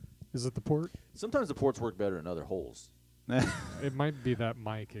Is it the port? Sometimes the ports work better in other holes. It might be that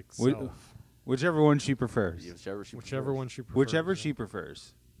mic itself. Whichever one she prefers. Whichever one she prefers. Whichever yeah. she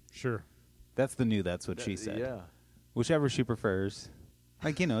prefers. Sure. That's what she said. Yeah. Whichever she prefers.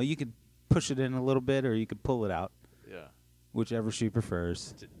 Like, you could push it in a little bit or you could pull it out. Yeah. Whichever she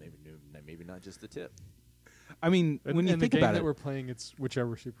prefers. Maybe not just the tip. I mean, when you in think the game about that it, we're playing, it's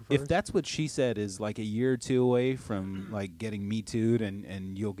whichever she prefers. if that's what she said is like a year or two away from like getting Me Too'd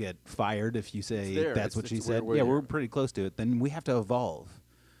and you'll get fired if you say that's what she said. Yeah, we're pretty close to it. Then we have to evolve.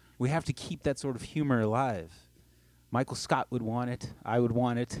 We have to keep that sort of humor alive. Michael Scott would want it. I would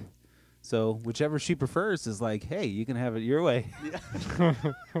want it. So whichever she prefers is like, hey, you can have it your way. Yeah.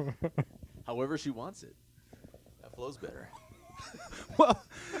 However she wants it. That flows better. Well,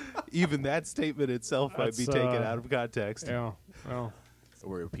 even that statement itself might be That's, taken out of context. Yeah. Well,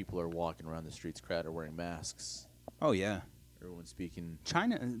 Where people are walking around the streets, crowd are wearing masks. Oh, yeah. Everyone's speaking.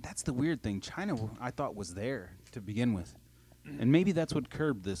 China, that's the weird thing. China, I thought, was there to begin with. And maybe that's what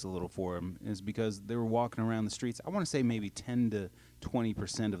curbed this a little for them, is because they were walking around the streets. I want to say maybe 10 to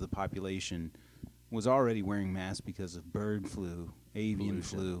 20% of the population was already wearing masks because of bird flu, avian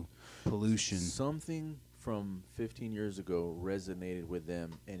flu, pollution. Something from 15 years ago resonated with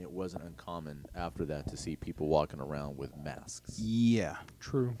them, and it wasn't uncommon after that to see people walking around with masks. Yeah.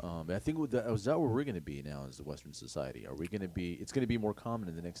 true. I think is that where we're going to be now as a Western society? Are we going to be? It's going to be more common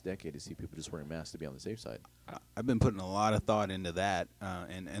in the next decade to see people just wearing masks to be on the safe side. I've been putting a lot of thought into that,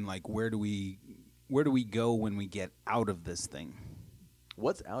 and like where do we go when we get out of this thing?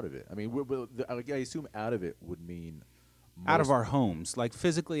 What's out of it? I mean, I assume out of it would mean Out of our homes, like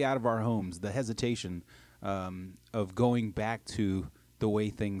physically out of our homes, the hesitation of going back to the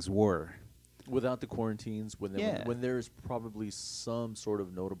way things were. without the quarantines, when Yeah. when there's probably some sort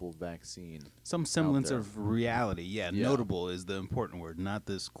of notable vaccine. Some semblance there. of reality. Yeah, notable is the important word, not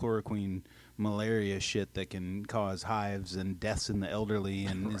this chloroquine malaria shit that can cause hives and deaths in the elderly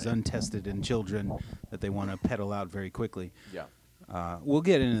and is untested in children that they want to peddle out very quickly. Yeah. We'll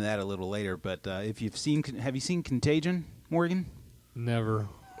get into that a little later, but if you've seen, have you seen Contagion, Morgan? Never.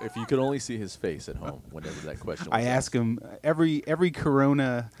 If you could only see his face at home whenever that question was I ask him every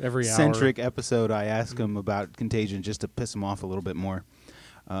Corona Every centric episode. I ask him about Contagion just to piss him off a little bit more.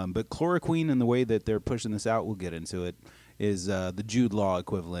 But chloroquine and the way that they're pushing this out, we'll get into it, is the Jude Law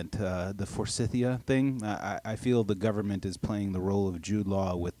equivalent, the Forsythia thing. I feel the government is playing the role of Jude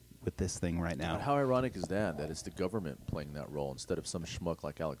Law with this thing right now. How ironic is that? That it's the government playing that role instead of some schmuck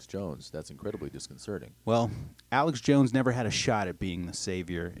like Alex Jones. That's incredibly disconcerting. Well, Alex Jones never had a shot at being the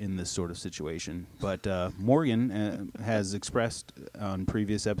savior in this sort of situation. But Morgan has expressed on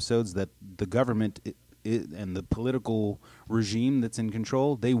previous episodes that the government and the political regime that's in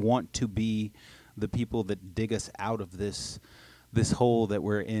control, they want to be the people that dig us out of this hole that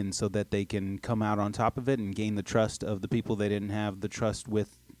we're in so that they can come out on top of it and gain the trust of the people they didn't have the trust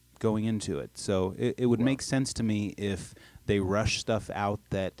with going into it. So it would make sense to me if they rush stuff out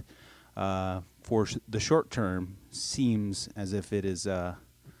that for the short term seems as if it is a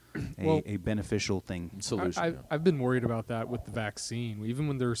beneficial thing. Solution. I've been worried about that with the vaccine. Even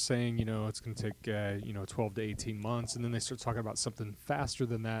when they're saying, it's going to take, 12 to 18 months, and then they start talking about something faster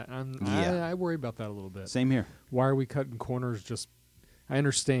than that. I worry about that a little bit. Same here. Why are we cutting corners? I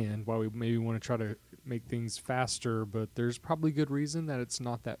understand why we maybe want to try to make things faster, but there's probably good reason that it's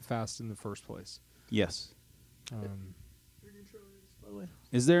not that fast in the first place. Yes. By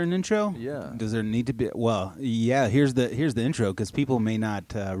Is there an intro? Yeah. Does there need to be? Well, yeah. Here's the intro because people may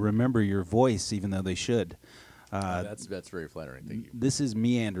not remember your voice even though they should. That's very flattering. Thank you. This is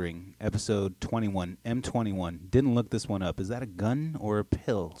Meandering, episode 21, M21. Didn't look this one up. Is that a gun or a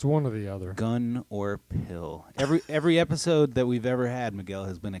pill? It's one or the other. Gun or pill. Every episode that we've ever had, Miguel,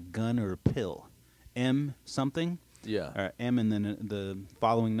 has been a gun or a pill. M something. Yeah. Or M and then the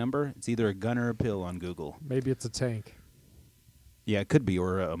following number. It's either a gun or a pill on Google. Maybe it's a tank. Yeah, it could be,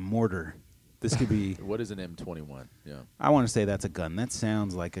 or a mortar. This could be. What is an M21? Yeah. I want to say that's a gun. That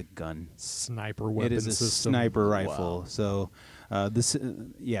sounds like a gun. Sniper weapon It is a system. sniper rifle. Wow. So, that's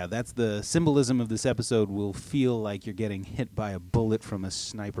the symbolism of this episode. Will feel like you're getting hit by a bullet from a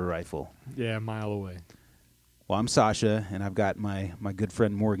sniper rifle. Yeah, a mile away. Well, I'm Sasha, and I've got my good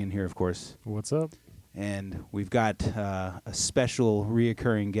friend Morgan here, of course. What's up? And we've got a special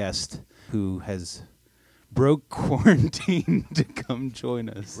reoccurring guest who has broke quarantine to come join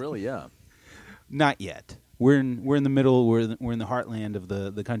us. Really? Yeah. Not yet. We're in the middle. We're in the heartland of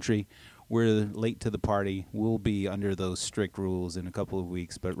the country. We're late to the party. We'll be under those strict rules in a couple of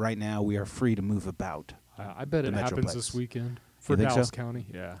weeks. But right now, we are free to move about. I bet it The happens Metroplex. this weekend for You think Dallas so? County.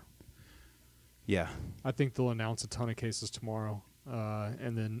 Yeah. Yeah. I think they'll announce a ton of cases tomorrow.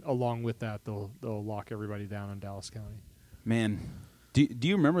 and then along with that, they'll lock everybody down in Dallas County. Man, do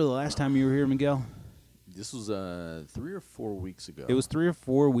you remember the last time you were here, Miguel? This was 3 or 4 weeks ago. It was 3 or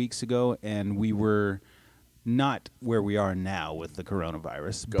 4 weeks ago, and we were not where we are now with the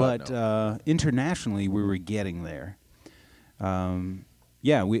coronavirus, God, but internationally we were getting there.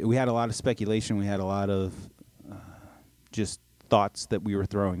 Yeah, we had a lot of speculation. We had a lot of just thoughts that we were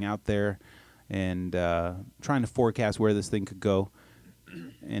throwing out there and trying to forecast where this thing could go.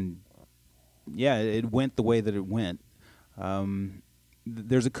 And, yeah, it went the way that it went.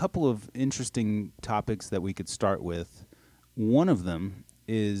 There's a couple of interesting topics that we could start with. One of them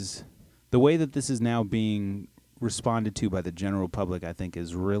is the way that this is now being responded to by the general public, I think,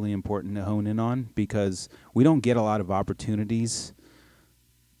 is really important to hone in on, because we don't get a lot of opportunities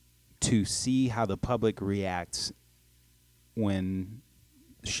to see how the public reacts when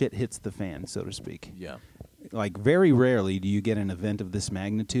shit hits the fan, so to speak. Yeah. Like, very rarely do you get an event of this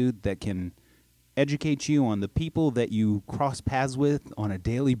magnitude that can educate you on the people that you cross paths with on a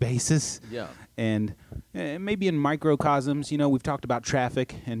daily basis. Yeah. And maybe in microcosms, we've talked about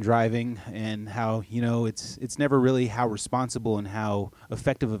traffic and driving and how, it's never really how responsible and how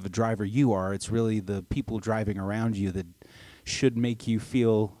effective of a driver you are. It's really the people driving around you that should make you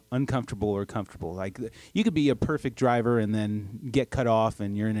feel uncomfortable or comfortable. Like, you could be a perfect driver and then get cut off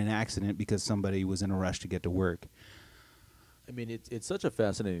and you're in an accident because somebody was in a rush to get to work. I mean, it's such a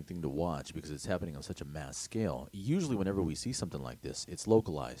fascinating thing to watch because it's happening on such a mass scale. Usually whenever we see something like this, it's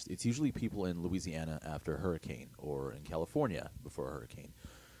localized. It's usually people in Louisiana after a hurricane or in California before a hurricane.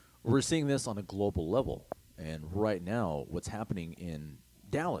 We're seeing this on a global level. And right now, what's happening in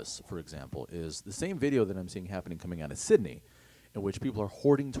Dallas, for example, is the same video that I'm seeing happening coming out of Sydney, in which people are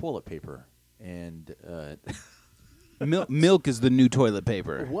hoarding toilet paper. And Milk is the new toilet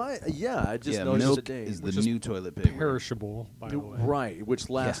paper. what? Yeah, I just noticed milk today. is the Which is new toilet paper. Perishable, by the way. Right,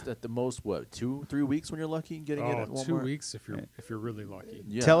 which lasts at the most, 2-3 weeks when you're lucky getting it at Walmart? 2 weeks if you're really lucky.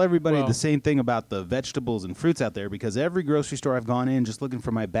 Yeah. Tell everybody Well- the same thing about the vegetables and fruits out there, because every grocery store I've gone in just looking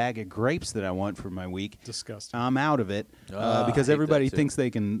for my bag of grapes that I want for my week, Disgusting. I'm out of it I because hate everybody that too. thinks they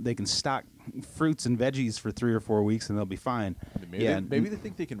can stock fruits and veggies for 3 or 4 weeks and they'll be fine. Maybe they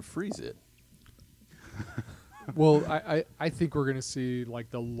think they can freeze it. Well, I think we're going to see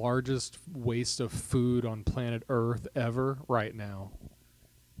like the largest waste of food on planet Earth ever right now.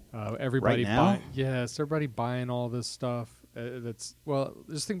 Everybody Right now? everybody buying all this stuff. Just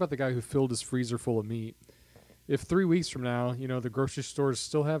think about the guy who filled his freezer full of meat. If 3 weeks from now, the grocery stores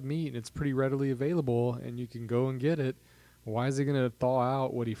still have meat and it's pretty readily available and you can go and get it, why is he going to thaw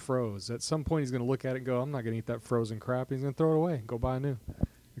out what he froze? At some point, he's going to look at it and go, I'm not going to eat that frozen crap. He's going to throw it away and go buy a new,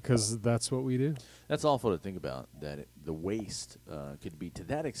 because that's what we do. That's awful to think about, that the waste could be to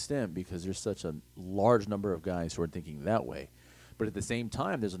that extent because there's such a large number of guys who are thinking that way. But at the same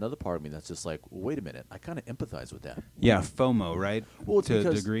time, there's another part of me that's just like, well, wait a minute, I kind of empathize with that. Yeah, FOMO, right? Well, it's to a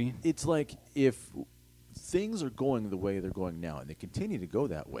because degree. It's like if things are going the way they're going now, and they continue to go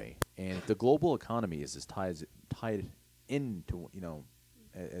that way, and if the global economy is as tied into,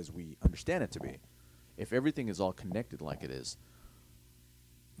 as we understand it to be, if everything is all connected like it is,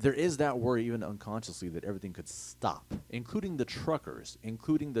 there is that worry, even unconsciously, that everything could stop, including the truckers,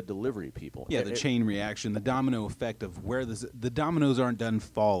 including the delivery people. Yeah, the chain reaction, the domino effect of where the dominoes aren't done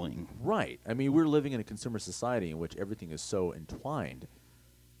falling. Right. I mean, we're living in a consumer society in which everything is so entwined.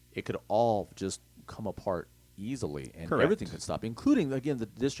 It could all just come apart easily, and Correct. everything could stop, including, again, the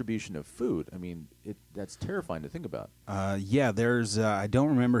distribution of food. I mean, that's terrifying to think about. Yeah, there's, I don't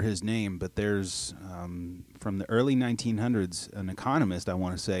remember his name, but there's, from the early 1900s, an economist, I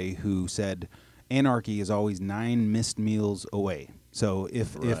want to say, who said anarchy is always 9 missed meals away. So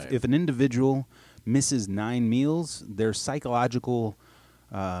if an individual misses 9 meals, their psychological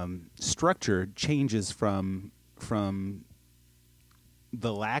structure changes from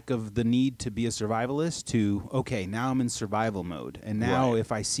the lack of the need to be a survivalist to, okay, now I'm in survival mode. And now Right.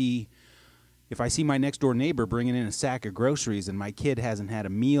 if I see my next door neighbor bringing in a sack of groceries and my kid hasn't had a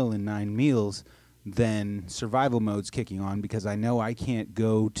meal in 9 meals, then survival mode's kicking on because I know I can't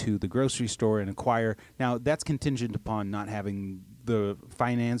go to the grocery store and acquire. Now, that's contingent upon not having the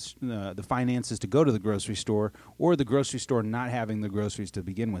finances to go to the grocery store, or the grocery store not having the groceries to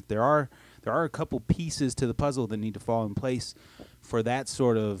begin with. There are a couple pieces to the puzzle that need to fall in place for that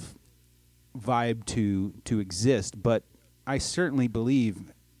sort of vibe to exist. But I certainly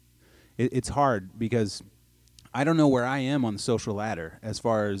believe it's hard because I don't know where I am on the social ladder as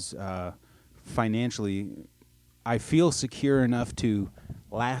far as financially. I feel secure enough to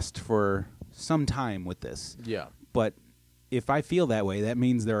last for some time with this. Yeah. But if I feel that way, that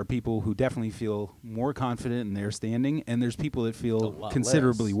means there are people who definitely feel more confident in their standing, and there's people that A feel lot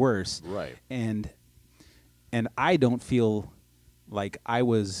considerably less. worse. Right. And I don't feel like I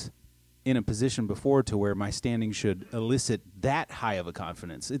was in a position before to where my standing should elicit that high of a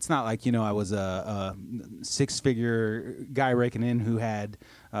confidence. It's not like, I was a six-figure guy raking in who had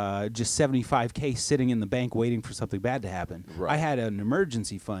just $75K sitting in the bank waiting for something bad to happen. Right. I had an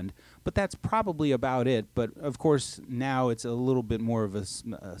emergency fund, but that's probably about it. But, of course, now it's a little bit more of a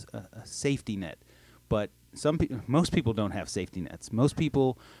safety net. But most people don't have safety nets. Most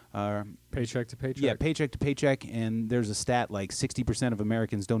people are Paycheck to paycheck. yeah, paycheck to paycheck, and there's a stat like 60% of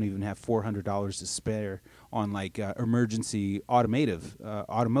Americans don't even have $400 to spare on like emergency automotive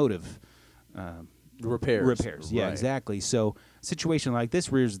Repairs. Yeah, Right. exactly. So a situation like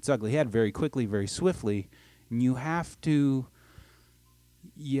this rears its ugly head very quickly, very swiftly, and you have to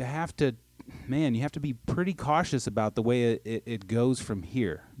be pretty cautious about the way it goes from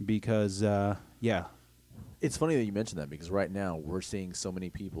here because It's funny that you mentioned that because right now we're seeing so many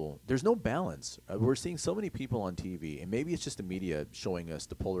people. There's no balance. We're seeing so many people on TV, and maybe it's just the media showing us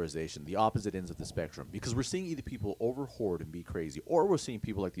the polarization, the opposite ends of the spectrum. Because we're seeing either people overhoard and be crazy, or we're seeing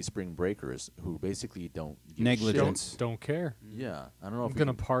people like these spring breakers who basically don't give a Negligence. shit. Don't care. Yeah, I don't know I'm if we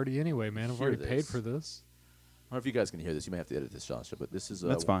gonna can- party anyway, man. I've hear already paid this. for this. I don't know if you guys can hear this. You may have to edit this, Joshua, but this is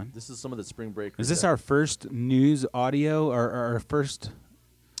That's fine. This is some of the spring breakers. is this that- our first news audio or our first?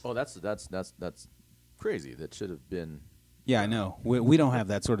 Oh, that's crazy. That should have been. Yeah, I know. We don't have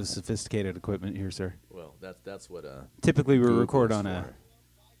that sort of sophisticated equipment here, sir. Well, that's what. Typically, we Google record is on a for.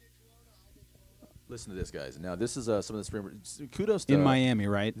 Listen to this, guys. Now, this is some of the spring. Kudos to in Miami,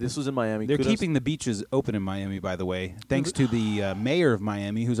 right? This was in Miami. They're Kudos- keeping the beaches open in Miami, by the way, thanks to the mayor of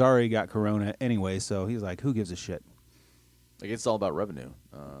Miami, who's already got corona anyway. So he's like, "Who gives a shit?" Like it's all about revenue.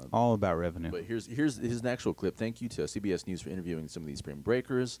 All about revenue. But here's an actual clip. Thank you to CBS News for interviewing some of these spring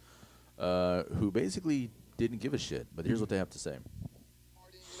breakers, who basically didn't give a shit. But here's what they have to say.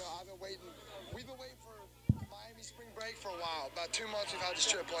 We've been waiting for Miami spring break for a while. About 2 months we've had this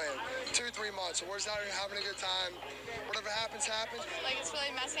trip planned. 2-3 months. So we're just out here having a good time. Whatever happens, happens. Like, it's really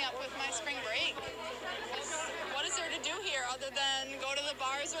messing up with my spring break. What is there to do here other than go to the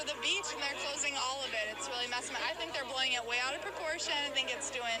bars or the beach, and they're closing all of it? It's really messing up. I think they're blowing it way out of proportion. I think it's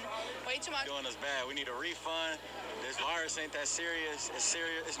doing way too much. Doing us bad. We need a refund. This virus ain't that serious. It's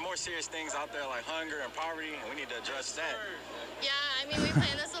serious. It's more serious things out there like hunger and poverty, and we need to address that. Yeah, I mean, we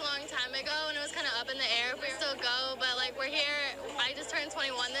planned this a long time ago, and it was kind of up in the air if we still go, but, like, we're here. I just turned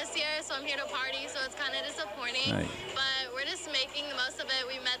 21 this year, so I'm here to party, so it's kind of disappointing. Right. But we're just making the most of it.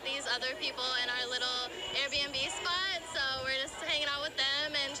 We met these other people in our little Airbnb spot, so we're just hanging out with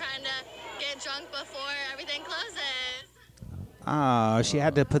them and trying to get drunk before everything closes. Ah, she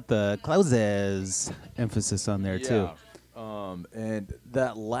had to put the closes emphasis on there too. And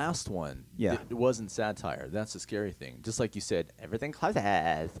that last one, Yeah. it wasn't satire. That's the scary thing. Just like you said, everything closes.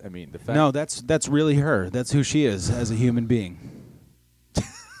 I mean, the fact. No, that's really her. That's who she is as a human being.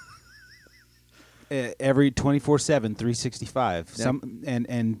 Every 24/7, 365. Yeah.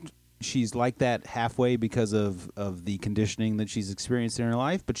 And she's like that halfway because of the conditioning that she's experienced in her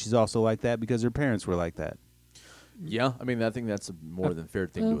life, but she's also like that because her parents were like that. Yeah, I mean, I think that's a more than fair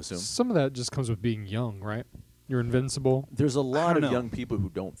thing to assume. Some of that just comes with being young, right? You're invincible. There's a lot of don't know. young people who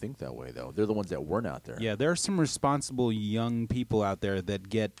don't think that way, though. They're the ones that weren't out there. Yeah, there are some responsible young people out there that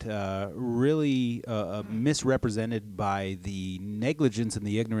get really misrepresented by the negligence and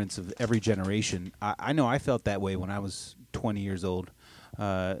the ignorance of every generation. I know I felt that way when I was 20 years old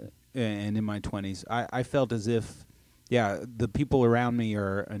and in my 20s. I felt as if, the people around me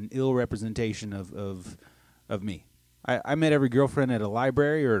are an ill representation of me. I met every girlfriend at a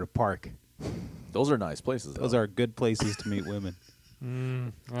library or at a park. Those are nice places. Those though. are good places to meet women.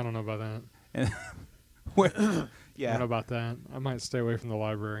 I don't know about that. And I don't know yeah. about that. I might stay away from the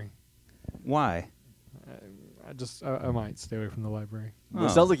library. Why? I might stay away from the library. Well,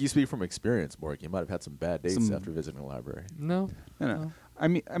 it Oh. sounds like you speak from experience, Morgan. You might have had some bad dates Some- after visiting a library. No, No. I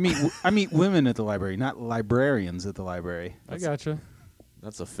meet women at the library, not librarians at the library. I gotcha.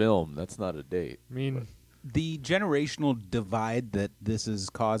 That's a film. That's not a date. I mean, The generational divide that this is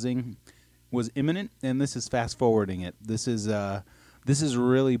causing was imminent, and this is fast forwarding it. This is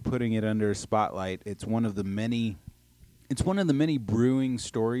really putting it under a spotlight. It's one of the many brewing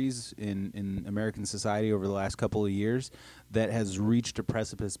stories in American society over the last couple of years that has reached a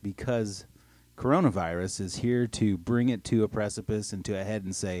precipice because coronavirus is here to bring it to a precipice and to a head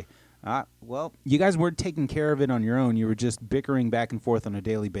and say, well, you guys weren't taking care of it on your own. You were just bickering back and forth on a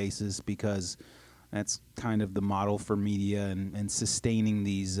daily basis because that's kind of the model for media and sustaining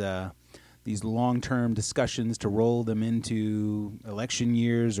these these long-term discussions to roll them into election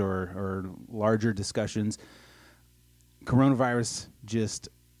years or larger discussions. Coronavirus just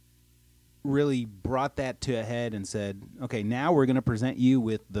really brought that to a head and said, okay, now we're going to present you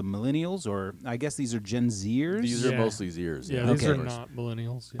with the millennials, or I guess these are Gen Zers? These are mostly Zers. Yeah, these are not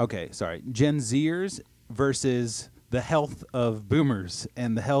millennials. Yeah. Okay, sorry. Gen Zers versus the health of boomers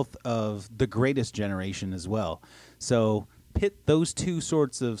and the health of the greatest generation as well. So pit those two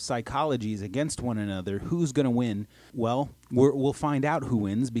sorts of psychologies against one another. Who's going to win? Well, we'll find out who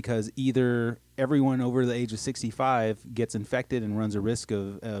wins, because either everyone over the age of 65 gets infected and runs a risk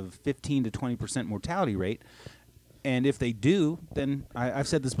of 15 to 20% mortality rate. And if they do, then I've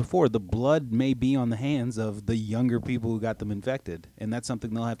said this before, the blood may be on the hands of the younger people who got them infected. And that's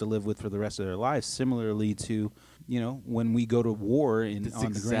something they'll have to live with for the rest of their lives, similarly to, when we go to war on the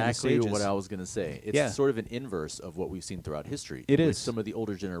grand stages. That's exactly what I was going to say. It's sort of an inverse of what we've seen throughout history. It is. Some of the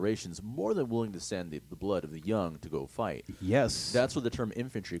older generations more than willing to send the blood of the young to go fight. Yes. That's where the term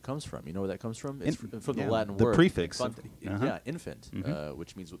infantry comes from. You know where that comes from? It's from the Latin the word. Prefix. Infant,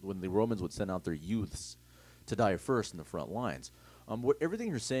 which means when the Romans would send out their youths to die first in the front lines. Everything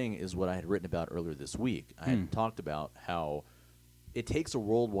you're saying is what I had written about earlier this week. I had talked about how it takes a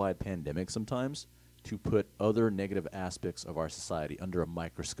worldwide pandemic sometimes to put other negative aspects of our society under a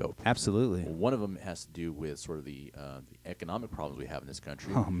microscope. Absolutely. One of them has to do with sort of the economic problems we have in this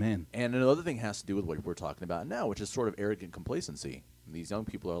country. Oh, man. And another thing has to do with what we're talking about now, which is sort of arrogant complacency. These young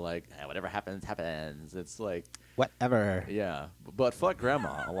people are like, whatever happens, happens. It's like... Whatever. Yeah. But fuck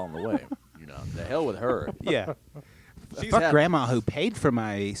grandma along the way. The hell with her. Yeah. Fuck grandma who paid for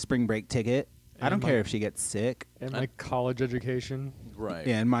my spring break ticket. I don't care if she gets sick. And my college education. Right.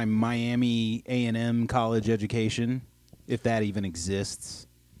 Yeah, and my Miami A&M college education, if that even exists.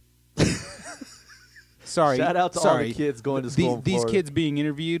 Sorry. Shout out to all the kids going to school in These Florida. kids being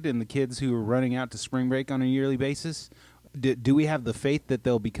interviewed and the kids who are running out to spring break on a yearly basis, do we have the faith that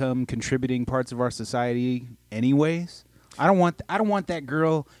they'll become contributing parts of our society anyways? I don't want that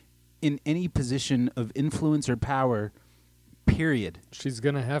girl in any position of influence or power, period. She's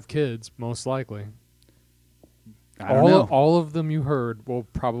going to have kids, most likely. I don't know. All of them you heard will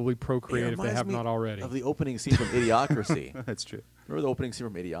probably procreate if they have not already. Of the opening scene from Idiocracy. That's true. Remember the opening scene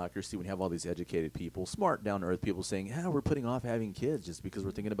from Idiocracy when you have all these educated people, smart, down-to-earth people saying, we're putting off having kids just because we're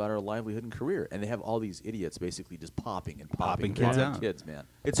thinking about our livelihood and career. And they have all these idiots basically just popping kids out. Kids, man.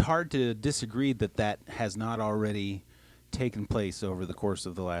 It's hard to disagree that has not already taken place over the course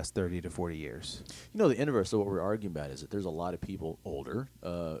of the last 30 to 40 years. The inverse of what we're arguing about is that there's a lot of people, older,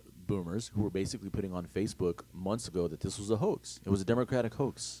 boomers, who were basically putting on Facebook months ago that this was a hoax. It was a Democratic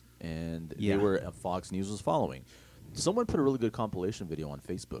hoax, and they were Fox News was following. Someone put a really good compilation video on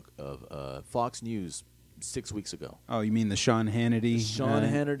Facebook of Fox News 6 weeks ago. Oh, you mean the Sean Hannity?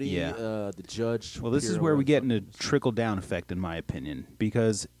 The judge. Well, this is where we get into trickle-down effect, in my opinion,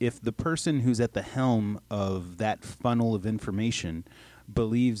 because if the person who's at the helm of that funnel of information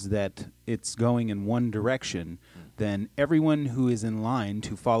believes that it's going in one direction, then everyone who is in line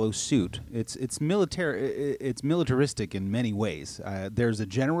to follow suit, it's militaristic in many ways. There's a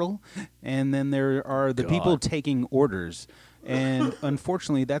general, and then there are the people taking orders. And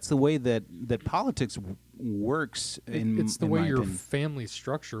unfortunately, that's the way that politics works. It's the way your family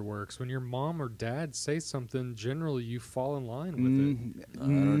structure works. When your mom or dad say something, generally you fall in line with it. I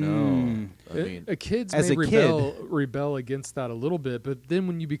don't know. I mean, kids as may a rebel against that a little bit, but then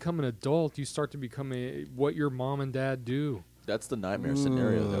when you become an adult, you start to become what your mom and dad do. That's the nightmare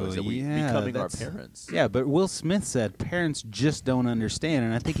scenario, though, is that we becoming our parents. Yeah, but Will Smith said parents just don't understand,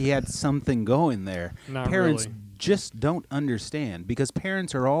 and I think he had something going there. Parents just don't understand, because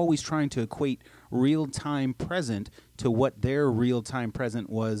parents are always trying to equate real-time present to what their real-time present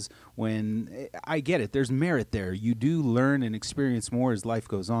was when... I get it. There's merit there. You do learn and experience more as life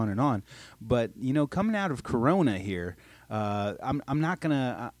goes on and on. But, coming out of Corona here, I'm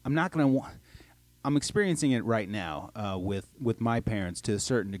experiencing it right now with my parents to a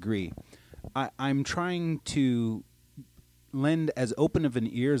certain degree. I'm trying to lend as open of an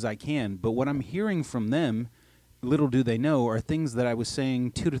ear as I can, but what I'm hearing from them, little do they know, are things that I was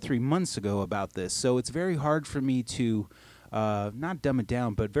saying 2 to 3 months ago about this. So it's very hard for me to not dumb it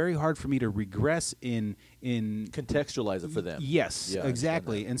down, but very hard for me to regress in contextualize it for them. Yes,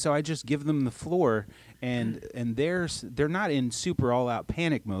 exactly. And so I just give them the floor, and they're not in super all-out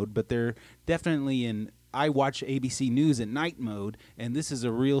panic mode, but they're definitely in I watch ABC News at night mode, and this is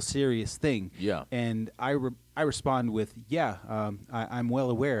a real serious thing. Yeah. And I respond with, I'm well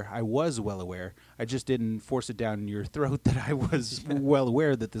aware. I was well aware. I just didn't force it down your throat that I was well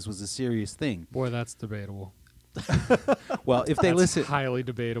aware that this was a serious thing. Boy, that's debatable. Well, if they That's listen, highly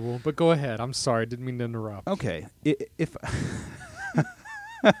debatable. But go ahead. I'm sorry. Didn't mean to interrupt. okay. If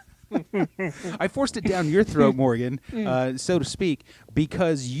I forced it down your throat, Morgan, so to speak,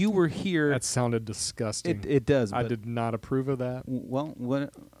 because you were here. That sounded disgusting. It does. I but- did not approve of that. Well,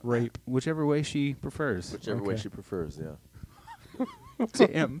 what Rape. whichever way she prefers. Whichever way Okay. she prefers, yeah.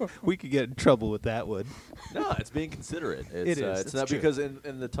 Damn, we could get in trouble with that one. No, it's being considerate. It's, It is. It's It's not true. because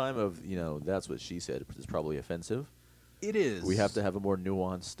in the time of, that's what she said is probably offensive. It is. We have to have a more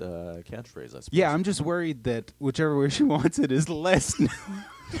nuanced catchphrase, I suppose. Yeah, I'm just worried that whichever way she wants it is less.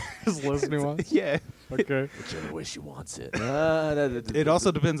 Is listening one? Yeah. Okay. Whichever way she wants it. It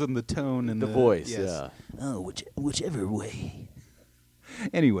also depends on the tone and the voice, yes. yeah. Oh, whichever way.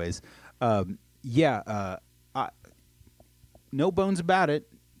 Anyways, no bones about it.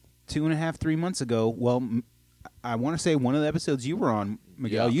 2.5, 3 months ago. Well, I want to say one of the episodes you were on,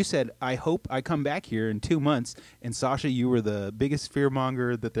 Miguel. Yeah. You said, "I hope I come back here in 2 months." And Sasha, you were the biggest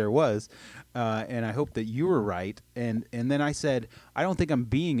fearmonger that there was, and I hope that you were right. And then I said, "I don't think I'm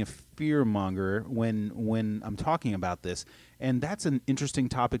being a fearmonger when I'm talking about this." And that's an interesting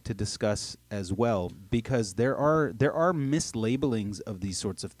topic to discuss as well, because there are mislabelings of these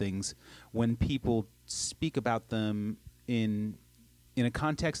sorts of things when people speak about them in a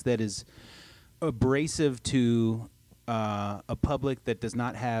context that is abrasive to a public that does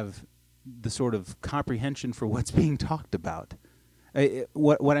not have the sort of comprehension for what's being talked about.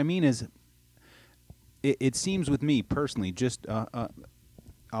 What I mean is, it seems with me personally, just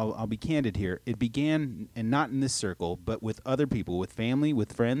I'll be candid here. It began, and not in this circle, but with other people, with family,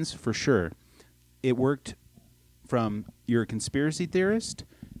 with friends, for sure. It worked from you're a conspiracy theorist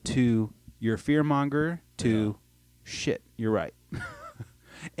to you're a fearmonger to shit, you're right.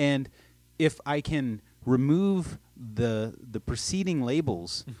 And if I can remove the preceding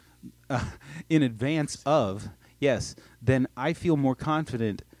labels in advance of, yes, then I feel more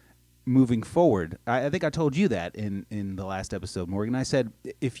confident moving forward. I think I told you that in the last episode, Morgan. I said,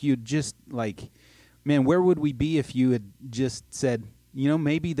 if you just man, where would we be if you had just said,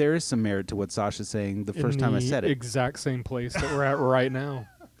 maybe there is some merit to what Sasha's saying the first time I said it. Exact same place that we're at right now.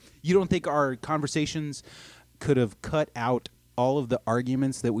 You don't think our conversations could have cut out all of the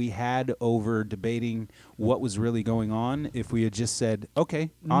arguments that we had over debating what was really going on if we had just said,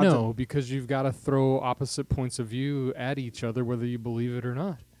 okay, on No, to- because you've got to throw opposite points of view at each other, whether you believe it or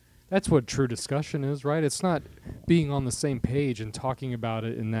not. That's what true discussion is, right? It's not being on the same page and talking about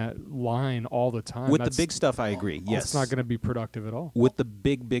it in that line all the time. with the big stuff, I agree. Yes. It's not going to be productive at all. With the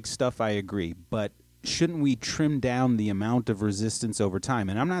big stuff, I agree. But shouldn't we trim down the amount of resistance over time?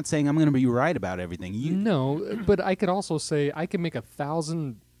 And I'm not saying I'm going to be right about everything. No, but I could also say I can make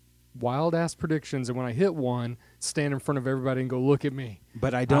 1,000 wild-ass predictions, and when I hit one, stand in front of everybody and go, look at me.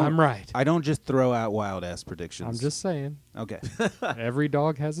 But I don't. I'm right. I don't just throw out wild ass predictions. I'm just saying. okay. Every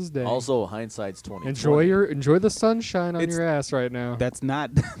dog has his day. Also, hindsight's 20. Enjoy the sunshine on It's- your ass right now. That's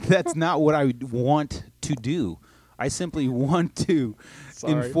not what I want to do. I simply want to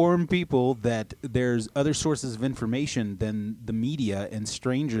Sorry. inform people that there's other sources of information than the media and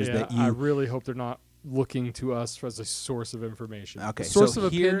strangers Yeah, that you. I really hope they're not looking to us as a source of information. Okay, Source so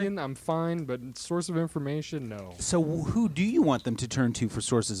of here- opinion, I'm fine, but source of information, no. So who do you want them to turn to for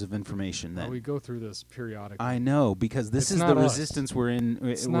sources of information then? We go through this periodically. I know, because this It's is not the us. resistance we're in.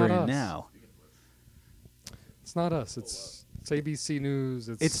 It's we're not in us. now. It's not us. It's ABC News.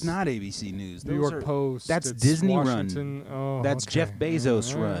 It's not ABC News. New Those York are- Post. That's it's Disney run. Washington. Oh, That's okay. Jeff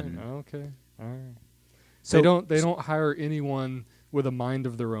Bezos All right, run. Okay. All right. So They don't hire anyone with a mind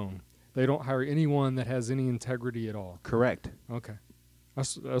of their own. They don't hire anyone that has any integrity at all. correct. Okay. I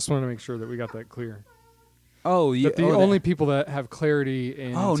just want to make sure that we got that clear. Oh, yeah. That the only people that have clarity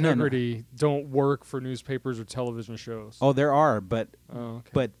and Oh, no, no. integrity don't work for newspapers or television shows. Oh, there are, but okay.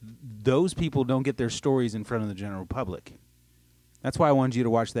 but those people don't get their stories in front of the general public. That's why I wanted you to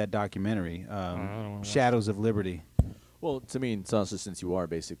watch that documentary, don't wanna watch Shadows of Liberty. Well, to me, Sasha, since you are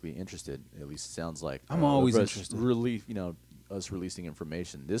basically interested, at least it sounds like I'm always us interested. Us releasing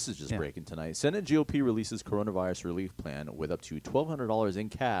information. This is just Yeah. breaking tonight. Senate GOP releases coronavirus relief plan with up to $1,200 in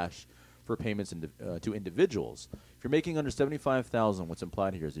cash for payments to individuals. If you're making under $75,000, what's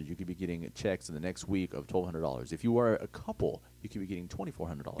implied here is that you could be getting checks in the next week of $1,200. If you are a couple, you could be getting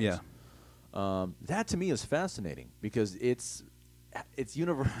 $2,400. Yeah. That to me is fascinating because it's it's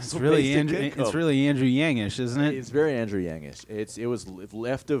universal. It's really basic Andrew, income. it's really Andrew Yangish, isn't it? It's very Andrew Yangish. It was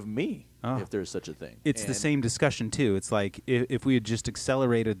left of me, Oh. if there's such a thing. It's the And same discussion too. It's like if we had just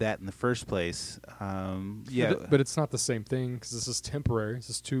accelerated that in the first place, yeah. But it's not the same thing because this is temporary. This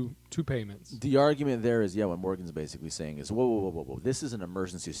is two payments. The argument there is, what Morgan's basically saying is, whoa. This is an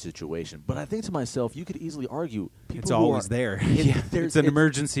emergency situation. But I think to myself, you could easily argue people It's who always are, there. Yeah, It's an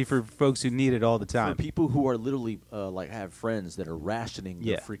emergency for folks who need it all the For time. people who are literally like have friends that are rationing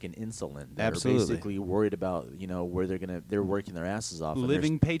Yeah. their freaking insulin, that Absolutely. are basically worried about where they're working their asses off. and they're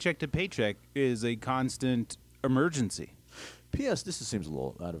Living paycheck to paycheck is a constant emergency. P.S. This seems a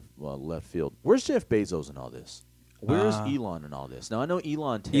little out of left field. Where's Jeff Bezos in all this? Where's Uh, Elon in all this? Now I know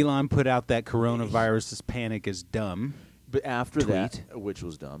Elon. Elon put out that coronavirus panic is dumb. But after tweet. that, which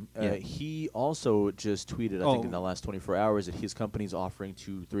was dumb, Yeah. he also just tweeted, I think, in the last 24 hours, that his company's offering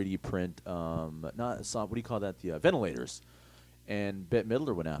to 3D print, what do you call that? The ventilators. And Bette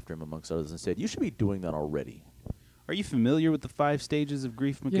Midler went after him, amongst others, and said, "You should be doing that already." Are you familiar with the 5 stages of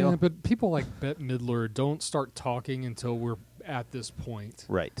grief, Miguel? Yeah, but people like Bette Midler don't start talking until we're at this point.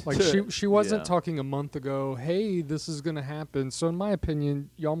 Right. Like she wasn't Yeah. talking a month ago, hey, this is going to happen. So in my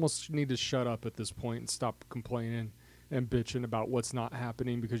opinion, you almost need to shut up at this point and stop complaining and bitching about what's not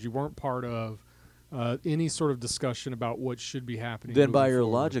happening because you weren't part of any sort of discussion about what should be happening. Then by moving your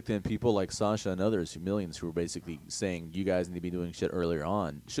forward. logic, then people like Sasha and others, millions who were basically saying you guys need to be doing shit earlier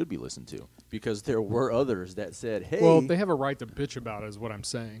on, should be listened to. Because there were others that said, hey. Well, they have a right to bitch about it is what I'm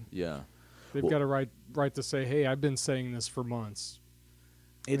saying. Yeah. They've Well- got a right to say, hey, I've been saying this for months.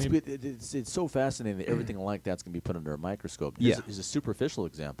 It's so fascinating that everything like that's going to be put under a microscope. Here's a superficial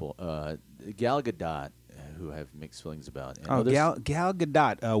example. Gal Gadot, who I have mixed feelings about. And others- Gal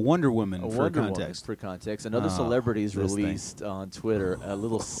Gadot, Wonder Woman, for Wonder Woman, context. for context. And other Oh, celebrities this thing. released on Twitter a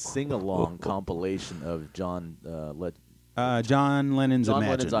little sing-along compilation of John Lennon's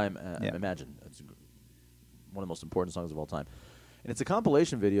Imagine. Yeah. Imagine. It's one of the most important songs of all time. And it's a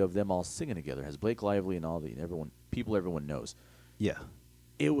compilation video of them all singing together. It has Blake Lively and all everyone knows. Yeah.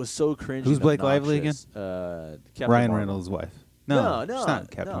 It was so cringy. Who's and Blake Lively again? Captain Ryan Marvel. Reynolds' wife. No, no, it's not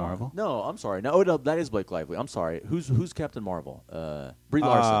Captain Marvel. No, I'm sorry. No, that is Blake Lively. I'm sorry. Who's Captain Marvel? Brie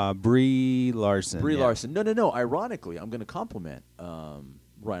Larson. Brie Larson. Brie yeah. Larson. No. Ironically, I'm going to compliment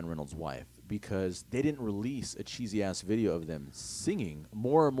Ryan Reynolds' wife because they didn't release a cheesy ass video of them singing.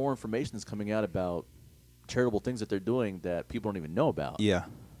 More and more information is coming out about charitable things that they're doing that people don't even know about. Yeah.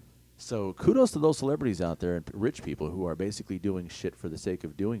 So kudos to those celebrities out there and rich people who are basically doing shit for the sake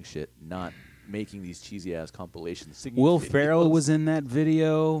of doing shit, not making these cheesy ass compilations. Singing Will videos. Ferrell was in that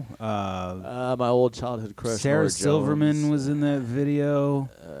video. My old childhood crush. Sarah Nora Silverman Jones. was in that video.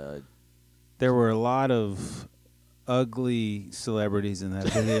 There were a lot of ugly celebrities in that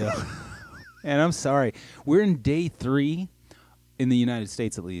video. And I'm sorry. We're in day 3, in the United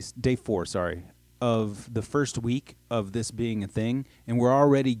States at least, day 4, sorry, of the first week of this being a thing. And we're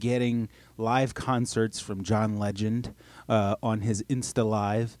already getting live concerts from John Legend on his Insta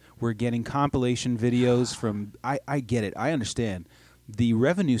Live. We're getting compilation videos from, I get it, I understand. The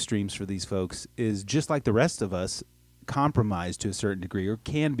revenue streams for these folks is just like the rest of us, compromised to a certain degree, or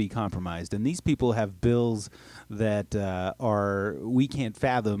can be compromised, and these people have bills that we can't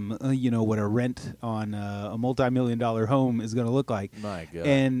fathom. What a rent on a multi-million-dollar home is going to look like. My God.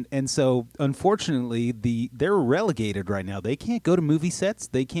 And so unfortunately, they're relegated right now. They can't go to movie sets.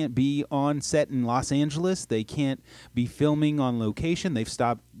 They can't be on set in Los Angeles. They can't be filming on location.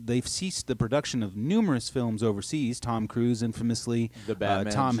 They've ceased the production of numerous films overseas. Tom Cruise, infamously, The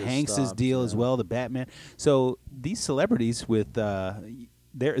Batman Tom just Hanks' stopped, deal as well. The Batman. So these celebrities with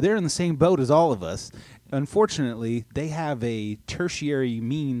they're in the same boat as all of us. Unfortunately, they have a tertiary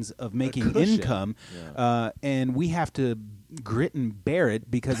means of making cushion. income, and we have to grit and bear it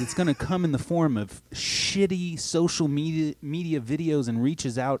because it's going to come in the form of shitty social media videos and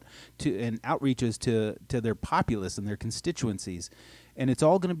outreaches to their populace and their constituencies, and it's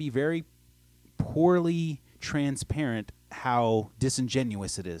all going to be very poorly transparent how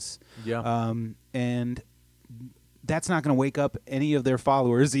disingenuous it is. Yeah. And that's not going to wake up any of their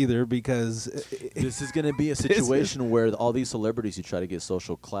followers either, because This is going to be a situation where all these celebrities who try to get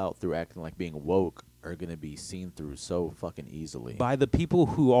social clout through acting like being woke are going to be seen through so fucking easily. by the people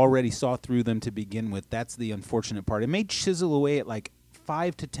who already saw through them to begin with. That's the unfortunate part. It may chisel away at like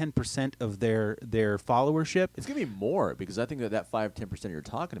 5 to 10% of their followership. It's going to be more because I think that 5-10% you're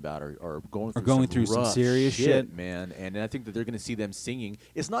talking about are going through going some through some rough serious shit. man. And I think that they're going to see them singing.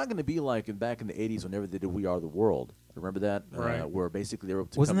 It's not going to be like back in the 80s whenever they did We Are the World. Remember that? Right. Where basically they were able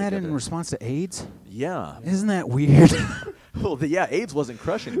to Wasn't come that in together. response to AIDS? Yeah. Isn't that weird? Well, AIDS wasn't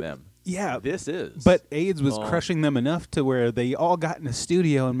crushing them. Yeah, This is. but AIDS was Oh. crushing them enough to where they all got in a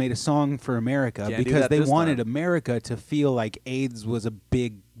studio and made a song for America Can't do because that they this wanted time. America to feel like AIDS was a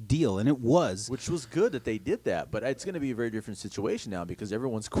big deal, and it was. Which was good that they did that, but it's going to be a very different situation now because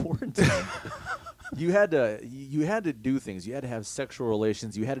everyone's quarantined. You had to do things. You had to have sexual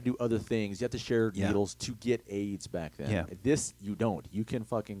relations. You had to do other things. You had to share Yeah. needles to get AIDS back then. Yeah. This you don't. You can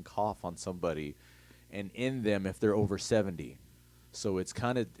fucking cough on somebody and end them if they're over 70. So it's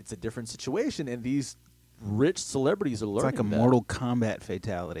a different situation, and these rich celebrities are It's learning like a that. Mortal Kombat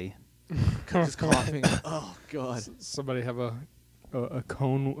fatality. Just coughing. Oh god. Somebody have a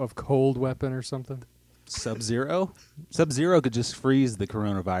cone of cold weapon or something. Sub-Zero? Sub-Zero could just freeze the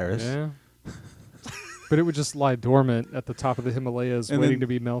coronavirus. Yeah. But it would just lie dormant at the top of the Himalayas, And waiting then- to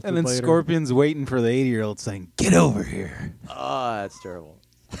be melted And then later. Scorpion's waiting for the 80-year-old saying, "Get over here." Ah, that's terrible.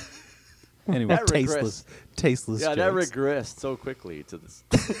 Anyway, That tasteless Yeah, that jokes. regressed so quickly to this.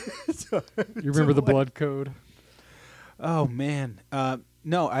 You remember the blood code? Oh man,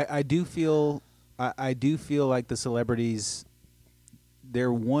 no, I do feel I do feel like the celebrities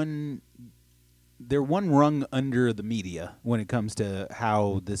they're one rung under the media when it comes to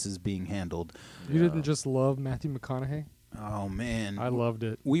how this is being handled. You didn't just love Matthew McConaughey? Oh man, I loved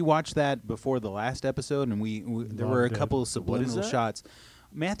it. We watched that before the last episode, and we there were a Loved it. couple of What is subliminal that? shots.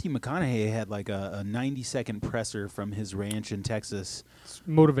 Matthew McConaughey had like a 90-second presser from his ranch in Texas. It's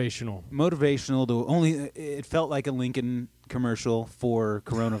motivational. Motivational to only it felt like a Lincoln commercial for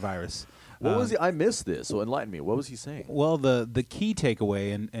coronavirus. What was he? I missed this. So enlighten me. What was he saying? Well, the key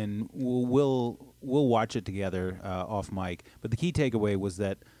takeaway, and we'll watch it together off mic. But the key takeaway was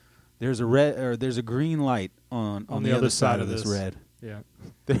that there's a green light on the other side of this red, Yeah.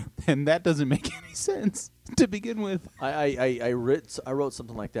 and that doesn't make any sense to begin with. I wrote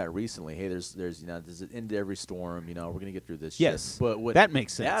something like that recently. Hey, there's an end to every storm. We're gonna get through this. Yes, shit. But with that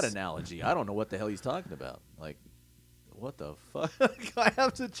makes That sense. analogy, I don't know what the hell he's talking about. Like, what the fuck? I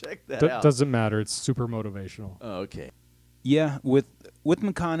have to check that out. Doesn't matter. It's super motivational. Oh, okay. Yeah, with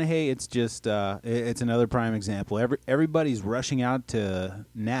McConaughey, it's just it's another prime example. Everybody's rushing out to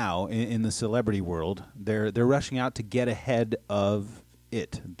now in the celebrity world. They're rushing out to get ahead of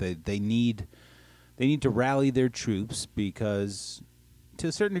it. They need to rally their troops because, to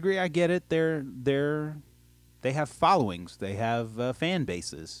a certain degree, I get it. They have followings. They have fan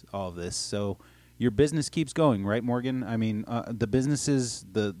bases. All of this, so your business keeps going, right, Morgan? I mean, the businesses,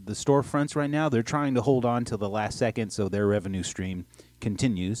 the storefronts right now, they're trying to hold on till the last second so their revenue stream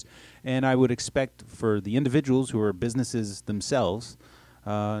continues. And I would expect for the individuals who are businesses themselves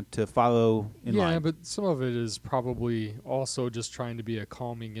to follow in line. Yeah, but some of it is probably also just trying to be a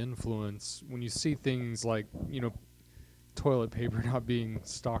calming influence. When you see things like, toilet paper not being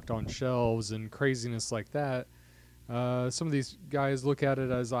stocked on shelves and craziness like that, some of these guys look at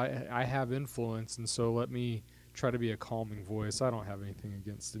it as I have influence, and so let me try to be a calming voice. I don't have anything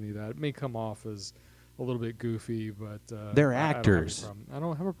against any of that. It may come off as a little bit goofy, but They're I don't have a actors. problem. I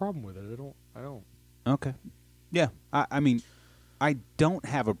don't have a problem with it. I don't. Okay. Yeah, I mean, I don't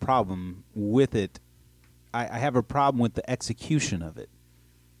have a problem with it. I have a problem with the execution of it.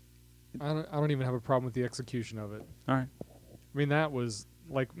 I don't even have a problem with the execution of it. All right. I mean, that was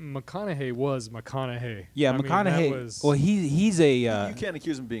like McConaughey was McConaughey. Yeah, I mean, McConaughey. that was, Well, he's a You can't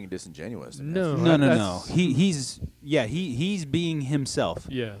accuse him of being disingenuous. I mean, No. that's- no. that's- He's being himself.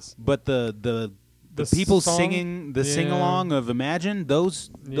 yes. But the The people song- singing the yeah. sing along of Imagine, those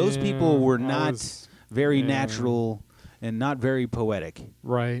people Yeah, were I not was- very yeah. natural and not very poetic.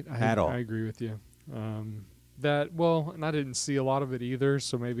 Right. At all. I agree with you. And I didn't see a lot of it either,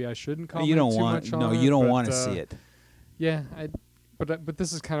 so maybe I shouldn't comment You don't too want much on it. you don't but, want to see it. Yeah, but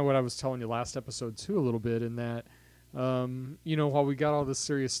this is kind of what I was telling you last episode too, a little bit, in that, while we got all this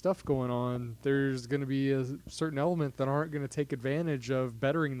serious stuff going on, there's going to be a certain element that aren't going to take advantage of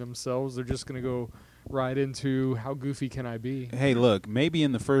bettering themselves. They're just going to go right into how goofy can I be. Hey, look, maybe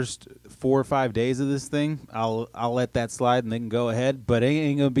in the first 4 or 5 days of this thing, I'll let that slide and they can go ahead. But it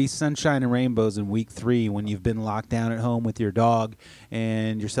ain't gonna be sunshine and rainbows in week 3 when you've been locked down at home with your dog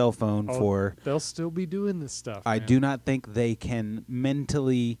and your cell phone Oh, for. They'll still be doing this stuff. I man. do not think they can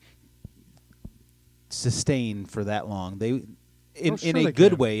mentally sustain for that long. They, in sure a they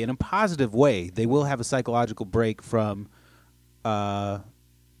good can. way, in a positive way, they will have a psychological break from, from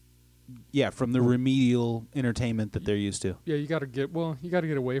the remedial entertainment that they're used to. Yeah, you got to get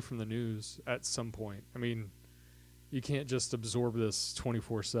away from the news at some point. I mean, you can't just absorb this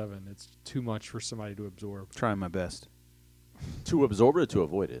 24/7. It's too much for somebody to absorb. Trying my best. To absorb it or to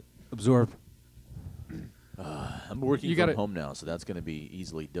avoid it? Absorb. I'm working You from gotta- home now, so that's going to be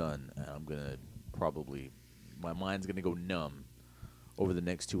easily done. And I'm going to my mind's going to go numb over the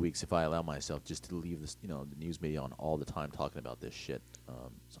next 2 weeks if I allow myself just to leave this, the news media on all the time talking about this shit.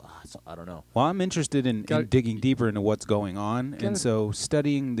 So I don't know. Well, I'm interested in digging deeper into what's going on, and so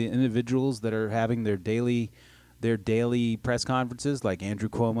studying the individuals that are having their daily press conferences, like Andrew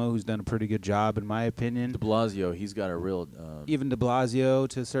Cuomo, who's done a pretty good job, in my opinion. De Blasio, he's got a real... even de Blasio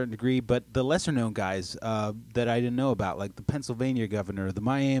to a certain degree, but the lesser-known guys that I didn't know about, like the Pennsylvania governor, the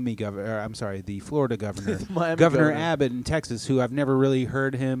Miami governor, the Florida governor, Governor Abbott in Texas, who I've never really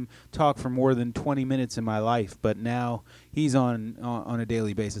heard him talk for more than 20 minutes in my life, but now he's on a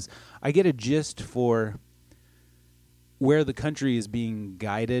daily basis. I get a gist for where the country is being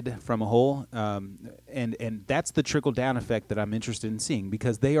guided from a whole, and that's the trickle-down effect that I'm interested in seeing,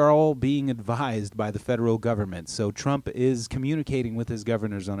 because they are all being advised by the federal government. So Trump is communicating with his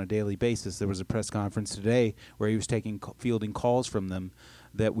governors on a daily basis. There was a press conference today where he was fielding calls from them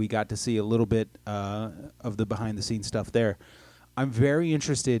that we got to see a little bit of the behind-the-scenes stuff there. I'm very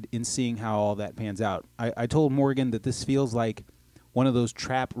interested in seeing how all that pans out. I told Morgan that this feels like one of those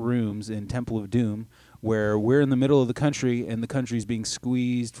trap rooms in Temple of Doom, where we're in the middle of the country and the country's being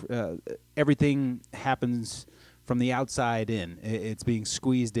squeezed. Everything happens from the outside in. It's being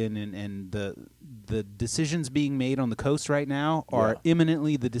squeezed in, and the decisions being made on the coast right now are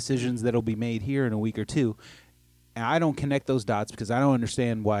imminently the decisions that will be made here in a week or two. And I don't connect those dots because I don't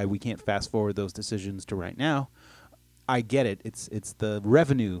understand why we can't fast forward those decisions to right now. I get it. It's the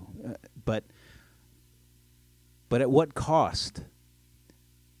revenue, but at what cost?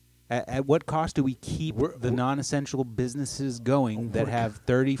 At what cost do we keep the non-essential businesses going that have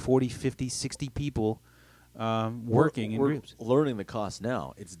 30, 40, 50, 60 people working in groups? We're learning the cost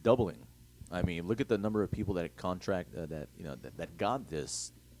now. It's doubling. I mean, look at the number of people that that got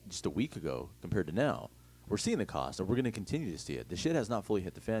this just a week ago compared to now. We're seeing the cost, and we're going to continue to see it. The shit has not fully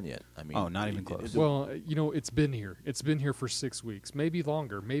hit the fan yet. I mean, not even close. Well, it's been here. It's been here for 6 weeks, maybe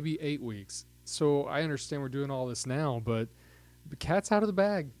longer, maybe 8 weeks. So I understand we're doing all this now, but the cat's out of the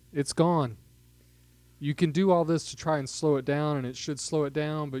bag. It's gone. You can do all this to try and slow it down, and it should slow it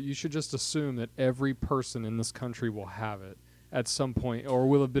down, but you should just assume that every person in this country will have it at some point, or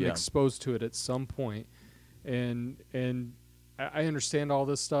will have been exposed to it at some point. And I understand all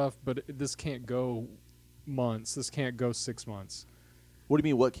this stuff, but this can't go months. This can't go 6 months. What do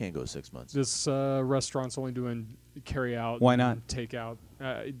you mean what can't go 6 months? This restaurant's only doing carry out. Why not? Take out.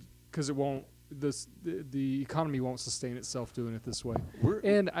 Because it won't. The economy won't sustain itself doing it this way.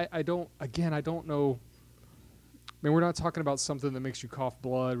 And I don't know. I mean, we're not talking about something that makes you cough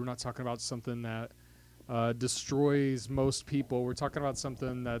blood. We're not talking about something that destroys most people. We're talking about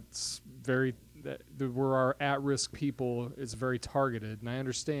something that's where our at-risk people is very targeted. And I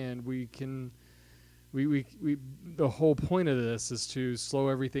understand the whole point of this is to slow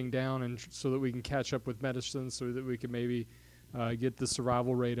everything down and so that we can catch up with medicine, so that we can maybe get the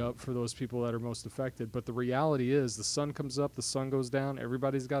survival rate up for those people that are most affected. But the reality is the sun comes up, the sun goes down,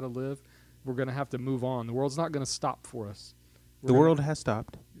 everybody's got to live. We're going to have to move on. The world's not going to stop for us. The world has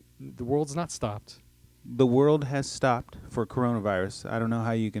stopped. The world's not stopped. The world has stopped for coronavirus. I don't know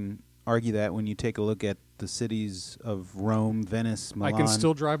how you can argue that when you take a look at the cities of Rome, Venice, Milan. I can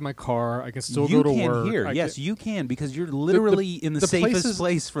still drive my car. I can still go to work. You can here. Yes, you can, because you're literally in the safest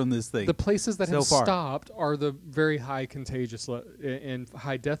place from this thing. The places that have stopped are the very high contagious and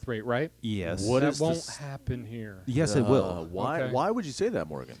high death rate, right? Yes. That won't happen here. Yes, it will. Why? Okay. Why would you say that,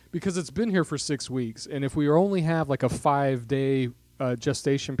 Morgan? Because it's been here for 6 weeks, and if we only have like a 5-day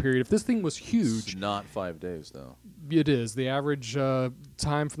gestation period, if this thing was huge, it's not 5 days though. It is. The average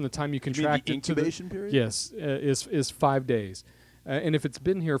time from the time you contract the incubation period. Yes, is 5 days, and if it's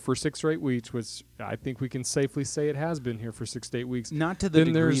been here for 6 or 8 weeks, which I think we can safely say it has been here for 6 to 8 weeks. Not to the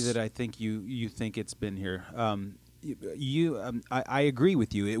degree that I think you think it's been here. I agree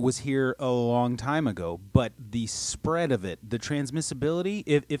with you. It was here a long time ago, but the spread of it, the transmissibility,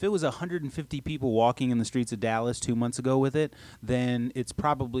 if it was 150 people walking in the streets of Dallas 2 months ago with it, then it's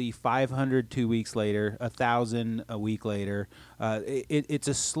probably 500 2 weeks later, 1,000 a week later. It's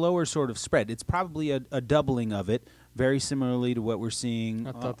a slower sort of spread. It's probably a doubling of it, very similarly to what we're seeing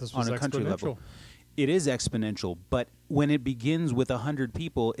on a country level. It is exponential, but when it begins with 100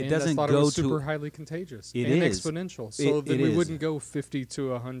 people, it doesn't go it was super highly contagious. It and is exponential. So then we wouldn't go 50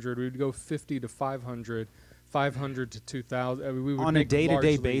 to 100. We would go 50 to 500, 500 to 2,000. I mean, we would on a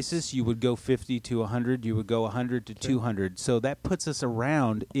day-to-day basis, you would go 50 to 100. You would go 100 to 200. So that puts us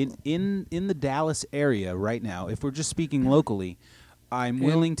around in the Dallas area right now. If we're just speaking locally, I'm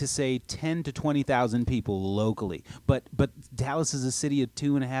willing to say 10 to 20,000 people locally, but Dallas is a city of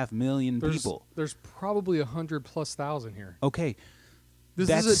 2.5 million people. There's probably 100+ thousand here. Okay, This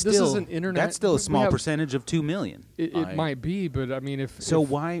that's is still an internet. that's still a we small have- percentage of 2 million. It might be, but I mean, if So if-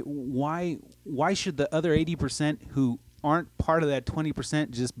 why should the other 80% who aren't part of that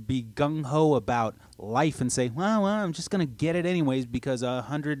 20% just be gung-ho about life and say, well, I'm just going to get it anyways because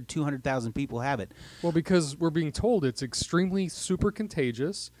 100, 200,000 people have it. Well, because we're being told it's extremely super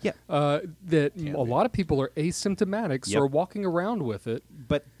contagious. Yeah. That a lot of people are asymptomatic, so Yep. are walking around with it.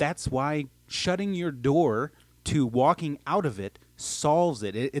 But that's why shutting your door to walking out of it solves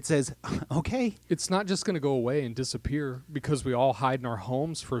it. It says, okay, It's not just going to go away and disappear because we all hide in our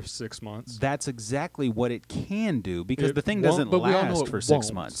homes for 6 months. that's exactly what it can do because It the thing won't- doesn't but we all know last it for 6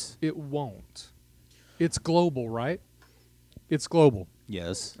 won't. months. It won't. It's global, right? It's global.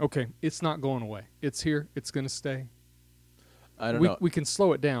 Yes. Okay, it's not going away. It's here. It's going to stay. I don't we, know. we can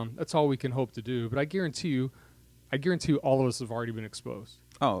slow it down. That's all we can hope to do. But I guarantee you, all of us have already been exposed.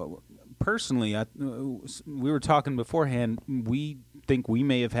 Oh, personally, we were talking beforehand. We think we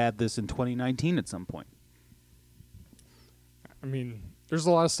may have had this in 2019 at some point. I mean, there's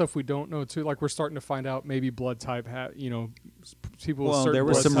a lot of stuff we don't know too. Like we're starting to find out maybe blood type. People. With Well, certain there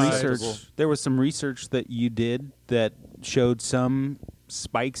was blood some types. research. There was some research that you did that showed some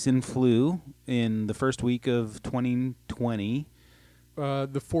spikes in flu in the first week of 2020.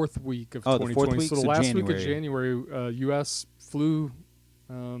 The fourth week of Oh, the 2020. fourth So weeks the of last week of January. January, U.S. flu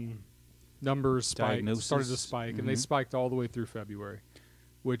numbers Diagnosis. started to spike, and they Mhm. spiked all the way through February,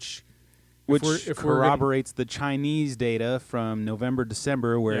 which Which if we're gonna- corroborates the Chinese data from November,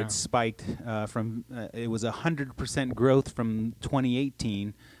 December, where Yeah. it spiked from. It was 100% growth from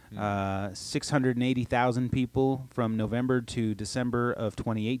 2018. 680,000 people from November to December of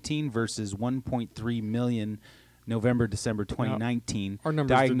 2018 versus 1.3 million November, December 2019 our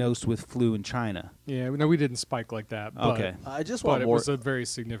numbers diagnosed with flu in China. Yeah, no, we didn't spike like that. But, Okay. I just but want it more. was a very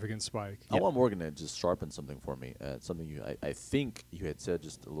significant spike. I want Morgan to just sharpen something for me. Something I think you had said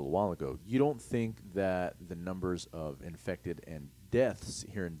just a little while ago. You don't think that the numbers of infected and deaths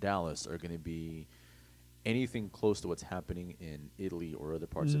here in Dallas are going to be anything close to what's happening in Italy or other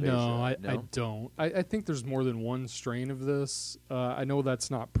parts of Asia? I don't. I think there's more than one strain of this. I know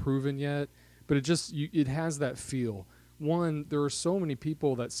that's not proven yet, but it has that feel. One, there are so many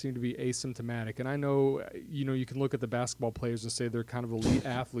people that seem to be asymptomatic, and I know you can look at the basketball players and say they're kind of elite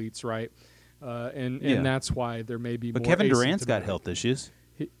athletes, right? And that's why there may be. But more Kevin Durant's got asymptomatic. health issues.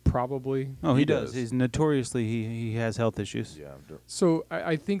 Probably. Oh, he He does. does. He's notoriously he has health issues. Yeah. So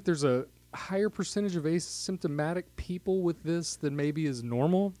I think there's a higher percentage of asymptomatic people with this than maybe is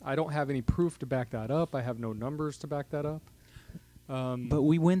normal. I don't have any proof to back that up. I have no numbers to back that up. But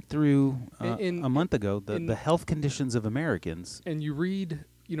we went through In- a month ago in- the health conditions of Americans. And you read,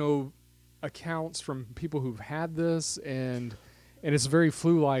 accounts from people who've had this, and it's very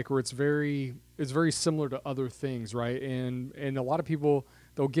flu-like, or it's very similar to other things, right? And a lot of people,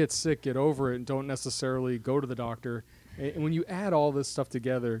 they'll get sick, get over it, and don't necessarily go to the doctor. And when you add all this stuff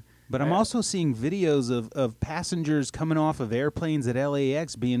together, But I'm also seeing videos of passengers coming off of airplanes at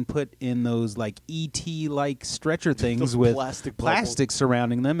LAX being put in those like ET-like stretcher things Those with plastic plastic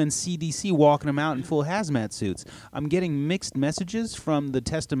surrounding them, and CDC walking them out in full hazmat suits. I'm getting mixed messages from the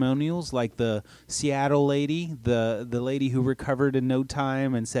testimonials, like the Seattle lady, the lady who recovered in no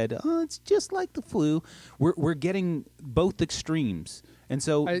time and said, "Oh, it's just like the flu." We're getting both extremes, and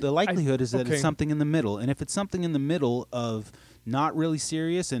so the likelihood is that okay. it's something in the middle. And if it's something in the middle of not really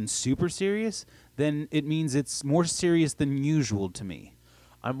serious and super serious, then it means it's more serious than usual to me.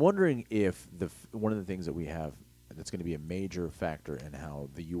 I'm wondering if one of the things that we have that's going to be a major factor in how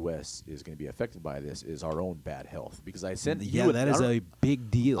the U.S. is going to be affected by this is our own bad health. Because I sent That is a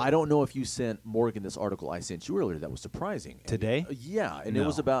big deal. I don't know if you sent Morgan this article I sent you earlier that was surprising. And Today? Yeah, and No. it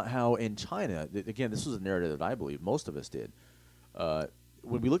was about how in China, again, this was a narrative that I believe most of us did.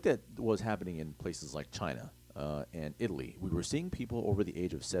 When we looked at what was happening in places like China and Italy, we were seeing people over the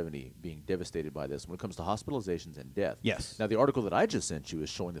age of 70 being devastated by this when it comes to hospitalizations and death. Yes. Now, the article that I just sent you is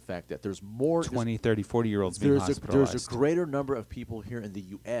showing the fact that there's more 20, 30, 40-year-olds being hospitalized. there's a greater number of people here in the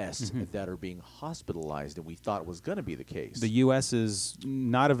U.S. that are being hospitalized than we thought was going to be the case. The U.S. is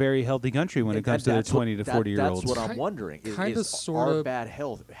not a very healthy country when it comes to the 20 to 40-year-olds. That's what I'm wondering. Kinda, Is sorta- our bad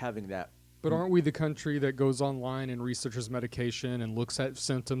health having that? But aren't we the country that goes online and researches medication and looks at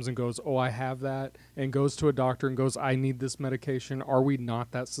symptoms and goes, "Oh, I have that," and goes to a doctor and goes, "I need this medication"? Are we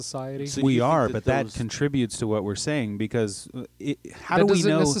not that society? So do We you think are, that but that those- contributes to what we're saying because how that do we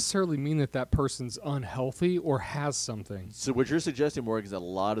doesn't know? necessarily mean that person's unhealthy or has something. So what you're suggesting, Morgan, is that a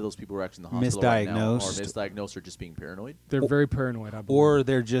lot of those people who are actually in the hospital right now are Misdiagnosed. misdiagnosed or just being paranoid? They're very paranoid, I believe. Or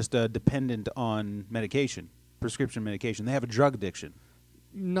they're just dependent on medication, prescription medication. They have a drug addiction.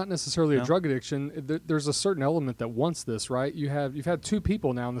 not necessarily No? a drug addiction. There's a certain element that wants this, right? You've had 2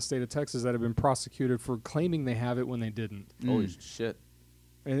 people now in the state of Texas that have been prosecuted for claiming they have it when they didn't. Holy shit.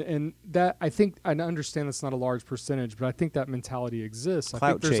 And that, I think, I understand that's not a large percentage, but I think that mentality exists.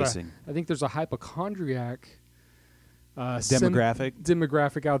 Clout chasing. I think there's a hypochondriac Demographic.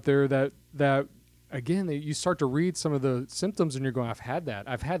 demographic out there that again, you start to read some of the symptoms and you're going, I've had that.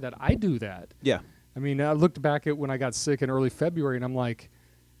 I do that. Yeah. I mean, I looked back at when I got sick in early February and I'm like,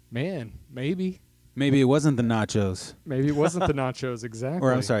 man, maybe Maybe it wasn't the nachos. Maybe it wasn't the nachos, exactly.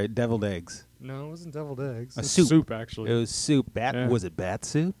 Or I'm sorry, deviled eggs. No, it wasn't deviled eggs. A It was soup. soup, actually. It was soup. Yeah. Was it bat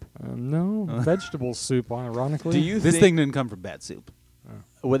soup? No, vegetable soup, ironically. Do you This think, thing didn't come from bat soup.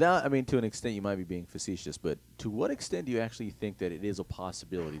 without, I mean, to an extent, you might be being facetious, but to what extent do you actually think that it is a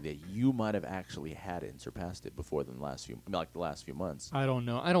possibility that you might have actually had it and surpassed it before the last few months? I don't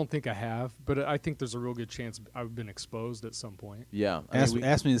know. I don't think I have, but I think there's a real good chance I've been exposed at some point. Yeah. I Ask, mean,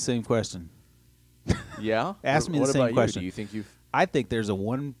 ask me the same question. yeah. ask me the What same about question. You? Do you think you've? I think there's a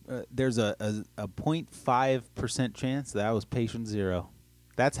 0.5% chance that I was patient zero.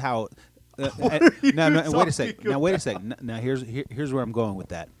 That's how. No, wait a second. Now wait a second. Now here's where I'm going with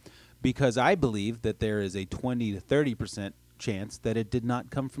that, because I believe that there is a 20 to 30% chance that it did not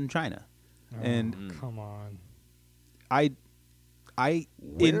come from China, and Come on. I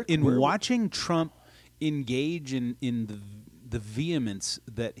Where- in where- watching Trump engage in the vehemence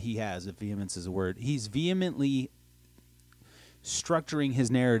that he has, if vehemence is a word, he's vehemently structuring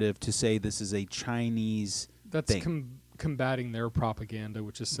his narrative to say this is a Chinese That's thing. combating their propaganda,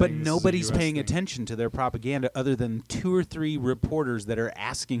 which is saying But this is a nobody's US paying thing. attention to their propaganda other than 2 or 3 reporters that are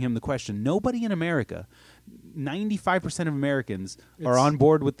asking him the question. Nobody in America, 95% of Americans are It's- on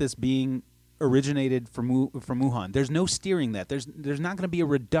board with this being originated from Wuhan. There's no steering that. There's not going to be a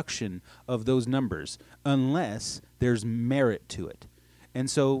reduction of those numbers unless there's merit to it. And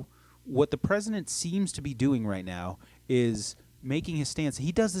so what the president seems to be doing right now is making his stance.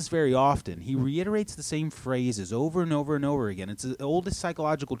 He does this very often. He reiterates the same phrases over and over and over again. It's the oldest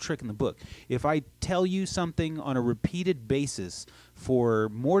psychological trick in the book. If I tell you something on a repeated basis for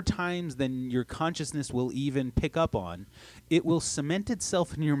more times than your consciousness will even pick up on, it will cement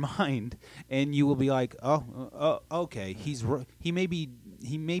itself in your mind, and you will be like, okay, he may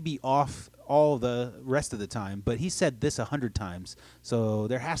be off all the rest of the time, but he said this 100 times, so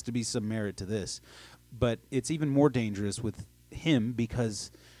there has to be some merit to this. But it's even more dangerous with him because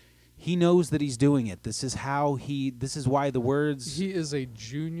he knows that he's doing it. This is why the words. He is a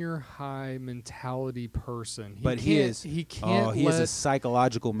junior high mentality person. He is a let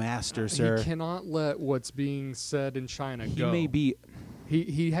psychological master, sir. He cannot let what's being said in China He go. may be.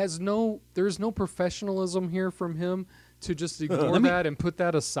 He has there's no professionalism here from him to just ignore Let me- that and put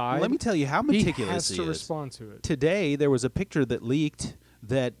that aside. Let me tell you how he meticulous has he to is. respond to it. Today there was a picture that leaked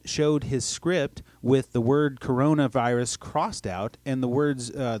that showed his script with the word coronavirus crossed out and the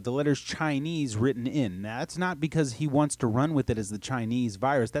letters Chinese written in. Now, that's not because he wants to run with it as the Chinese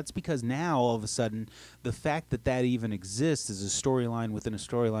virus. That's because now, all of a sudden, the fact that even exists is a storyline within a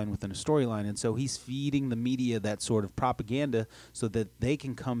storyline within a storyline. And so he's feeding the media that sort of propaganda so that they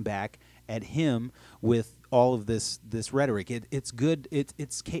can come back at him with all of this rhetoric. It's good. It's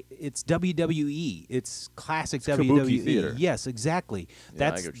WWE. It's classic WWE. theater. Yes, exactly. Yeah, I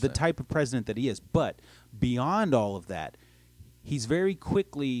That's get what the you're saying. type of president that he is. But beyond all of that, he's very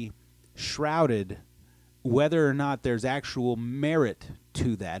quickly shrouded whether or not there's actual merit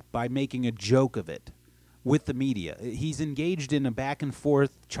to that by making a joke of it with the media. He's engaged in a back and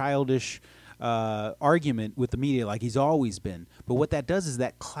forth childish argument with the media like he's always been. But what that does is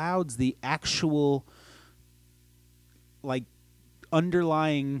that clouds the actual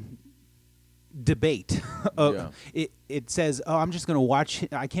underlying debate. It says, I'm just going to watch.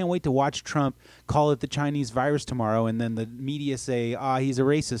 I can't wait to watch Trump call it the Chinese virus tomorrow, and then the media say, he's a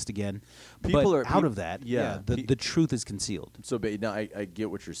racist again. People but are- out of that, yeah, the truth is concealed. So now I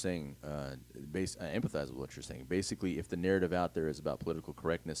get what you're saying. I empathize with what you're saying. Basically, if the narrative out there is about political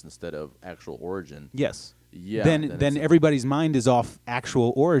correctness instead of actual origin, Yes. yeah, Then it's- everybody's mind is off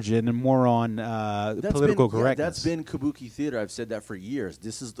actual origin and more on That's political been, yeah, correctness. that's been kabuki theater. I've said that for years.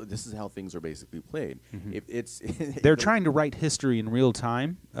 This is how things are basically played. It's They're trying to write history in real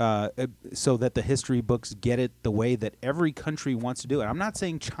time so that the history books get it the way that every country wants to do it. I'm not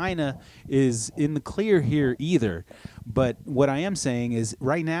saying China is in the clear here either, but what I am saying is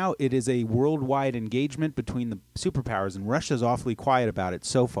right now it is a worldwide engagement between the superpowers, and Russia's awfully quiet about it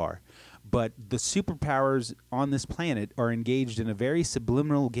so far. But the superpowers on this planet are engaged in a very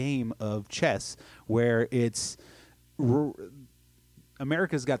subliminal game of chess where it's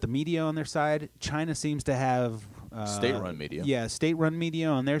America's got the media on their side. China seems to have State-run media. Yeah, state-run media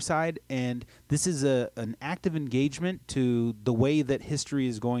on their side, and this is an active engagement to the way that history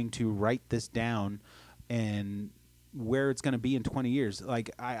is going to write this down and where it's going to be in 20 years. Like,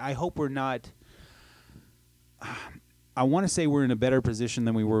 I hope we're not... I want to say we're in a better position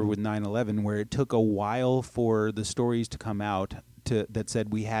than we were with 9/11, where it took a while for the stories to come out that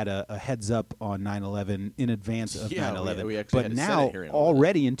said we had a heads up on 9/11 in advance of 9/11. we actually but had a now, Senate hearing on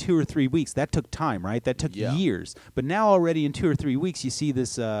already in 2 or 3 weeks, that took time, right? That took years. But now already in 2 or 3 weeks, you see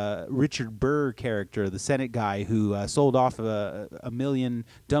this Richard Burr character, the Senate guy who sold off a million,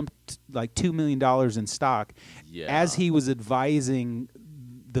 dumped like $2 million in stock, as he was advising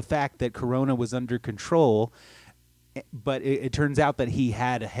the fact that Corona was under control. But it turns out that he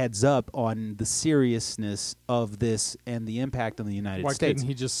had a heads up on the seriousness of this and the impact on the United States. Why couldn't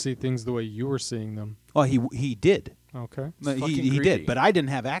he just see things the way you were seeing them? Oh, he did. Okay. He did, but I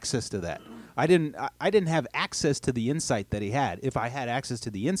didn't have access to that. I didn't have access to the insight that he had. If I had access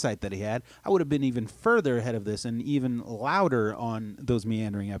to the insight that he had, I would have been even further ahead of this and even louder on those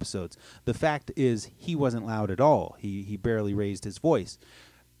meandering episodes. The fact is, he wasn't loud at all. He barely raised his voice.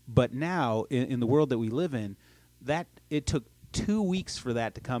 But now, in the world that we live in, that it took 2 weeks for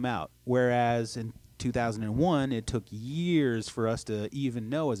that to come out, whereas in 2001 it took years for us to even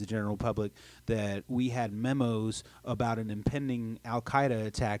know as a general public that we had memos about an impending Al-Qaeda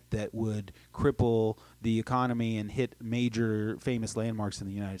attack that would cripple the economy and hit major famous landmarks in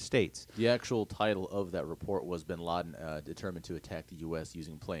the United States. The actual title of that report was Bin Laden determined to attack the U.S.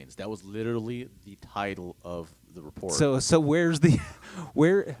 using planes. That was literally the title of the report. So where's the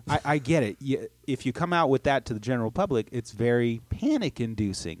where I get it. If you come out with that to the general public, it's very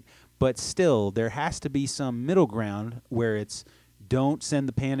panic-inducing. But still, there has to be some middle ground where it's don't send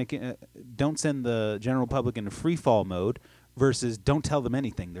the general public into free fall mode versus don't tell them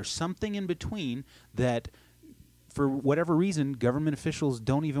anything. There's something in between that, for whatever reason, government officials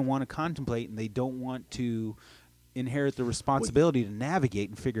don't even want to contemplate, and they don't want to inherit the responsibility to navigate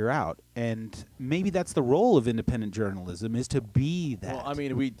and figure out. And maybe that's the role of independent journalism, is to be that. Well, I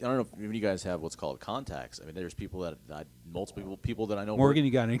mean, I don't know if you guys have what's called contacts. I mean, there's people multiple people that I know. Morgan,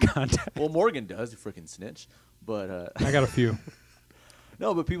 you got any contact? Well, Morgan does, you freaking snitch. But I got a few.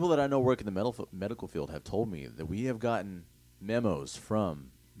 No, but people that I know work in the medical field have told me that we have gotten memos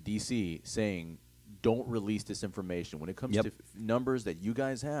from D.C. saying, don't release this information. When it comes to numbers that you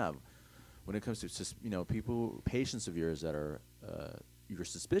guys have, when it comes to patients of yours that are you're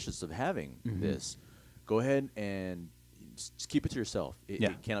suspicious of having this, go ahead and just keep it to yourself.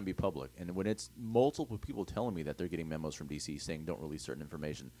 It cannot be public. And when it's multiple people telling me that they're getting memos from D.C. saying don't release certain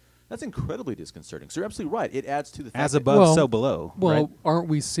information, that's incredibly disconcerting. So you're absolutely right. It adds to the fact as above, so below. Well, right? Aren't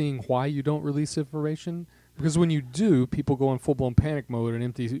we seeing why you don't release information? Because when you do, people go in full-blown panic mode and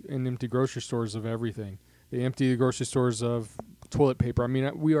empty grocery stores of everything. They empty the grocery stores of toilet paper. I mean,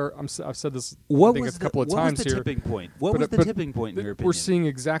 I've said this I think a couple of times here. What was the tipping point? What was the tipping point in your opinion? We're seeing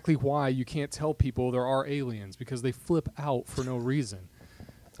exactly why you can't tell people there are aliens, because they flip out for no reason.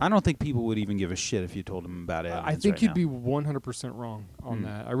 I don't think people would even give a shit if you told them about aliens. I think right you'd now. be 100% wrong on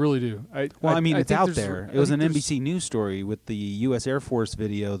that. I really do. Well, I mean, it's think out there's- there. I It was think an there's- NBC News story with the U.S. Air Force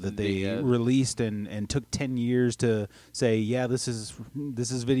video that they released and took 10 years to say, yeah, this is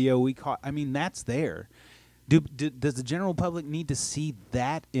video we caught. I mean, that's there. Does the general public need to see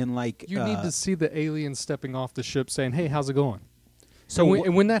that in like... You need to see the aliens stepping off the ship saying, hey, how's it going? So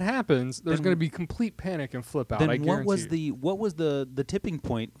and when that happens, there's going to be complete panic and flip out. Then I guarantee what was the tipping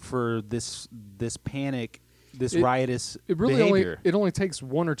point for this panic, this riotous it really behavior? only takes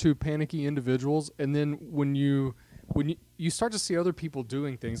one or two panicky individuals, and then when you start to see other people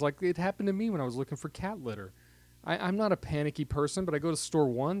doing things, like it happened to me when I was looking for cat litter. I'm not a panicky person, but I go to store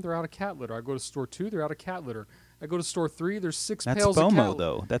 1, they're out of cat litter. I go to store 2, they're out of cat litter. I go to store 3, there's 6 That's pails of cat FOMO,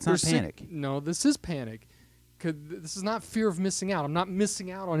 though. That's not there's panic. No, this is panic. 'Cause this is not fear of missing out. I'm not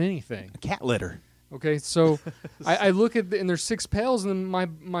missing out on anything. Cat litter. Okay, so I look at and there's 6 pails, and my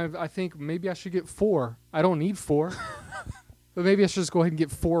I think maybe I should get 4. I don't need 4, but maybe I should just go ahead and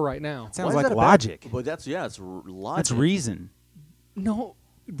get 4 right now. Sounds like logic. But that's it's logic. That's reason. No,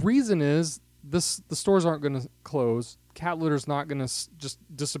 reason is the stores aren't going to close. Cat litter's not going to just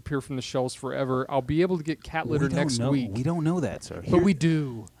disappear from the shelves forever. I'll be able to get cat litter next week. We don't know that, sir. But we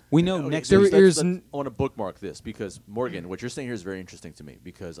do. We know next there week. is I want to bookmark this because, Morgan, what you're saying here is very interesting to me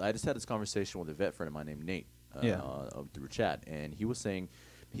because I just had this conversation with a vet friend of mine named Nate through chat, and he was saying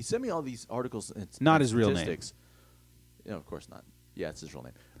he sent me all these articles. And Not his real name. statistics. No, of course not. Yeah, it's his real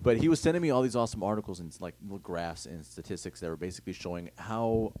name. But he was sending me all these awesome articles and like little graphs and statistics that were basically showing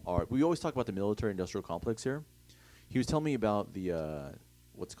how we always talk about the military-industrial complex here. He was telling me about the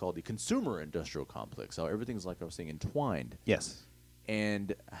what's called the consumer industrial complex. How everything's, like I was saying, entwined, Yes.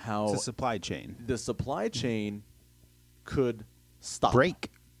 and how It's a supply chain. the supply chain could stop.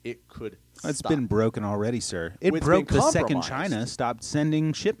 Break. It could. It's stop. been broken already, sir. It It's broke been the second compromised. China stopped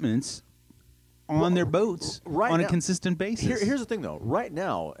sending shipments on their boats right on a now- consistent basis. Here's the thing, though. Right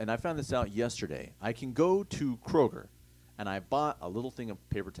now, and I found this out yesterday, I can go to Kroger, and I bought a little thing of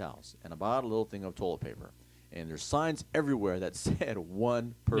paper towels, and I bought a little thing of toilet paper, and there's signs everywhere that said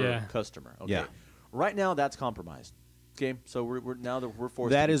one per Yeah. customer. Okay. Yeah. Right now, that's compromised. Okay, so we're now that we're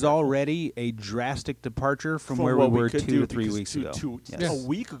forced. That to be is careful. already a drastic departure from where what we were could 2 do, to 3 because weeks two- ago. two- Yes. A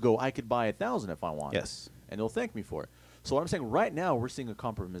week ago, I could buy 1,000 if I wanted. Yes. And they'll thank me for it. So what I'm saying, right now, we're seeing a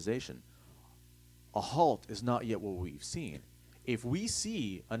compromisation. A halt is not yet what we've seen. If we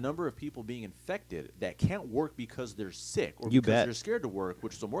see a number of people being infected that can't work because they're sick or You because bet. they're scared to work,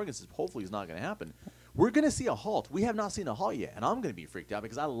 which so Morgan says hopefully is not going to happen, we're going to see a halt. We have not seen a halt yet, and I'm going to be freaked out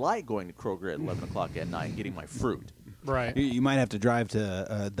because I like going to Kroger at 11 o'clock at night and getting my fruit. Right. You might have to drive to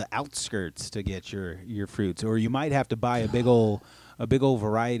the outskirts to get your fruits, or you might have to buy a big old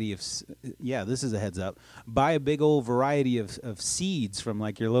variety of. Yeah, this is a heads up. Buy a big old variety of seeds from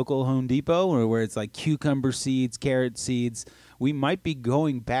like your local Home Depot, or where it's like cucumber seeds, carrot seeds. We might be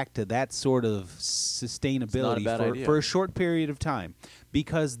going back to that sort of sustainability bad idea. for a short period of time,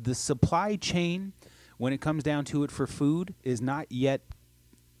 because the supply chain, when it comes down to it for food, is not yet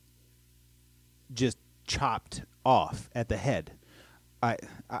just chopped off at the head.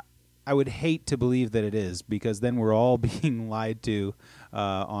 I would hate to believe that it is, because then we're all being lied to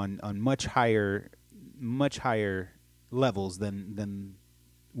on much higher levels than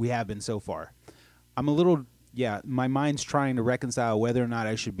we have been so far. I'm a little my mind's trying to reconcile whether or not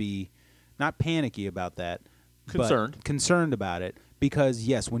I should be not panicky about that, Concerned. but concerned about it, because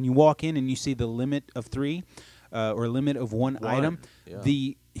yes, when you walk in and you see the limit of 3 or limit of one item,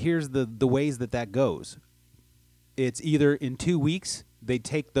 yeah. here's the ways that goes. It's either in 2 weeks they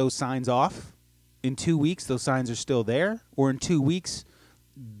take those signs off, in 2 weeks those signs are still there, or in 2 weeks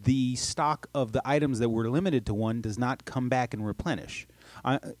the stock of the items that were limited to one does not come back and replenish.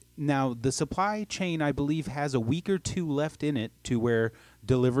 Now, the supply chain, I believe, has a week or two left in it to where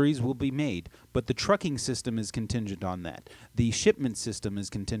deliveries will be made, but the trucking system is contingent on that. The shipment system is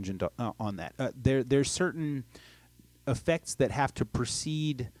contingent on that. There's certain effects that have to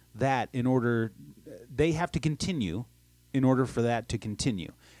precede that in order they have to continue in order for that to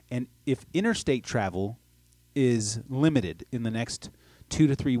continue. And if interstate travel is limited in the next 2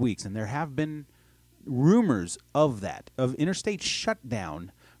 to 3 weeks, and there have been rumors of that, of interstate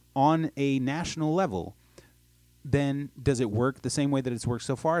shutdown on a national level, then does it work the same way that it's worked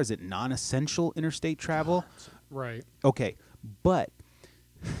so far? Is it non-essential interstate travel? Right. Okay, but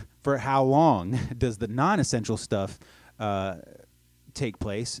for how long does the non-essential stuff take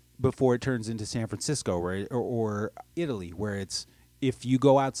place before it turns into San Francisco or Italy, where it's if you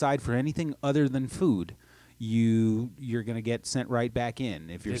go outside for anything other than food, you're going to get sent right back in.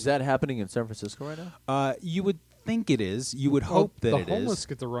 If you're Is that happening in San Francisco right now? you would think it is. You would hope that it the homeless is.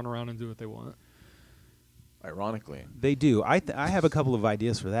 get to run around and do what they want. Ironically. They do. I have a couple of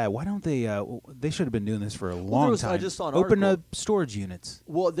ideas for that. Why don't they? They should have been doing this for a long time. I just saw an Open article. up storage units.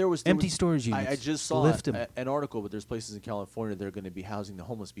 Well, there was Empty storage units. I just saw Lift 'em. an article, but there's places in California that are going to be housing the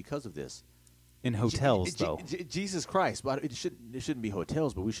homeless because of this. In hotels, though. Jesus Christ! But it shouldn't be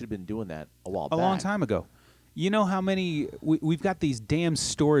hotels, but we should have been doing that a while A back. long time ago. You know how many we've got these damn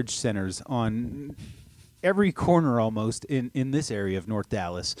storage centers on every corner almost in this area of North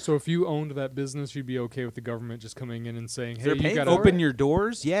Dallas. So if you owned that business, you'd be okay with the government just coming in and saying, "Hey, They're you paying got for Open it. your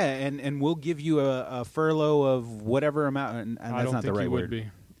doors, yeah, and we'll give you a furlough of whatever amount. And I that's don't not think the right you word. would be.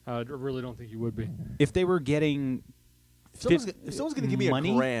 I really don't think you would be. If they were getting If someone's going to give me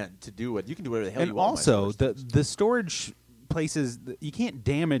money? $1,000 to do it, you can do whatever the hell and you want. also the storage places, you can't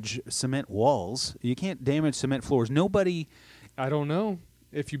damage cement walls. You can't damage cement floors. Nobody. I don't know.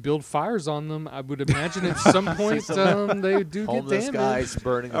 If you build fires on them, I would imagine at some point they do get homeless damaged. guys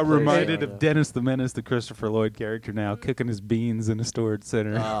burning. the I'm place reminded down. of Dennis the Menace, the Christopher Lloyd character, now cooking his beans in a storage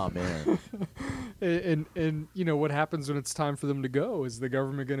center. Oh man. And you know what happens when it's time for them to go? Is the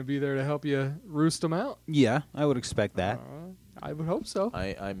government going to be there to help you roost them out? Yeah, I would expect that. I would hope so.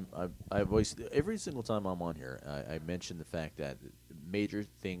 I've always, every single time I'm on here, I mention the fact that major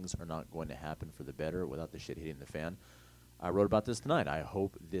things are not going to happen for the better without the shit hitting the fan. I wrote about this tonight. I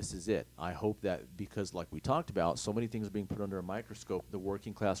hope this is it. I hope that because, like we talked about, so many things are being put under a microscope, the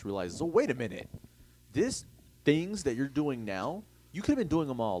working class realizes, oh, wait a minute. This things that you're doing now, you could have been doing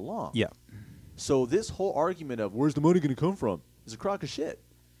them all along. Yeah. So this whole argument of where's the money going to come from is a crock of shit.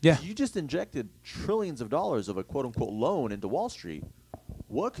 Yeah. You just injected trillions of dollars of a quote-unquote loan into Wall Street.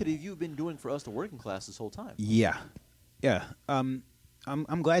 What could you have been doing for us, the working class, this whole time? Yeah. I'm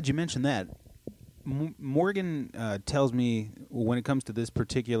glad you mentioned that. Morgan tells me when it comes to this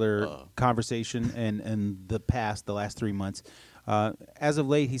particular conversation and the last 3 months, as of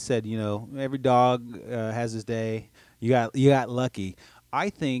late, he said, every dog has his day. You got lucky. I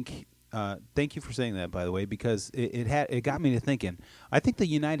think. Thank you for saying that, by the way, because it got me to thinking. I think the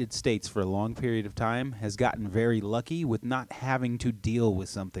United States, for a long period of time, has gotten very lucky with not having to deal with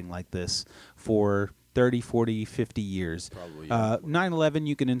something like this for 30, 40, 50 years. Probably, yeah. 9/11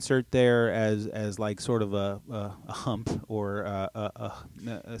 you can insert there as like sort of a hump or a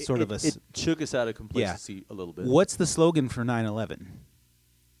sort of a... It shook us out of complacency a little bit. What's the slogan for 9/11?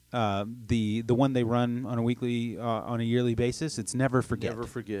 The one they run on a yearly basis? It's never forget. Never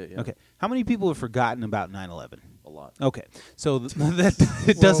forget, yeah. Okay. How many people have forgotten about 9/11? A lot. Okay. So that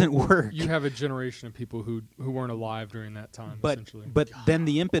it doesn't work. You have a generation of people who weren't alive during that time, essentially. But then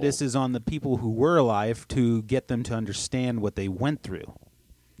the impetus is on the people who were alive to get them to understand what they went through.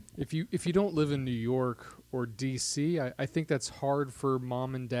 If you don't live in New York or D.C., I think that's hard for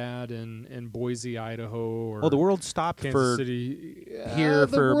mom and dad in Boise, Idaho, or The world stopped Kansas for City here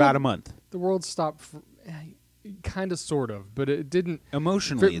for about a month. The world stopped, kind of, sort of, but it didn't.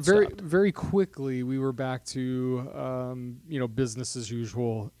 Emotionally, it very, stopped. very quickly, we were back to business as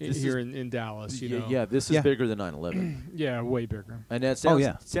usual here in Dallas. Yeah, this is bigger than 9/11. Yeah, way bigger. And that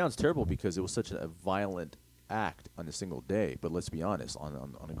sounds terrible because it was such a violent act on a single day. But let's be honest, on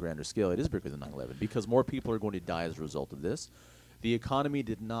a grander scale, it is bigger than 9/11 because more people are going to die as a result of this. The economy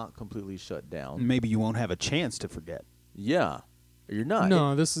did not completely shut down. Maybe you won't have a chance to forget. Yeah, you're not.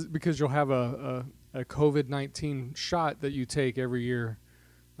 No, this is because you'll have a COVID-19 shot that you take every year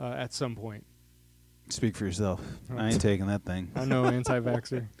at some point. Speak for yourself. I ain't taking that thing. I know,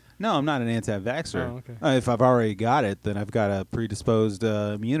 anti-vaxxer. No, I'm not an anti-vaxxer. Oh, okay. If I've already got it, then I've got a predisposed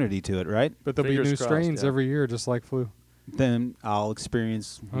immunity to it, right? But there'll be Fingers new crossed, strains yeah. every year, just like flu. Then I'll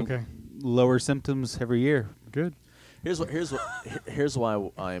experience Okay. lower symptoms every year. Good. Here's why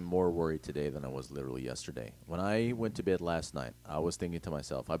I'm more worried today than I was literally yesterday. When I went to bed last night, I was thinking to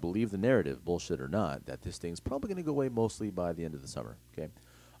myself, I believe the narrative, bullshit or not, that this thing's probably going to go away mostly by the end of the summer. Okay.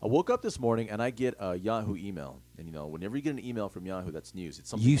 I woke up this morning and I get a Yahoo email, and whenever you get an email from Yahoo, that's news.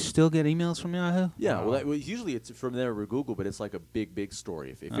 It's something. You still get emails from Yahoo? Yeah, well, usually it's from there or Google, but it's like a big story.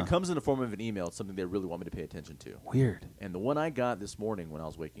 If it comes in the form of an email, it's something they really want me to pay attention to. Weird. And the one I got this morning when I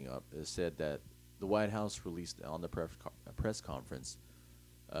was waking up said that the White House released on the press conference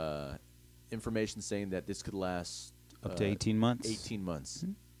information saying that this could last Up to 18 months? 18 months.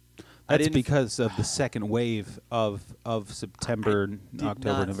 Mm-hmm. That's because of the second wave of September,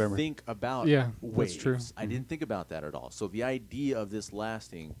 October, November. I did not think about waves. That's true. I didn't think about that at all. So the idea of this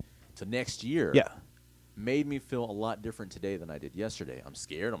lasting to next year made me feel a lot different today than I did yesterday. I'm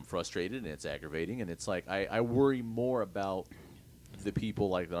scared, I'm frustrated, and it's aggravating. And it's like I worry more about the people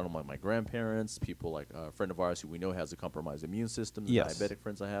like, I don't know, my grandparents, people like a friend of ours who we know has a compromised immune system, the diabetic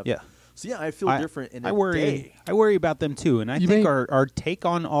friends I have. Yeah. So, I feel different in I worry about them, too. And I think our take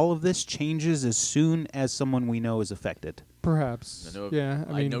on all of this changes as soon as someone we know is affected. Perhaps.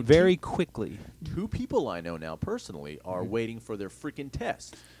 I know very quickly. 2 people I know now personally are waiting for their freaking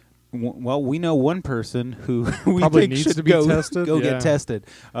test. Well, we know one person who we probably think needs should to be go tested. Get tested.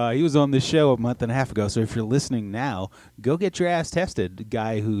 He was on this show a month and a half ago. So if you're listening now, go get your ass tested. The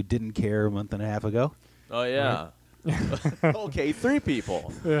guy who didn't care a month and a half ago. Oh yeah. Okay, 3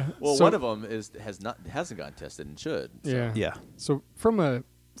 people. Yeah. Well, So- one of them hasn't gotten tested and should. So. Yeah. So from a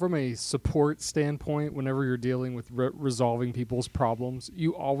support standpoint, whenever you're dealing with resolving people's problems,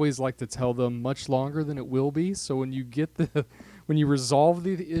 you always like to tell them much longer than it will be. So when you get when you resolve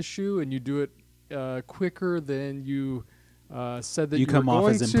the issue and you do it quicker than you said that you come were off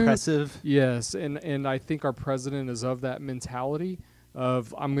going as to, impressive. Yes, and I think our president is of that mentality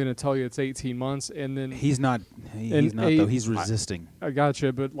of I'm going to tell you it's 18 months, and then He's not. He's not though. He's resisting. I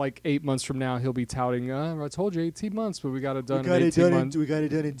gotcha, but like 8 months from now, he'll be touting, I told you 18 months, but we got it done in 18 months. We got it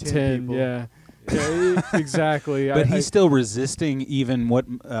done in 10 people. Yeah, exactly. But he's still resisting even what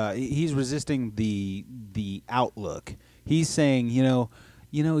he's resisting the outlook. He's saying,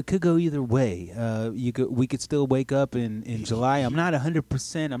 it could go either way. We could still wake up in July. I'm not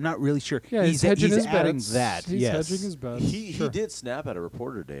 100%. I'm not really sure. Yeah, he's hedging his adding bets. that. He's yes. hedging his bets. He did snap at a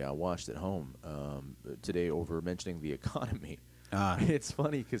reporter today I watched at home today over mentioning the economy. It's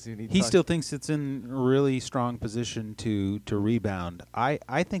funny because he still thinks it's in a really strong position to rebound.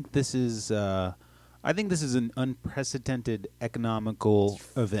 I think this is I think this is an unprecedented economical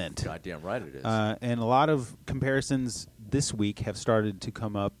event. Goddamn right it is. And a lot of comparisons this week have started to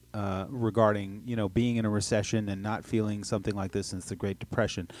come up regarding, being in a recession and not feeling something like this since the Great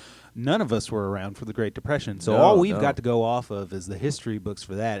Depression. None of us were around for the Great Depression, so all we've got to go off of is the history books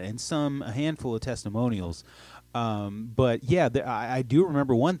for that and a handful of testimonials. But yeah, I do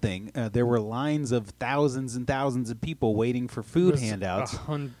remember one thing. There were lines of thousands and thousands of people waiting for food handouts.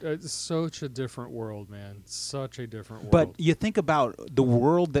 It's such a different world, man. Such a different world. But you think about the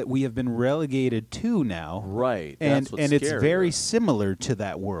world that we have been relegated to now, right? And that's what's it's scary, very right? similar to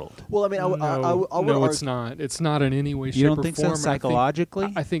that world. Well, I mean, I would no, it's not. It's not in any way, shape, you don't or think form. so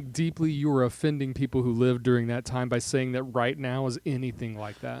psychologically? I think deeply you are offending people who lived during that time by saying that right now is anything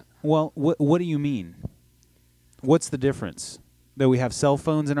like that. Well, what do you mean? What's the difference? That we have cell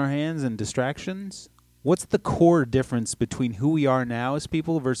phones in our hands and distractions? What's the core difference between who we are now as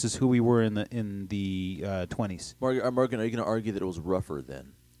people versus who we were in the 20s? Morgan, are you going to argue that it was rougher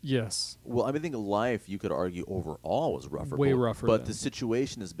then? Yes. Well, I think life, you could argue overall was rougher. Way rougher. But then. the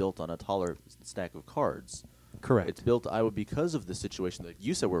situation is built on a taller stack of cards. Correct. It's built, because of the situation that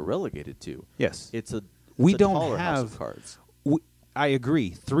you said we're relegated to. Yes. We don't taller have house of cards. I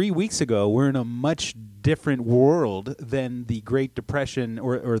agree. 3 weeks ago, we're in a much different world than the Great Depression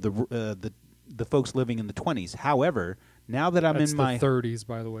or the folks living in the 20s. However, now that I'm That's in the my 30s,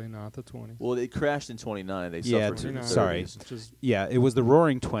 by the way, not the 20s. Well, it crashed in 29. They Yeah, suffered in the 30s. sorry. Just Yeah, it was the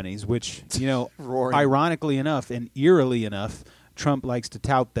Roaring 20s, which, Roaring. ironically enough and eerily enough, Trump likes to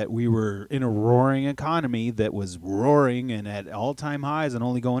tout that we were in a roaring economy that was roaring and at all-time highs and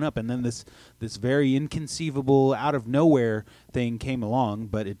only going up. And then this very inconceivable, out-of-nowhere thing came along,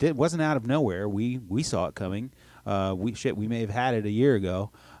 but it wasn't out of nowhere. We saw it coming. We may have had it a year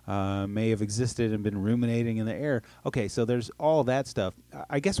ago, may have existed and been ruminating in the air. Okay, so there's all that stuff.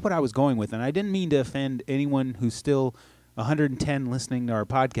 I guess what I was going with, and I didn't mean to offend anyone who's still 110 listening to our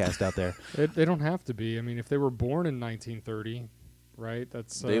podcast out there. They don't have to be. I mean, if they were born in 1930, right?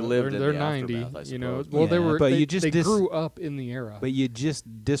 That's They lived in they're the 90. aftermath, I You know, suppose. well, they Yeah, were. but They, you just they grew up in the era. But you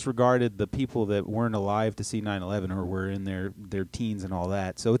just disregarded the people that weren't alive to see 9/11 or were in their teens and all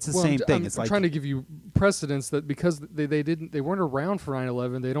that. So it's the Well, same thing. I'm It's like trying to give you precedence that because they weren't around for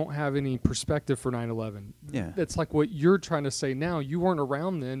 9/11, they don't have any perspective for 9/11. Yeah. That's like what you're trying to say now. You weren't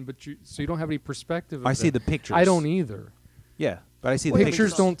around then, but you don't have any perspective. Of I see that. the pictures. I don't either. Yeah, but I see the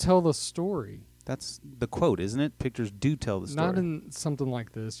Pictures don't tell the story. That's the quote, isn't it? Pictures do tell the story. Not in something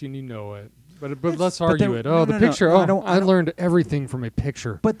like this. You know it. But let's but argue there- it. no, Oh, the no, no. picture. No, I Oh, don't- I learned everything from a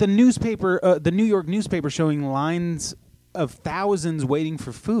picture. But the newspaper, the New York newspaper, showing lines of thousands waiting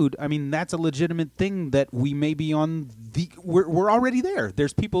for food. I mean, that's a legitimate thing that we may be on the. We're already there.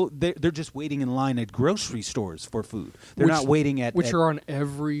 There's people. They're just waiting in line at grocery stores for food. They're not waiting at which at- are on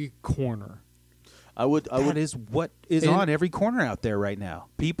every corner. That is what is And- on every corner out there right now.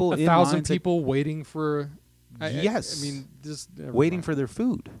 People, 1,000 lines at- people waiting for. Yes. I mean, just never waiting mind. for their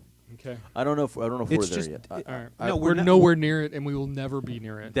food. Okay. I don't know if we're It's there just- yet. All right. No, we're we're not- nowhere near it, and we will never be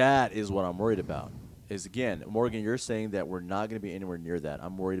near it. That is what I'm worried about. Is again, Morgan, you're saying that we're not going to be anywhere near that.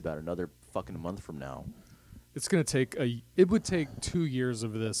 I'm worried about another fucking month from now. It's going to take It would take 2 years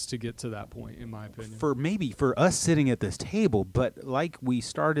of this to get to that point, in my opinion. For us sitting at this table, but like we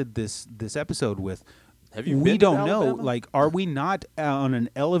started this episode with, Have you we been to don't know. Alabama? Like, are we not on an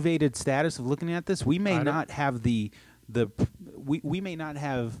elevated status of looking at this? We may I don't- not have we may not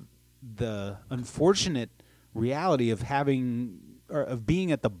have the unfortunate reality of having or of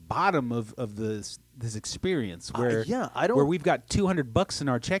being at the bottom of this experience where where we've got $200 in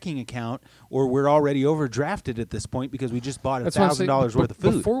our checking account or we're already overdrafted at this point because we just bought That's what I'm saying. $1,000 worth of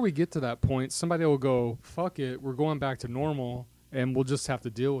food. Before we get to that point, somebody will go, fuck it, we're going back to normal, and we'll just have to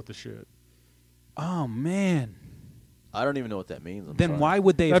deal with the shit. Oh man. I don't even know what that means. I'm Then sorry. why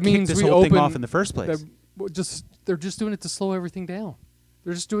would they have That kicked means this we whole thing open- off in the first place? They're just doing it to slow everything down.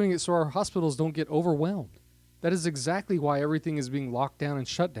 They're just doing it so our hospitals don't get overwhelmed. That is exactly why everything is being locked down and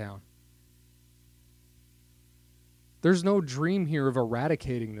shut down. There's no dream here of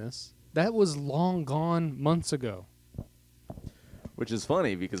eradicating this. That was long gone months ago. Which is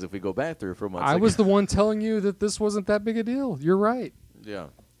funny because if we go back 3 or 4 months, I was the one telling you that this wasn't that big a deal. You're right. Yeah.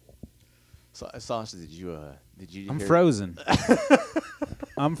 So, Sasha, did you? I'm hear- frozen.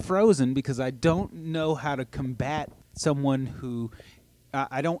 I'm frozen because I don't know how to combat someone who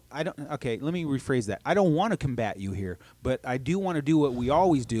I don't. Okay, let me rephrase that. I don't want to combat you here, but I do want to do what we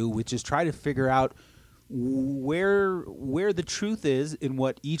always do, which is try to figure out where the truth is in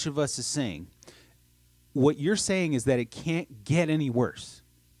what each of us is saying. What you're saying is that it can't get any worse.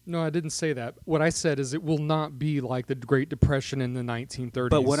 No, I didn't say that. What I said is it will not be like the Great Depression in the 1930s.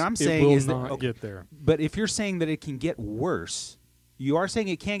 But what I'm saying it will is that- not okay. get there. But if you're saying that it can get worse, you are saying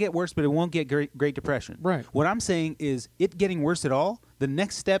it can get worse, but it won't get Great Depression. Right. What I'm saying is it getting worse at all. The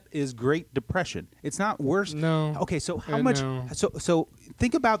next step is Great Depression. It's not worse. No. Okay, so how much? No. So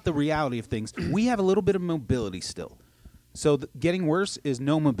think about the reality of things. We have a little bit of mobility still. So getting worse is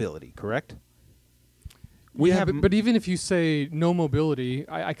no mobility, correct? We yeah, have, but even if you say no mobility,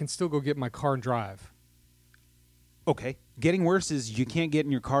 I can still go get my car and drive. okay. Getting worse is you can't get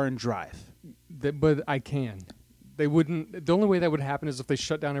in your car and drive. But I can. They wouldn't. The only way that would happen is if they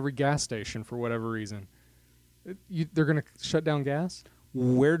shut down every gas station for whatever reason. They're going to shut down gas?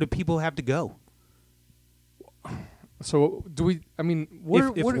 Where do people have to go? So do we? I mean,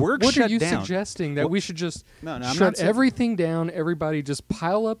 what, If what, work what are shut you down- suggesting that What- we should just No, I'm not shut saying- everything down? Everybody just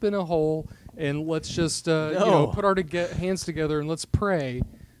pile up in a hole and let's just No. put our hands together and let's pray.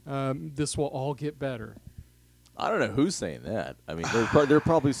 This will all get better. I don't know who's saying that. I mean, there are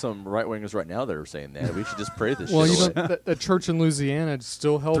probably some right wingers right now that are saying that. We should just pray this Well, shit you away. know, the church in Louisiana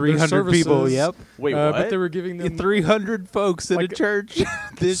still held 300 their people, services, yep. Wait, But what? they were giving them 300 folks in like a church.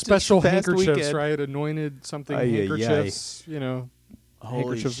 This special past handkerchiefs, weekend. right? Anointed something Ay, ay, ay. handkerchiefs. Holy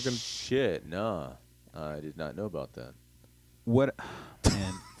handkerchiefs are gonna- shit! No, I did not know about that. What?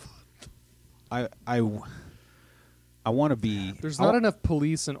 Man, I want to be. There's not enough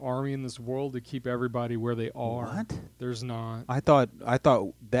police and army in this world to keep everybody where they are. What? There's not. I thought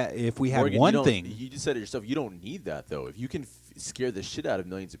that if we had Morgan, one you don't- thing, you just said it yourself. You don't need that though. If you can scare the shit out of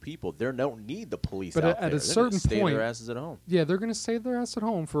millions of people, they don't need the police But out at there. a They're certain gonna stay point- their asses at home. Yeah, they're going to save their ass at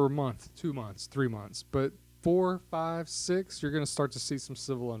home for a month, 2 months, 3 months. But 4, 5, 6, you're going to start to see some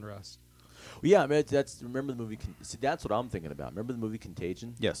civil unrest. Well, yeah, I mean, remember the movie? See, that's what I'm thinking about. Remember the movie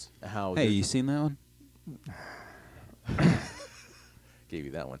Contagion? yes. How Hey, they you seen that one? gave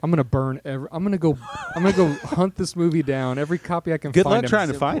you that one? I'm going to burn I'm going to go hunt this movie down. Every copy I can Good find. luck and trying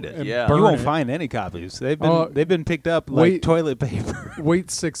to simple- find it. and Yeah. burn You won't it. find any copies. They've Oh, been picked up like wait. toilet paper. Wait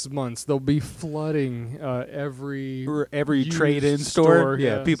 6 months. They'll be flooding every Or every used trade-in store.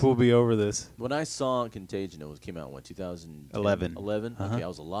 Yeah, yes. people will be over this. When I saw Contagion, came out in 2011. 11. Uh-huh. Okay, I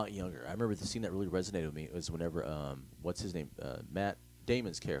was a lot younger. I remember the scene that really resonated with me was whenever what's his name, Matt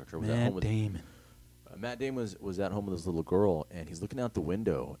Damon's character was at home Matt with Damon. Matt Damon was at home with his little girl, and he's looking out the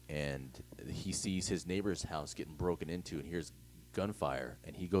window, and he sees his neighbor's house getting broken into, and hears gunfire,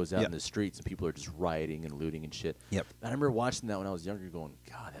 and he goes out Yep. in the streets, and people are just rioting and looting and shit. Yep. And I remember watching that when I was younger, going,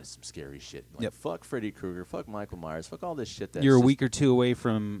 God, that's some scary shit. Like, Yep. fuck Freddy Krueger, fuck Michael Myers, fuck all this shit. That's You're a just- week or two away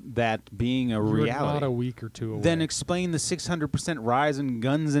from that being a You're reality. not a week or two away. Then explain the 600% rise in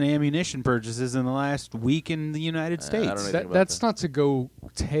guns and ammunition purchases in the last week in the United I States. don't know. anything about that's that. not to go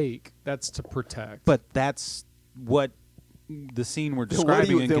take. That's to protect. But that's what the scene we're Then what are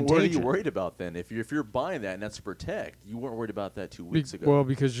describing you, in then what are you Contagion. worried about then? If you're buying that and that's to protect, you weren't worried about that 2 weeks ago. Well,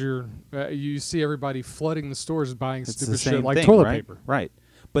 because you see everybody flooding the stores buying It's stupid the same shit like thing, toilet right? paper. Right.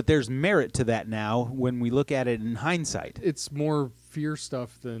 But there's merit to that now when we look at it in hindsight. It's more fear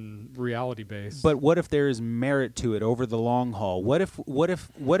stuff than reality based. But what if there is merit to it over the long haul? What if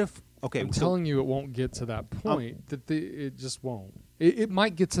okay, I'm so telling you, it won't get to that point. It just won't. It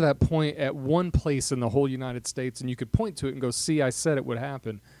might get to that point at one place in the whole United States, and you could point to it and go, "See, I said it would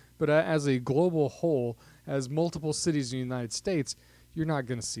happen." But as a global whole, as multiple cities in the United States, you're not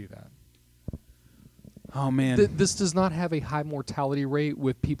going to see that. oh man. This does not have a high mortality rate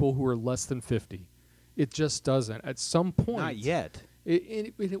with people who are less than 50. It just doesn't. At some point, Not yet.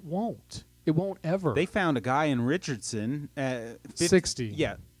 It won't. It won't ever. They found a guy in Richardson at 60.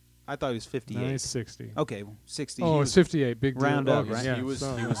 Yeah. I thought he was 58. No, he's 60. Okay, 60. Oh, He it's was- 58. Big deal. round up, Okay, right? yeah, he was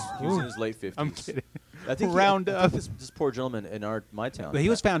so- in his late 50s. I'm kidding. I think Round I up. think this poor gentleman in my town. But he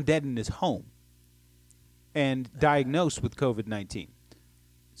was found dead in his home and diagnosed with COVID-19.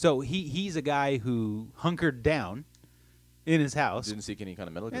 So he's a guy who hunkered down in his house. didn't seek any kind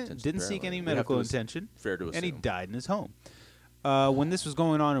of medical attention. Didn't seek apparently. any We have medical to ass- attention. Fair to And assume. he died in his home. When this was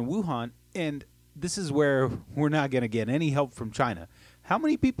going on in Wuhan, and this is where we're not going to get any help from China. How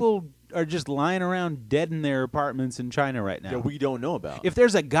many people are just lying around dead in their apartments in China right now? Yeah, we don't know about. If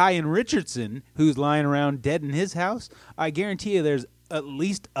there's a guy in Richardson who's lying around dead in his house, I guarantee you there's at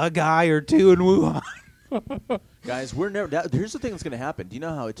least a guy or two in Wuhan. Guys, we're never. Here's the thing that's going to happen. Do you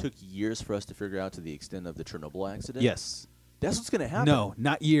know how it took years for us to figure out to the extent of the Chernobyl accident? Yes. That's what's going to happen. No,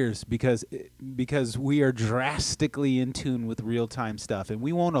 not years, because we are drastically in tune with real time stuff, and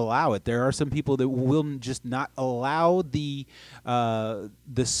we won't allow it. There are some people that will just not allow the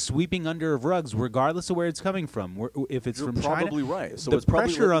sweeping under of rugs, regardless of where it's coming from. If it's You're from probably China, right. So the it's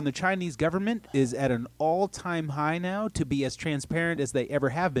probably pressure on the Chinese government is at an all-time high now to be as transparent as they ever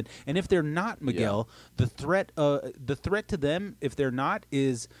have been. And if they're not, Miguel, the threat to them, if they're not,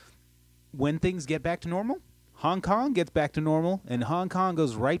 is when things get back to normal. Hong Kong gets back to normal, and Hong Kong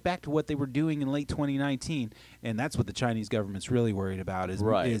goes right back to what they were doing in late 2019, and that's what the Chinese government's really worried about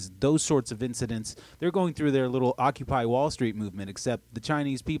is those sorts of incidents. They're going through their little Occupy Wall Street movement, except the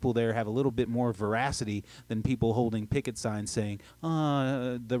Chinese people there have a little bit more veracity than people holding picket signs saying,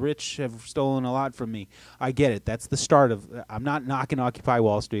 the rich have stolen a lot from me. I get it. That's the start of – I'm not knocking Occupy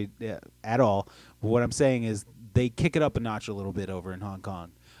Wall Street at all. But what I'm saying is they kick it up a notch a little bit over in Hong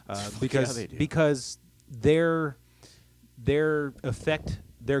Kong because their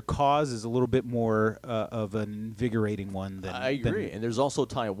cause is a little bit more of an invigorating one than I agree. And there's also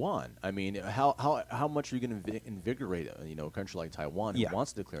Taiwan. I mean, how much are you going to invigorate a country like Taiwan who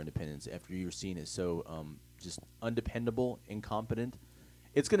wants to declare independence after you're seen as so just undependable, incompetent?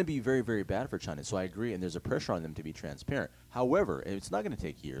 It's going to be very, very bad for China. So I agree, and there's a pressure on them to be transparent. However, it's not going to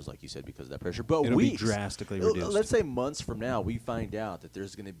take years, like you said, because of that pressure. But it'll weeks, be drastically reduced. Let's say months from now, we find out that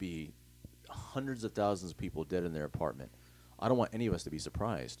there's going to be hundreds of thousands of people dead in their apartment. I don't want any of us to be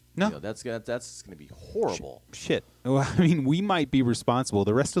surprised. No, that's going to be horrible. Shit. Well, I mean, we might be responsible.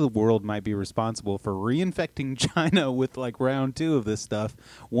 The rest of the world might be responsible for reinfecting China with like round 2 of this stuff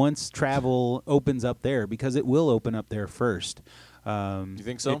once travel opens up there, because it will open up there first. Do you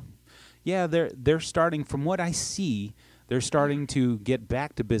think so? Yeah, they're starting. From what I see, they're starting to get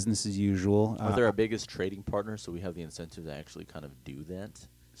back to business as usual. They're our biggest trading partner, so we have the incentive to actually kind of do that.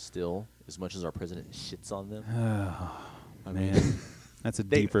 Still, as much as our president shits on them. I mean, that's a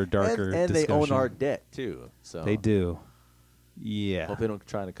deeper, darker and discussion. they own our debt too. So they do. Yeah. Hope they don't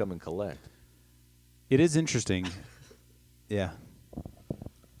try to come and collect. It is interesting. Yeah.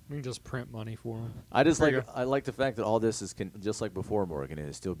 We can just print money for them. I like the fact that all this is just like before, Morgan. It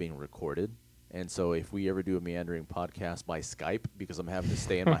is still being recorded. And so if we ever do a meandering podcast by Skype because I'm having to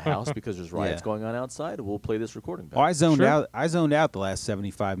stay in my house because there's riots going on outside, we'll play this recording back. Oh, I zoned out. I zoned out the last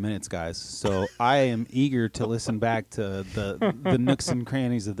 75 minutes, guys. So I am eager to listen back to the nooks and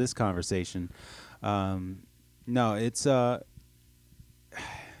crannies of this conversation. No, it's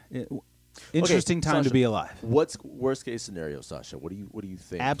interesting time Sasha, to be alive. What's worst case scenario, Sasha? What do you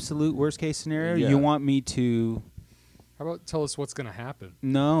think? Absolute worst case scenario? Yeah. You want me to? How about tell us what's going to happen?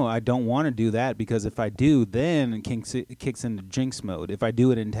 No, I don't want to do that, because if I do, then it kicks into jinx mode. If I do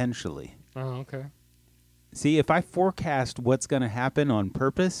it intentionally. Oh, okay. See, if I forecast what's going to happen on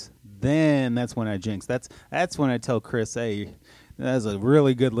purpose, then that's when I jinx. That's when I tell Chris, hey, that's a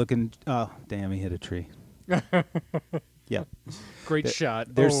really good looking. Oh, damn, he hit a tree. Yep. Great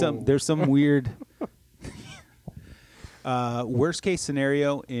shot. There's some weird worst case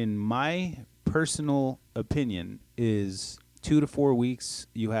scenario, in my personal opinion, is 2 to 4 weeks.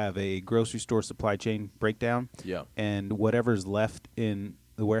 You have a grocery store supply chain breakdown. Yeah. And whatever's left in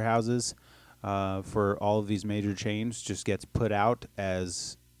the warehouses for all of these major chains just gets put out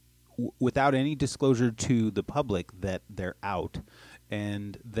as without any disclosure to the public that they're out,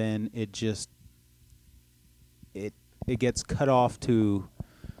 and then it just it gets cut off to.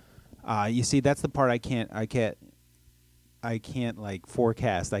 You see, that's the part I can't like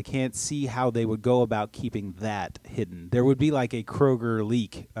forecast. I can't see how they would go about keeping that hidden. There would be like a Kroger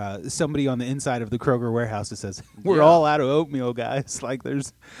leak. Somebody on the inside of the Kroger warehouse that says, "We're all out of oatmeal, guys." Like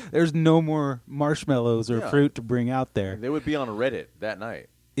there's no more marshmallows or fruit to bring out there. They would be on Reddit that night.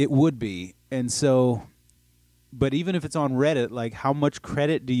 It would be. And so, but even if it's on Reddit, like how much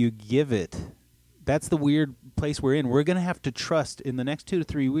credit do you give it? That's the weird place we're in. We're going to have to trust in the next 2 to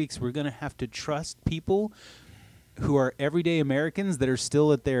 3 weeks. We're going to have to trust people who are everyday Americans that are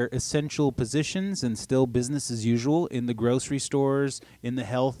still at their essential positions and still business as usual in the grocery stores, in the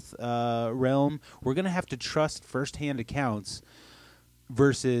health realm. We're going to have to trust firsthand accounts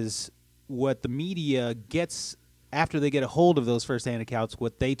versus what the media gets after they get a hold of those firsthand accounts,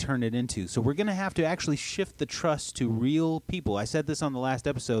 what they turn it into. So we're going to have to actually shift the trust to real people. I said this on the last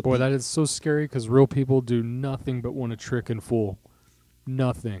episode. Boy, that is so scary, because real people do nothing but want to trick and fool.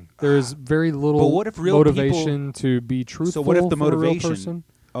 Nothing. There is very little but what if real motivation to be truthful. So what if the for a real motivation? person?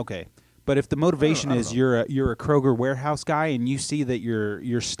 Okay, but if the motivation I don't is know. you're a Kroger warehouse guy and you see that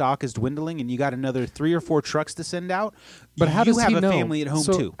your stock is dwindling and you got another 3 or 4 trucks to send out, But how does you have he a know? family at home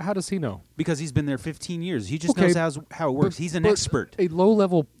So too, how does he know? because he's been there 15 years. He just Okay, knows how it works. He's an but expert. A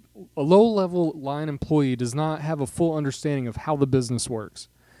low-level a low-level line employee does not have a full understanding of how the business works.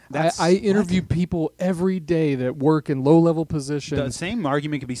 I interview people every day that work in low-level positions. The same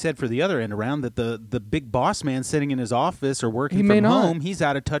argument could be said for the other end around, that the big boss man sitting in his office or working He may from not. home, he's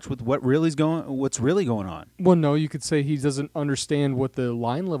out of touch with what's really going on. Well, no, you could say he doesn't understand what the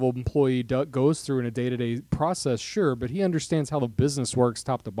line-level employee goes through in a day-to-day process, sure, but he understands how the business works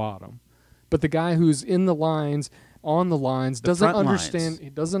top to bottom. But the guy who's in the lines, on the lines, doesn't front understand. lines. He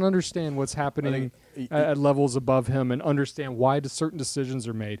doesn't understand what's happening at levels above him, and understand why certain decisions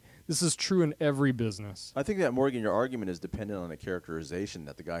are made. This is true in every business. I think that, Morgan, your argument is dependent on a characterization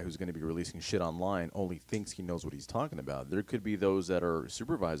that the guy who's going to be releasing shit online only thinks he knows what he's talking about. There could be those that are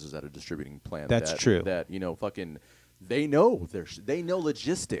supervisors at a distributing plant. That's true. That, fucking, they know they know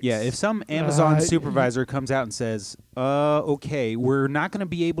logistics. Yeah, if some Amazon supervisor comes out and says, okay, we're not going to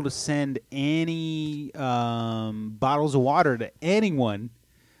be able to send any bottles of water to anyone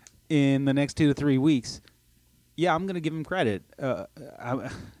in the next 2 to 3 weeks, yeah, I'm going to give him credit.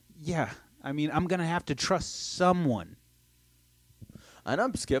 I'm going to have to trust someone. And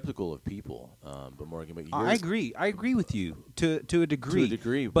I'm skeptical of people, but Morgan, but I agree. I agree with you to a degree. To a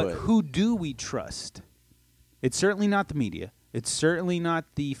degree, but who do we trust? It's certainly not the media. It's certainly not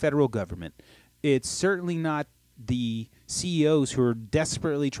the federal government. It's certainly not the CEOs who are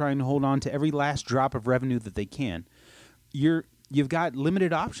desperately trying to hold on to every last drop of revenue that they can. You've got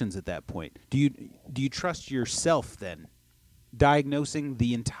limited options at that point. Do you trust yourself then, diagnosing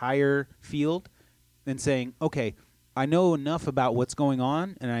the entire field and saying, okay, I know enough about what's going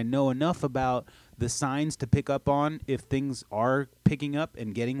on, and I know enough about the signs to pick up on if things are picking up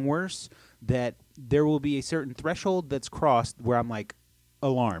and getting worse, that there will be a certain threshold that's crossed where I'm like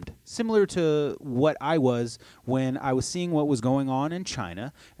alarmed. Similar to what I was when I was seeing what was going on in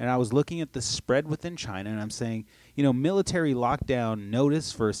China, and I was looking at the spread within China, and I'm saying, military lockdown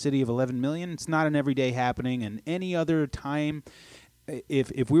notice for a city of 11 million, it's not an everyday happening, and any other time,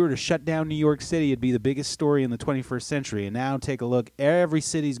 if we were to shut down New York City, it'd be the biggest story in the 21st century. And now take a look, every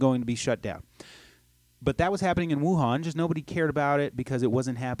city's going to be shut down. But that was happening in Wuhan, just nobody cared about it because it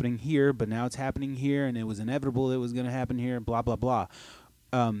wasn't happening here, but now it's happening here, and it was inevitable it was going to happen here, blah, blah, blah.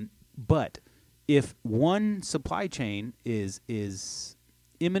 But if one supply chain is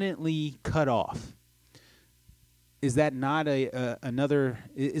imminently cut off, is that not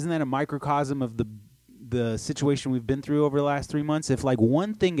isn't that a microcosm of the situation we've been through over the last 3 months? If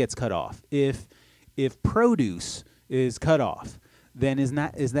one thing gets cut off, if produce is cut off, then is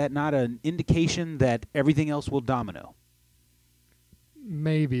that not an indication that everything else will domino?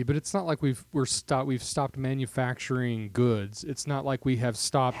 Maybe, but it's not like we've stopped manufacturing goods. It's not like we have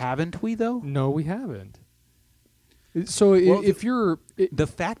stopped. Haven't we though? No, we haven't. So if you're the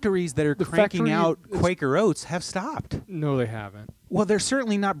factories that are cranking out Quaker Oats have stopped. No, they haven't. Well, they're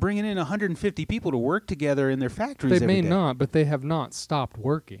certainly not bringing in 150 people to work together in their factories. They may not, but they have not stopped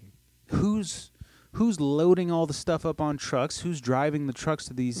working. Who's loading all the stuff up on trucks? Who's driving the trucks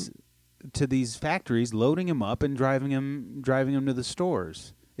to these factories, loading them up and driving them to the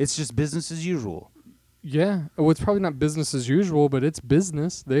stores? It's just business as usual. Yeah. Well, it's probably not business as usual, but it's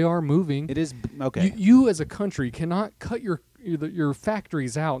business. They are moving. It is okay. You as a country cannot cut your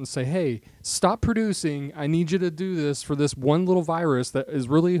factories out and say, "Hey, stop producing. I need you to do this for this one little virus that is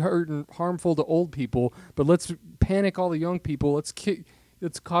really harmful to old people. But let's panic all the young people. Let's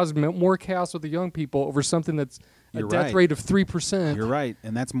cause more chaos with the young people over something that's a death rate of 3%. You're right,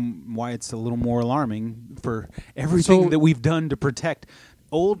 and that's why it's a little more alarming for everything that we've done to protect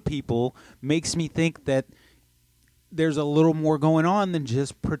old people. Makes me think that there's a little more going on than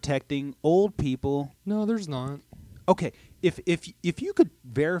just protecting old people. No, there's not. Okay, if you could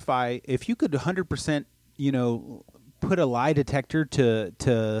verify, if you could 100%, put a lie detector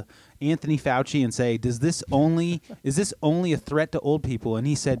to Anthony Fauci and say, is this only a threat to old people? And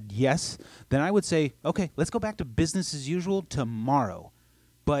he said yes, then I would say, okay, let's go back to business as usual tomorrow.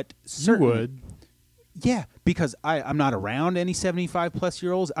 But you would. Yeah, because I'm not around any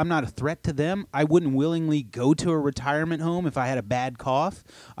 75-plus-year-olds. I'm not a threat to them. I wouldn't willingly go to a retirement home if I had a bad cough.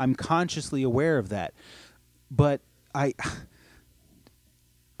 I'm consciously aware of that. But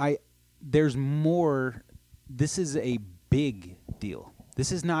there's more. This is a big deal.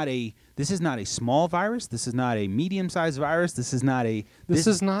 This is not a small virus. This is not a medium-sized virus. This is not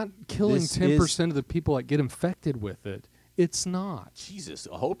killing 10% of the people that get infected with it. It's not. Jesus,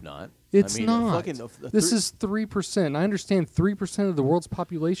 I hope not. It's not. This is 3%. I understand 3% of the world's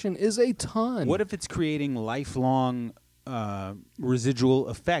population is a ton. What if it's creating lifelong residual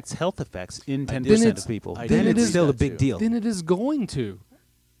effects, health effects in 10% of people? Then it's still a big deal. Then it is going to.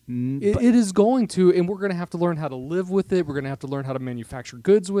 It is going to, and we're going to have to learn how to live with it. We're going to have to learn how to manufacture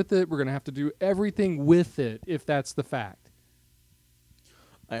goods with it. We're going to have to do everything with it if that's the fact.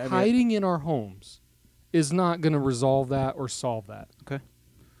 I mean, Hiding in our homes is not going to resolve that or solve that. Okay.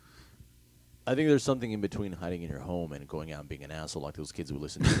 I think there's something in between hiding in your home and going out and being an asshole like those kids we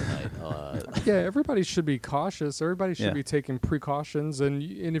listened to tonight. Yeah, everybody should be cautious. Everybody should Yeah. be taking precautions. And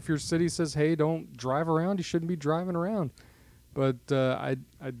if your city says, hey, don't drive around, you shouldn't be driving around. But I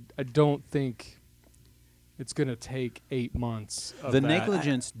don't think it's going to take 8 months of The that.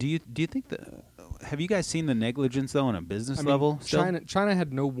 negligence. Do you think that? Have you guys seen the negligence though on a business I mean, level? still? China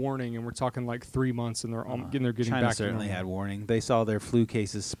had no warning, and we're talking like 3 months, and they're getting China back. certainly to had normal. warning. They saw their flu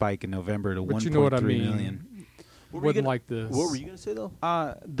cases spike in November to But 1.3 you know what I mean. million. What were you Wouldn't gonna- like this. What were you going to say, though?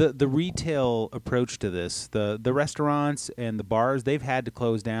 The retail approach to this, the restaurants and the bars, they've had to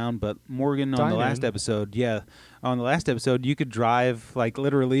close down. But Morgan, on the last Dine-in. episode, you could drive, like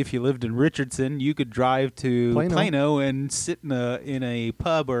literally, if you lived in Richardson, you could drive to Plano. and sit in a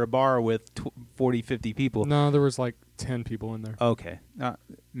pub or a bar with 40, 50 people. No, there was like 10 people in there. Okay, must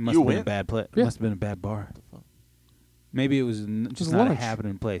You have been a went? bad place. Yeah. Must have been a bad bar. Maybe it was just was not a lunch.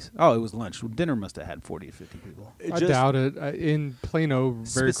 happening place. Oh, it was lunch. Dinner must have had 40 or 50 people. It I just- doubt it. In Plano, very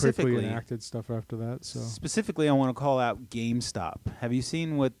quickly Specifically- enacted stuff after that. So Specifically, I want to call out GameStop. Have you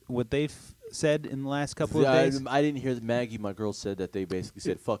seen what they've said in the last couple of days? I didn't hear that Maggie, my girl, said that they basically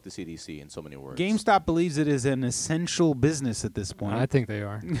said, fuck the CDC in so many words. GameStop believes it is an essential business at this point. I think they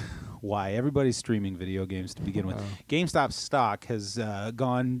are. Why? Everybody's streaming video games to begin with. Oh. GameStop's stock has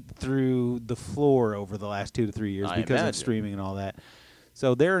gone through the floor over the last 2 to 3 years I because imagine. of streaming and all that.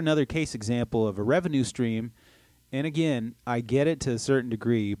 So they're another case example of a revenue stream. And again, I get it to a certain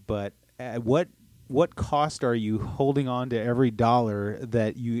degree, but at what cost are you holding on to every dollar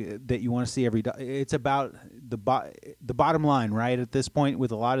that you want to see every dollar? It's about the bottom line, right? At this point,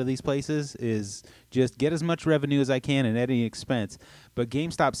 with a lot of these places, is just get as much revenue as I can at any expense. But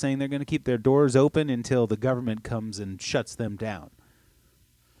GameStop's saying they're going to keep their doors open until the government comes and shuts them down.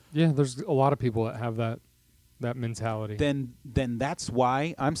 Yeah, there's a lot of people that have that mentality. Then that's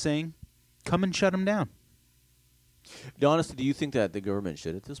why I'm saying, come and shut them down. Honestly, do you think that the government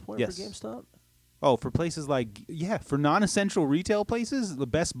should at this point Yes. for GameStop? Oh, for places for non-essential retail places, the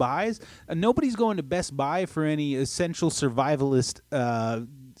Best Buys. Nobody's going to Best Buy for any essential survivalist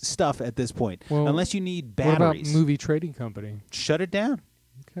stuff at this point, Well, unless you need what about batteries. movie trading company? Shut it down.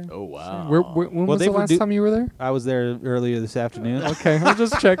 Okay. Oh, wow. When Well, was they the were last time you were there? I was there earlier this afternoon. Okay, I'm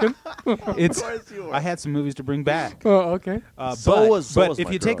just checking. It's. course you were. I had some movies to bring back. Oh, okay. So was but if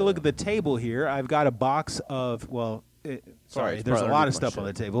my you take a girl, look yeah. at the table here, I've got a box of sorry, it's there's a probably lot underneath of my stuff on the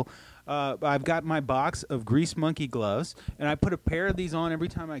shirt. table. I've got my box of Grease Monkey gloves, and I put a pair of these on every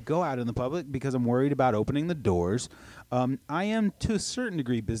time I go out in the public because I'm worried about opening the doors. I am, to a certain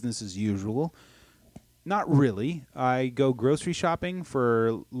degree, business as usual. Not really. I go grocery shopping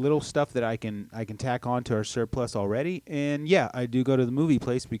for little stuff that I can tack on to our surplus already. And yeah, I do go to the movie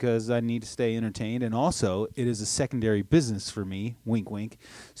place because I need to stay entertained, and also it is a secondary business for me, wink wink.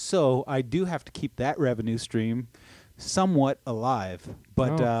 So I do have to keep that revenue stream somewhat alive.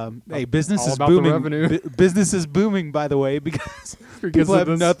 But Oh. hey, business All is about the booming. revenue. Business is booming, by the way, because Because people of have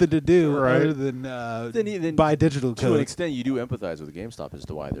this- nothing to do Right. other than Then buy digital To an codes. extent, you do empathize with GameStop as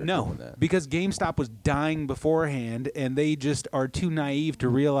to why they're No, doing that. because GameStop was dying beforehand, and they just are too naive to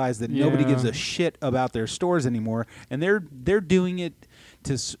realize that nobody gives Yeah. a shit about their stores anymore, and they're doing it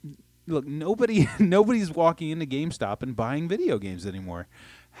to look. Nobody's walking into GameStop and buying video games anymore.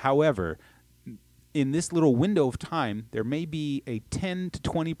 However, in this little window of time, there may be a 10 to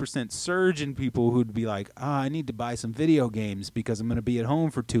 20% surge in people who'd be like, I need to buy some video games because I'm going to be at home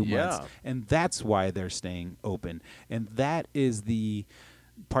for 2 months. Yeah. And that's why they're staying open. And that is the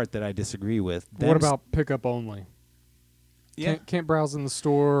part that I disagree with. What Them about pickup only? Yeah. Can't browse in the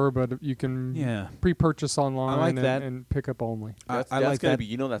store, but you can Yeah. pre-purchase online I like that. and pick up only. I That's like gonna that.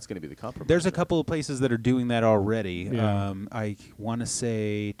 be, that's going to be the compromise. There's a there. couple of places that are doing that already. Yeah. I want to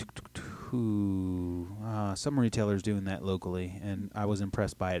say some retailers doing that locally, and I was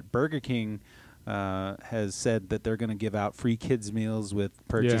impressed by it. Burger King has said that they're going to give out free kids meals with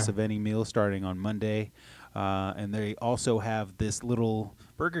purchase Yeah. of any meal starting on Monday. And they also have this little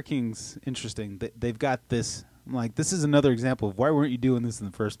Burger King's interesting. They've got this. I'm like, this is another example of why weren't you doing this in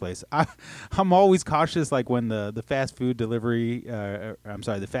the first place? I'm always cautious, like when the fast food delivery,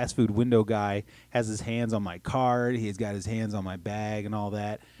 the fast food window guy has his hands on my card. He's got his hands on my bag and all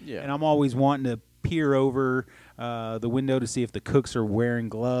that. Yeah. And I'm always wanting to peer over the window to see if the cooks are wearing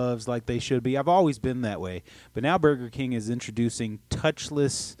gloves like they should be. I've always been that way. But now Burger King is introducing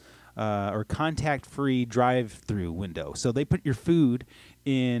touchless or contact-free drive-through window. So they put your food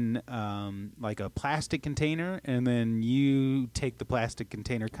in like a plastic container, and then you take the plastic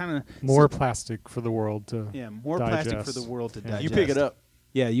container, kind of More plastic for the world to more plastic for digest. the world to Yeah. digest. You pick it up.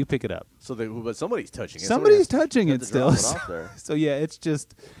 Yeah, you pick it up. So but somebody's touching it. Somebody's Somebody touching has it to still. drop it off there. So yeah, it's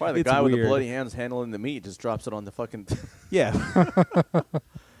just Probably the it's guy with the weird. bloody hands handling the meat just drops it on the fucking. Yeah.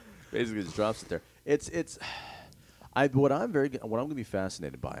 Basically, just drops it there. What I'm going to be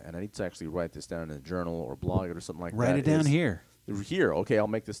fascinated by, and I need to actually write this down in a journal or blog it or something like that. Write it down is- here. Here, okay, I'll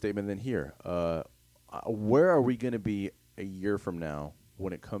make the statement then here. Where are we going to be a year from now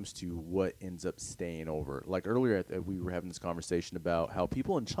when it comes to what ends up staying over? Like earlier, we were having this conversation about how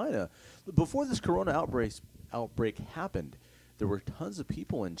people in China, before this corona outbreak happened, there were tons of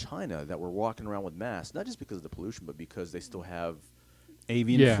people in China that were walking around with masks, not just because of the pollution, but because they still have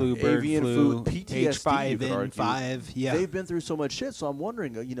Avian Yeah. flu, bird avian flu, flu, PTSD, you could argue. H5N5. Yeah. They've been through so much shit, so I'm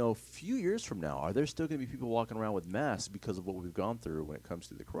wondering, a few years from now, are there still going to be people walking around with masks because of what we've gone through when it comes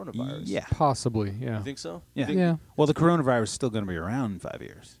to the coronavirus? Yeah. Possibly, yeah. You think so? Yeah. You think- Yeah. Well, the coronavirus is still going to be around in 5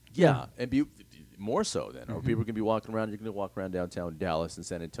 years. Yeah, and be more so then. Mm-hmm. Or people are going to be walking around. You're going to walk around downtown Dallas and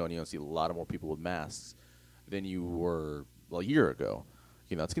San Antonio and see a lot of more people with masks than you were a year ago.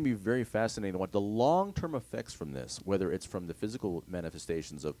 It's going to be very fascinating what the long-term effects from this, whether it's from the physical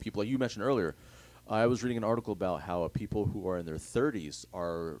manifestations of people, like you mentioned earlier. I was reading an article about how people who are in their 30s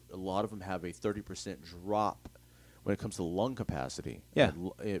a lot of them have a 30% drop when it comes to lung capacity. Yeah.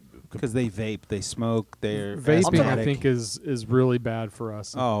 Because they vape, they smoke, they're Vaping, I asthmatic. think, is really bad for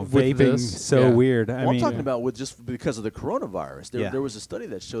us. Oh, With vaping, this, so yeah. weird. I'm talking Yeah. about with just because of the coronavirus. Yeah. There was a study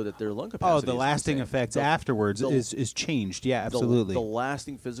that showed that their lung capacity. the is lasting insane. effects The- afterwards the- is changed. Yeah, the- absolutely. The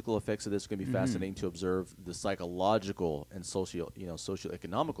lasting physical effects of this are going to be fascinating to observe. The psychological and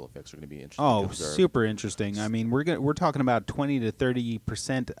socio-economical effects are going to be interesting. to Oh, observe. super interesting. I mean, we're talking about 20 to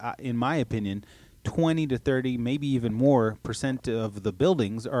 30%, in my opinion, 20 to 30, maybe even more percent of the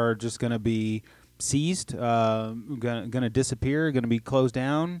buildings are just going to be seized, going to disappear, going to be closed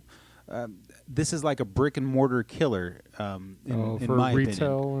down. This is like a brick and mortar killer. In for my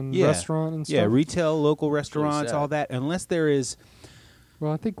retail opinion. and Yeah. restaurant and Yeah, stuff? retail, local restaurants, sad. all that. Unless there is.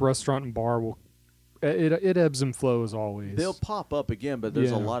 Well, I think restaurant and bar will. It ebbs and flows always. They'll pop up again, but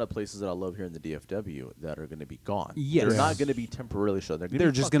there's a Yeah. lot of places that I love here in the DFW that are going to be gone. Yes. They're not going to be temporarily shut. They're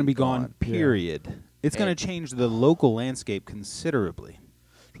just going to be fucking gone. Period. It's going to And- change the local landscape considerably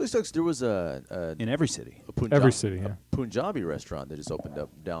It really sucks. There was a in every city. Every city, yeah. a Punjabi restaurant that just opened up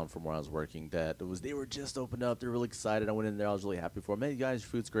down from where I was working. They were just opened up. They're really excited. I went in there. I was really happy for them. Hey guys, your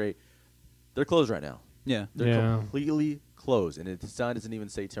food's great. They're closed right now. Yeah. They're Yeah. completely closed, and the sign doesn't even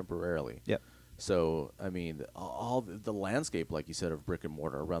say temporarily. Yep. So, I mean, all the landscape, like you said, of brick and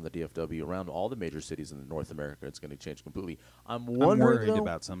mortar around the DFW, around all the major cities in North America, it's going to change completely. I'm I'm wondering, worried though,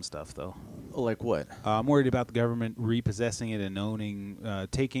 about some stuff, though. like what? I'm worried about the government repossessing it and owning,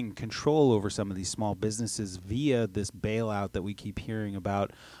 taking control over some of these small businesses via this bailout that we keep hearing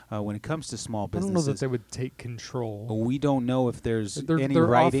about when it comes to small I businesses. don't know that they would take control. We don't know if there's any They're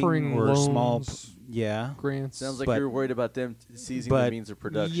writing offering or small. loans, Yeah. grants. Sounds like But- you're worried about them seizing But the means of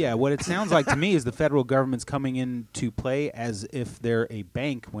production. yeah, what it sounds like to me is the federal government's coming into play as if they're a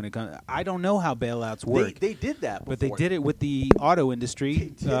bank when it comes. I don't know how bailouts work. They did that before. But they did it with the auto industry They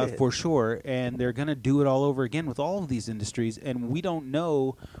did it. for sure, and they're going to do it all over again with all of these industries. And we don't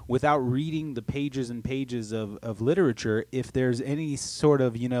know, without reading the pages and pages of literature, if there's any sort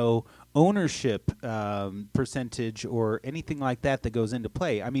of ownership percentage or anything like that that goes into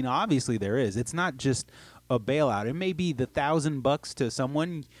play. I mean, obviously there is. It's not just a bailout. It may be the $1,000 to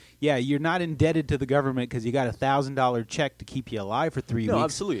someone. Yeah, you're not indebted to the government because you got a $1,000 check to keep you alive for 3 No, weeks.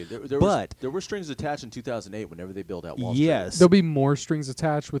 absolutely. But- there were strings attached in 2008 whenever they built out Wall Street. Yes. There'll be more strings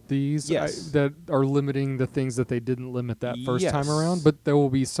attached with these Yes. that are limiting the things that they didn't limit that first time Yes. around. But there will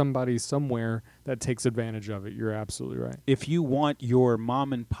be somebody somewhere that takes advantage of it. You're absolutely right. If you want your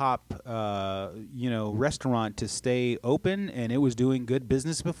mom and pop, restaurant to stay open and it was doing good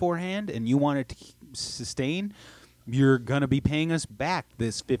business beforehand, and you want it to sustain, you're gonna be paying us back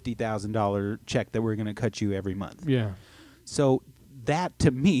this $50,000 check that we're gonna cut you every month. Yeah. So that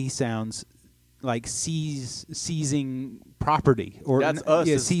to me sounds like seizing property or That's us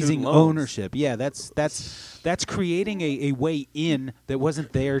as seizing student loans. ownership. Yeah, that's creating a way in that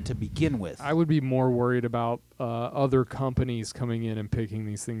wasn't there to begin with. I would be more worried about other companies coming in and picking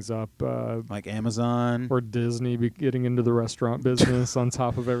these things up, like Amazon. or Disney getting into the restaurant business on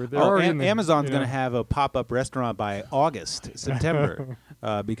top of everything. They're Oh, already in the- Amazon's you going know. to have a pop-up restaurant by August, September.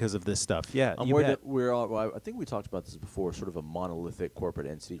 because of this stuff. Yeah, I'm you worried bet. that we're all. Well, I think we talked about this before. Sort of a monolithic corporate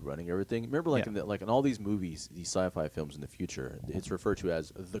entity running everything. Remember, like in all these movies, these sci-fi films in the future, it's referred to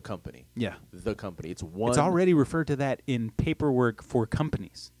as the company. Yeah. The company. It's one. It's already referred to that in paperwork for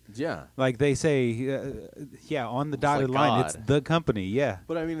companies. Yeah. Like they say, on the dotted like line, it's God. the company. Yeah.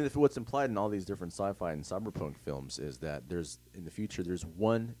 But I mean, if what's implied in all these different sci-fi and cyberpunk films is that in the future, there's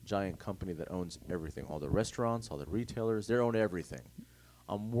one giant company that owns everything. All the restaurants, all the retailers, they own everything.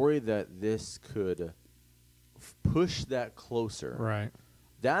 I'm worried that this could push that closer. Right.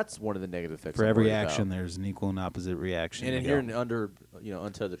 That's one of the negative effects. For I'm every worried action, about. there's an equal and opposite reaction. And in here, under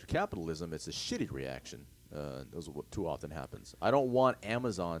untethered capitalism, it's a shitty reaction. Those are what too often happens. I don't want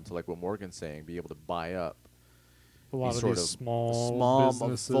Amazon to, like what Morgan's saying, be able to buy up A lot these of sort these of small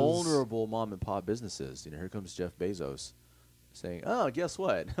businesses. vulnerable mom and pop businesses. Here comes Jeff Bezos saying, "Oh, guess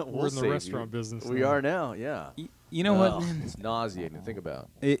what? We're in the save restaurant you." business We now. are now. Yeah. You know what, man? It's nauseating to think about.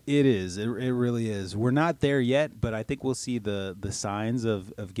 It is. It really is. We're not there yet, but I think we'll see the signs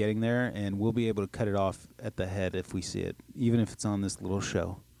of getting there, and we'll be able to cut it off at the head if we see it, even if it's on this little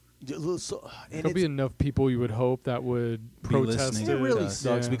show. There'll be enough people you would hope that would protest listening it. It really Yeah.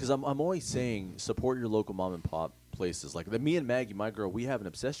 sucks because I'm always saying support your local mom and pop places. Like me and Maggie, my girl, we have an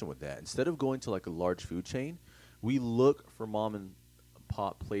obsession with that. Instead of going to like a large food chain, we look for mom and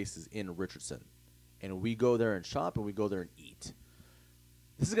pop places in Richardson, and we go there and shop, and we go there and eat.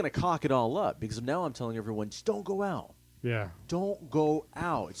 This is gonna cock it all up because now I'm telling everyone, just don't go out. Yeah. Don't go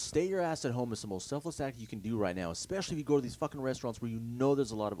out. Stay your ass at home is the most selfless act you can do right now, especially if you go to these fucking restaurants where you know there's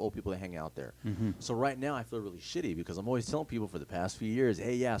a lot of old people that hang out there. So right now I feel really shitty because I'm always telling people for the past few years,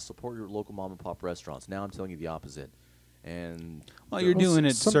 hey, yeah, support your local mom and pop restaurants. Now I'm telling you the opposite. And Well, you're doing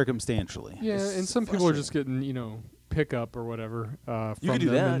it some- circumstantially. Yeah, It's and some people are just getting, pickup or whatever from You can do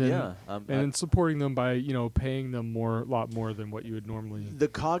them, that, and then, yeah. and then supporting them by, paying them a lot more than what you would normally. the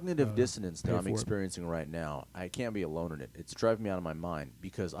cognitive dissonance that pay I'm for it. experiencing right now, I can't be alone in it. It's driving me out of my mind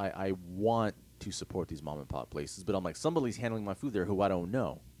because I want to support these mom and pop places, but I'm like, somebody's handling my food there who I don't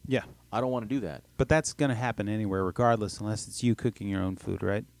know. Yeah. I don't want to do that. But that's going to happen anywhere regardless, unless it's you cooking your own food,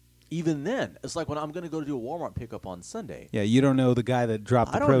 right? Even then, it's like when I'm going to go to do a Walmart pickup on Sunday. Yeah, you don't know the guy that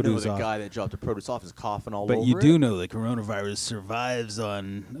dropped the I don't know produce the off. guy that dropped the produce off is coughing all But over you it. do know the coronavirus survives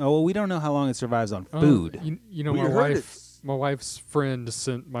on... Oh, well, we don't know how long it survives on Oh, food. We heard my wife's friend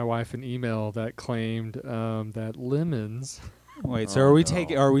sent my wife an email that claimed that lemons. Wait, so are we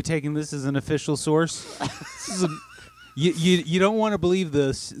taking this as an official source? This is You don't want to believe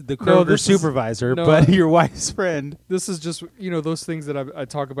the Kroger this is- supervisor, no, but I- your wife's friend. This is just those things that I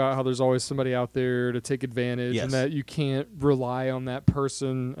talk about, how there's always somebody out there to take advantage, Yes. and that you can't rely on that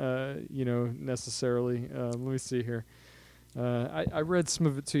person necessarily. Let me see here. I read some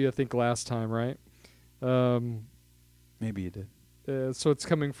of it to you, I think, last time, right? Maybe you did. So it's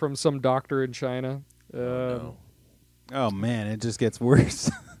coming from some doctor in China. No. Oh man, it just gets worse.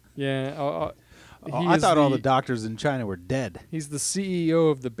 Yeah. I thought all the doctors in China were dead. He's the CEO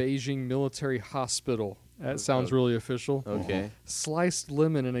of the Beijing Military Hospital. That sounds really official. Okay. Sliced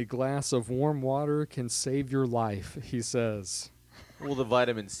lemon in a glass of warm water can save your life, he says. Well, the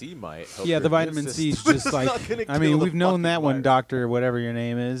vitamin C might help Yeah, your the immune vitamin C is system. just It's like... not gonna I kill mean, the we've known fucking that one, virus. doctor, whatever your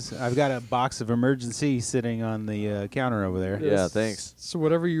name is. I've got a box of Emergency sitting on the counter over there. Yeah, thanks. So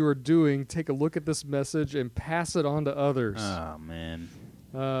whatever you are doing, take a look at this message and pass it on to others. Oh, man.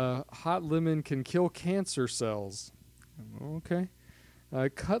 Hot lemon can kill cancer cells. Okay.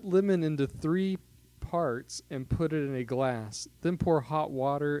 Cut lemon into 3 parts and put it in a glass. Then pour hot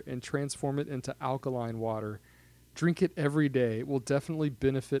water and transform it into alkaline water. Drink it every day. It will definitely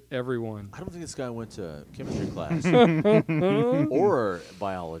benefit everyone. I don't think this guy went to chemistry class or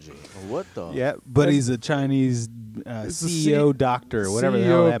biology. What the? Yeah, but he's a Chinese It's the CEO doctor, whatever the CEO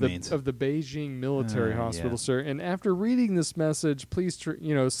hell of that the, means. of the Beijing Military Yeah. Hospital, sir. And after reading this message, please,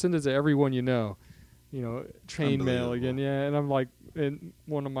 send it to everyone you know. Chain mail again. Yeah, and I'm like, and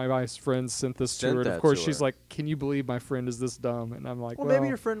one of my wife's friends sent this to Sent her, and that of course to she's her. like, "Can you believe my friend is this dumb?" And I'm like, Well, maybe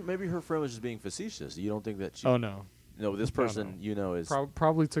her friend was just being facetious. You don't think that she? Oh no. No, this person is.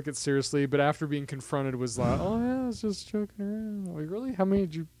 Probably took it seriously, but after being confronted, was like, "Oh yeah, I was just joking around." I'm like, really? How many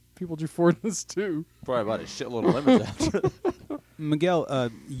people did you forward this to? Probably about a shitload of lemons after. Miguel,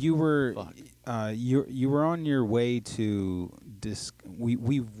 you were Fuck. you were on your way to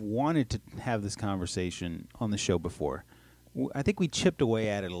we've wanted to have this conversation on the show before. I think we chipped away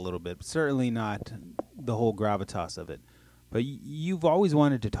at it a little bit, but certainly not the whole gravitas of it. But you've always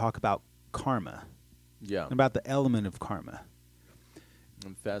wanted to talk about karma, Yeah, about the element of karma.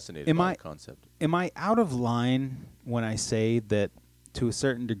 I'm fascinated Am by I- the concept. Am I out of line when I say that, to a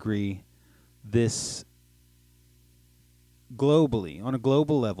certain degree, this globally, on a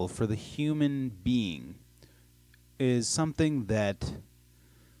global level, for the human being is something that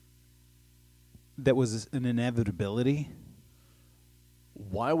was an inevitability.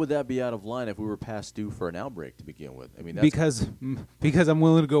 Why would that be out of line if we were past due for an outbreak to begin with? I mean, that's because I'm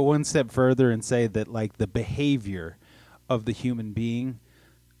willing to go one step further and say that like the behavior of the human being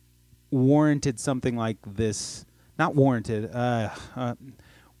warranted something like this. Not warranted.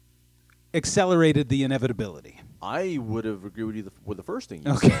 Accelerated the inevitability. I would have agreed with you with the first thing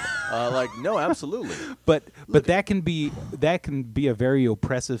you Okay. said. No, absolutely. But that can be a very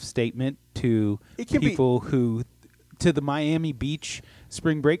oppressive statement to It can be. people who, to the Miami Beach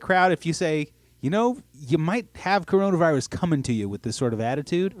spring break crowd. If you say, you might have coronavirus coming to you with this sort of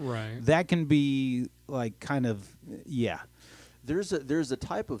attitude, Right. that can be like kind of There's a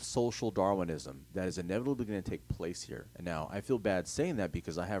type of social Darwinism that is inevitably going to take place here. And now I feel bad saying that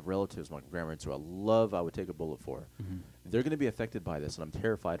because I have relatives, my grandparents, who I would take a bullet for. Mm-hmm. They're going to be affected by this, and I'm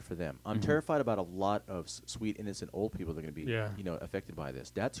terrified for them. I'm terrified about a lot of sweet, innocent old people that are going to be, Yeah. affected by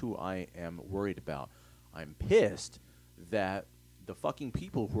this. That's who I am worried about. I'm pissed that the fucking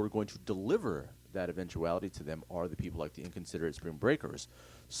people who are going to deliver that eventuality to them are the people like the inconsiderate spring breakers.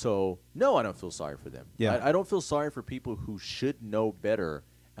 So, no, I don't feel sorry for them. Yeah. I don't feel sorry for people who should know better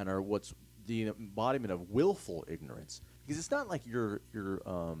and are what's the embodiment of willful ignorance. Because it's not like you're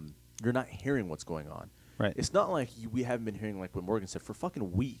not hearing what's going on. Right. It's not like we haven't been hearing, like what Morgan said, for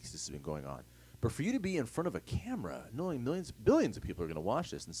fucking weeks this has been going on. But for you to be in front of a camera, knowing billions of people are going to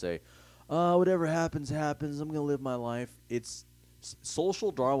watch this and say, whatever happens, happens, I'm going to live my life. It's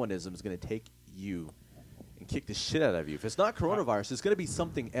social Darwinism is going to take you and kick the shit out of you. If it's not coronavirus, it's going to be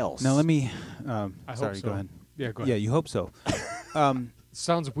something else. Now let me. I sorry, hope so. go ahead. Yeah, go ahead. Yeah, you hope so.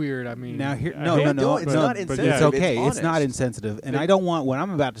 Sounds weird. I mean, Now here, I no, hate no, it, no, it's no. not But insensitive, it's okay. it's It's not honest. insensitive, and I don't want what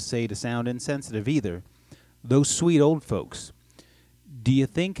I'm about to say to sound insensitive either. Those sweet old folks. Do you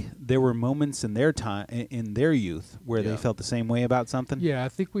think there were moments in their time, in their youth, where Yeah. they felt the same way about something? Yeah, I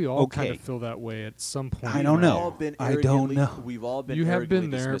think we all kind Okay. of feel that way at some point. I don't We've know. all been I don't arrogantly- know. We've all been You have been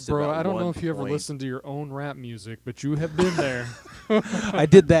arrogantly there, dismissive bro. at I don't know one if you ever point. listen to your own rap music, but you have been there. I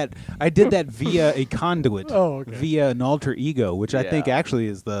did that via a conduit, Oh, okay. via an alter ego, which I think Yeah. actually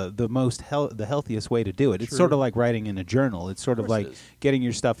is the most the healthiest way to do it. It's True. sort of like writing in a journal. It's sort of course it like is. getting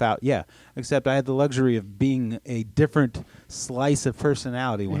your stuff out. Yeah, except I had the luxury of being a different slice of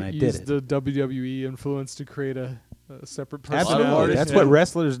personality when I did Used it. the WWE influence to create a separate personality. Absolutely, artists, that's yeah. what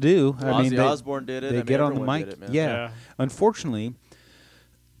wrestlers do. I mean, Ozzy they, Osbourne did it. they I mean, get on the everyone mic. did it, man. yeah. Yeah. Unfortunately,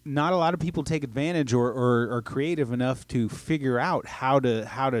 not a lot of people take advantage or are creative enough to figure out how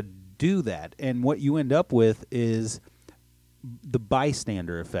to do that. And what you end up with is the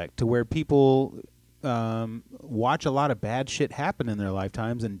bystander effect, to where people watch a lot of bad shit happen in their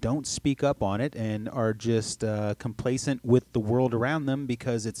lifetimes and don't speak up on it, and are just complacent with the world around them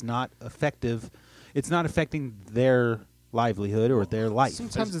because it's not effective. It's not affecting their livelihood or their life.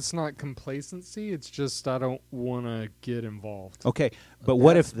 Sometimes it's not complacency. It's just I don't want to get involved. Okay, but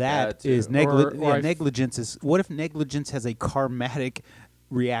what if That's that bad, is too. negligence? Is what if negligence has a karmatic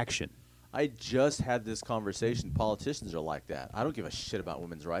reaction? I just had this conversation. Politicians are like that. I don't give a shit about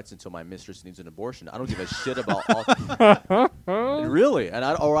women's rights until my mistress needs an abortion. I don't give a shit about really, and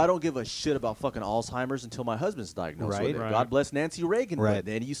I don't give a shit about fucking Alzheimer's until my husband's diagnosed Right. with it. Right. God bless Nancy Reagan. Right. But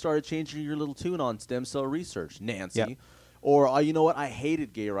then you started changing your little tune on stem cell research, Nancy. Yep. Or you know what? I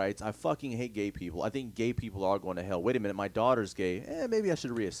hated gay rights. I fucking hate gay people. I think gay people are going to hell. Wait a minute, my daughter's gay. Maybe I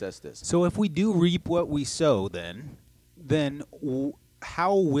should reassess this. So if we do reap what we sow, then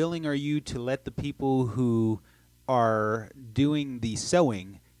how willing are you to let the people who are doing the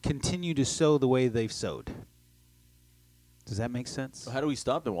sowing continue to sow the way they've sowed? Does that make sense? So how do we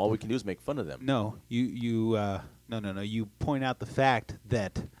stop them? All we can do is make fun of them. No, no. You point out the fact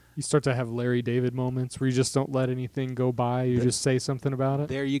that You start to have Larry David moments where you just don't let anything go by. You just say something about it.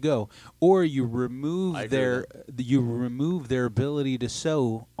 there you go, or you I remove agree with their ability to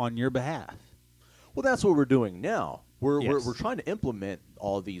sow on your behalf. Well, that's what we're doing now. We're Yes. trying to implement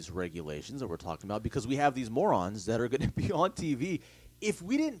all these regulations that we're talking about because we have these morons that are going to be on TV. If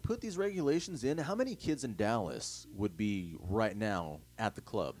we didn't put these regulations in, how many kids in Dallas would be right now at the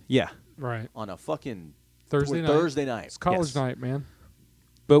club Yeah, Right. on a fucking Thursday night. Thursday night? It's college Yes. night, man.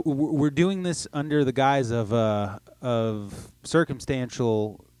 but we're doing this under the guise of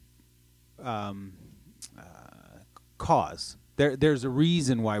circumstantial cause. There's a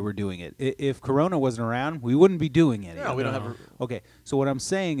reason why we're doing it. If Corona wasn't around, we wouldn't be doing any. No, of we it. don't have. Okay, so what I'm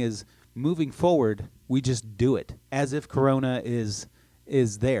saying is, moving forward, we just do it as if Corona is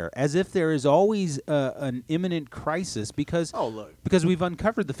is there, as if there is always an imminent crisis, because because we've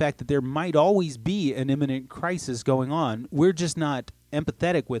uncovered the fact that there might always be an imminent crisis going on. We're just not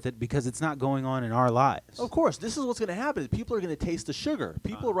empathetic with it because it's not going on in our lives. Of course, this is what's going to happen. People are going to taste the sugar.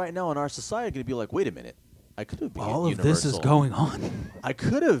 People right now in our society are going to be like, wait a minute, I could have been All of universal. this is going on. I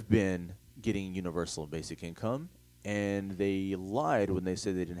could have been getting universal basic income, and they lied when they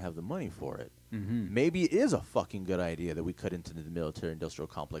said they didn't have the money for it. Mm-hmm. Maybe it is a fucking good idea that we cut into the military-industrial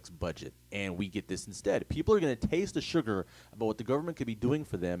complex budget and we get this instead. People are going to taste the sugar about what the government could be doing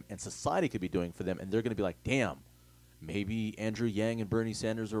for them and society could be doing for them, and they're going to be like, damn, maybe Andrew Yang and Bernie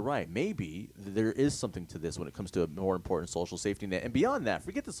Sanders are right. Maybe there is something to this when it comes to a more important social safety net. And beyond that,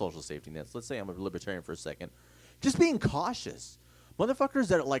 forget the social safety nets. Let's say I'm a libertarian for a second. Just being cautious. Motherfuckers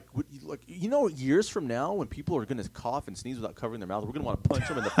that are like, years from now when people are going to cough and sneeze without covering their mouth, we're going to want to punch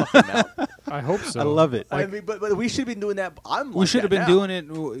them in the fucking mouth. I hope so. I love it. I mean, but we should be doing that. We should have been doing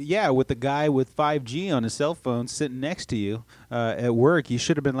it, with the guy with 5G on his cell phone sitting next to you at work. You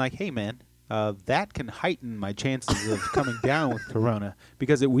should have been like, hey, man, that can heighten my chances of coming down with corona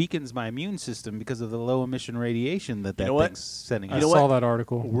because it weakens my immune system because of the low emission radiation that thing's sending I out. saw that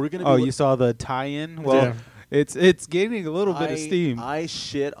article. We're going to Oh, you saw the tie-in? Well, Yeah. it's gaining a little bit of steam. I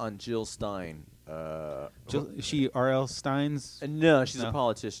shit on Jill Stein. She R.L. Stein's? No, she's No. a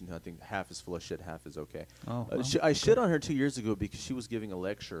politician who I think half is full of shit, half is okay. Oh, well, I shit on her 2 years ago because she was giving a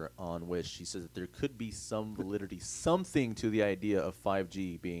lecture on which she says that there could be some validity, something to the idea of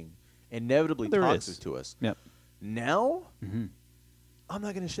 5G being inevitably There toxic is. to us. Yep. Now, Mm-hmm. I'm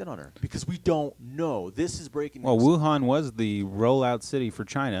not going to shit on her because we don't know. This is breaking Well, news. Wuhan was the rollout city for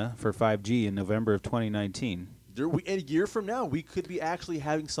China for 5G in November of 2019. A year from now, we could be actually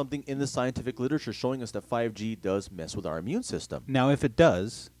having something in the scientific literature showing us that 5G does mess with our immune system. Now, if it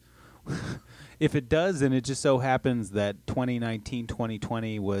does, and it just so happens that 2019,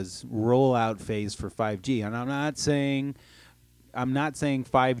 2020 was rollout phase for 5G, and I'm not saying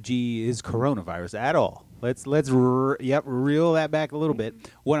 5G is coronavirus at all. Let's reel that back a little bit.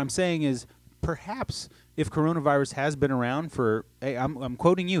 What I'm saying is perhaps if coronavirus has been around for, hey, I'm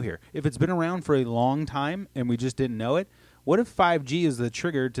quoting you here, if it's been around for a long time and we just didn't know it, what if 5G is the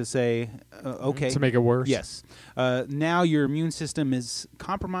trigger to say, okay. To make it worse? Yes. Now your immune system is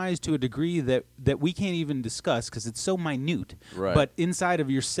compromised to a degree that we can't even discuss because it's so minute. Right. But inside of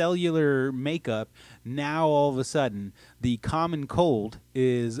your cellular makeup, now all of a sudden, the common cold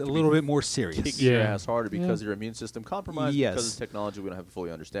is a little bit more serious. Kicking your Yeah. ass harder because your immune system compromised Yes. because of technology we don't have a fully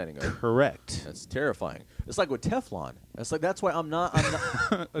understanding of. Correct. That's terrifying. It's like with Teflon. That's why I'm not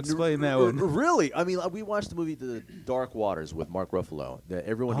Explain that one. Really? I mean, we watched the movie The Dark Waters with Mark Ruffalo that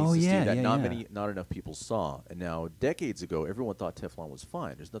everyone needs Oh, to yeah, see that yeah. not enough people saw. And now, decades ago, everyone thought Teflon was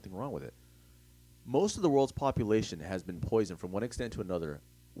fine. There's nothing wrong with it. Most of the world's population has been poisoned from one extent to another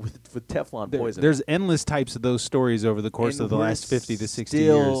with Teflon poison. There's endless types of those stories over the course And of the we're last 50 to 60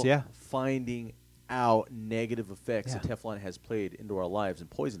 still years. Yeah. finding out negative effects Yeah. that Teflon has played into our lives and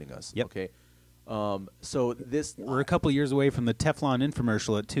poisoning us. Yep. Okay. So this We're a couple years away from the Teflon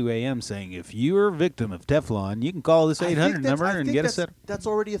infomercial at 2 a.m. saying, if you're a victim of Teflon, you can call this 800 number and get a set. That's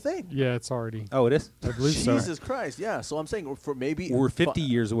already a thing. Yeah, it's already. Oh, it is? I believe so. Jesus Christ, yeah. So I'm saying for maybe We're 50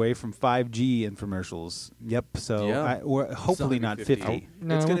 years away from 5G infomercials. Yep. So Yeah. we're hopefully not 50.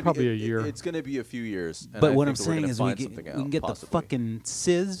 No, It's we're gonna probably be, a year. It's going to be a few years. and But I what I'm think that we're saying gonna is we find can, something we can out, get possibly. the fucking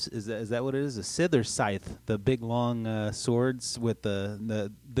scythes. Is that what it is? A scythe or scythe? The big long swords with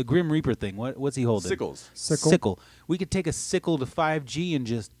the Grim Reaper thing. What's he holding? Sickles. Sickle. We could take a sickle to 5G and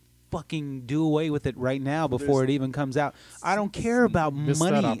just fucking do away with it right now before it even comes out. I don't care about Missed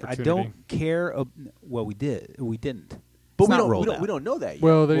that money. I opportunity. don't care. Well, we did. We didn't. But It's we not don't, rolled we, out. don't, we don't know that yet.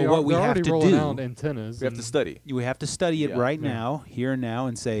 Well, Well, what we they're have already to rolling do- out antennas. we have to and- study. We have to study it Yeah. right Yeah. now, here and now,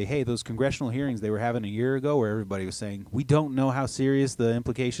 and say, hey, those congressional hearings they were having a year ago where everybody was saying, we don't know how serious the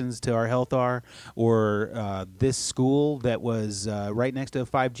implications to our health are, or this school that was right next to a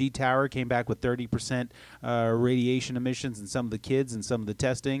 5G tower came back with 30% radiation emissions in some of the kids and some of the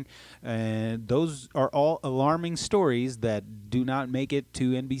testing. And those are all alarming stories that do not make it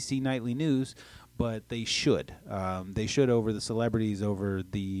to NBC Nightly News. But they should. They should over the celebrities, over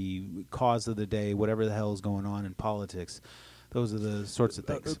the cause of the day, whatever the hell is going on in politics. Those are the sorts of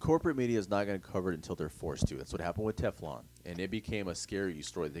things. Corporate media is not going to cover it until they're forced to. That's what happened with Teflon, and it became a scary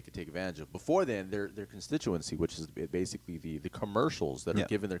story that they could take advantage of. Before then, their constituency, which is basically the commercials that are Yep.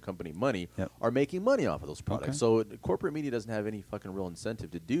 giving their company money, Yep. are making money off of those products. Okay. So corporate media doesn't have any fucking real incentive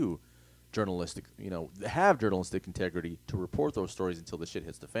to do journalistic, have journalistic integrity to report those stories until the shit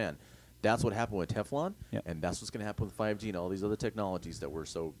hits the fan. That's what happened with Teflon, Yep. and that's what's going to happen with 5G and all these other technologies that we're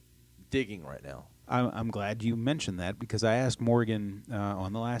so digging right now. I'm glad you mentioned that because I asked Morgan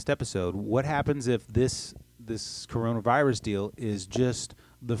on the last episode, what happens if this coronavirus deal is just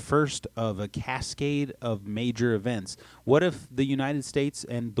the first of a cascade of major events? What if the United States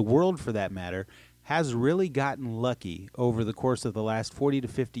and the world, for that matter, has really gotten lucky over the course of the last 40 to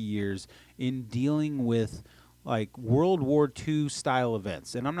 50 years in dealing with like World War II style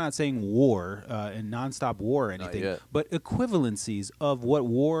events? And I'm not saying war and nonstop war or anything, yet. but equivalencies of what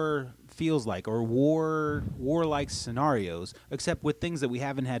war feels like, or war-like scenarios, except with things that we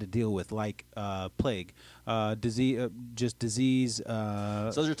haven't had to deal with, like plague, disease. So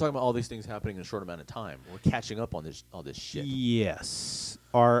as you're talking about all these things happening in a short amount of time, we're catching up on all this shit. Yes,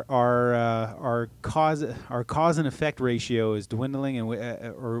 our cause and effect ratio is dwindling, and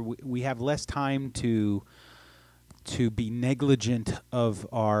we have less time to be negligent of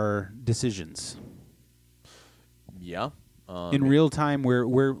our decisions. Yeah. In real time,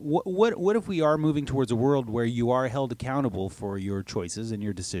 what if we are moving towards a world where you are held accountable for your choices and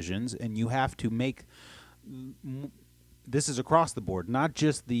your decisions, and you have to make this is across the board, not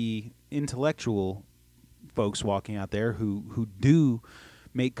just the intellectual folks walking out there who do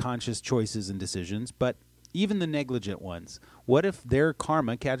make conscious choices and decisions, but even the negligent ones. What if their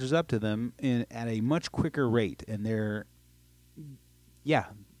karma catches up to them at a much quicker rate, and they're there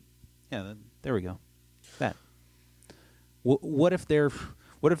we go. That. What if they're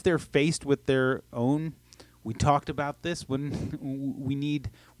faced with their own? We talked about this when we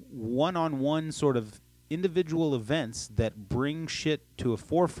need one-on-one sort of individual events that bring shit to a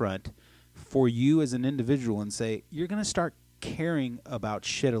forefront for you as an individual and say, you're going to start caring about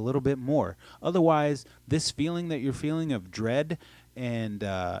shit a little bit more. Otherwise, this feeling that you're feeling of dread and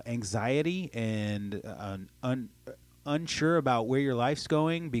anxiety and unsure about where your life's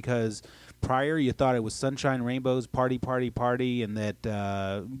going because prior you thought it was sunshine, rainbows, party, and that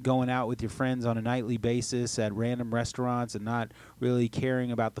going out with your friends on a nightly basis at random restaurants and not really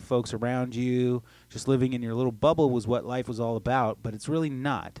caring about the folks around you, just living in your little bubble was what life was all about, but it's really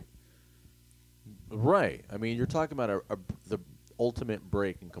not. Right. I mean, you're talking about the ultimate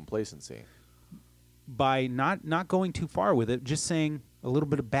break in complacency. By not going too far with it, just saying a little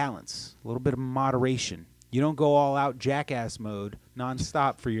bit of balance, a little bit of moderation. You don't go all out jackass mode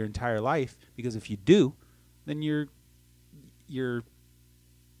nonstop for your entire life, because if you do, then you're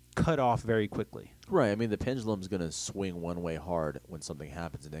cut off very quickly. Right. I mean, the pendulum's going to swing one way hard when something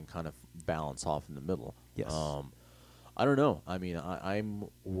happens and then kind of balance off in the middle. Yes. I don't know. I mean, I'm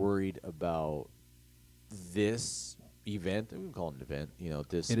worried about this event. We can call it an event. You know,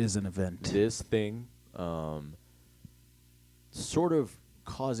 this. It is an event. This thing, sort of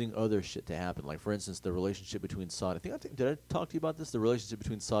causing other shit to happen. Like, for instance, the relationship between Saudi. Did I talk to you about this? The relationship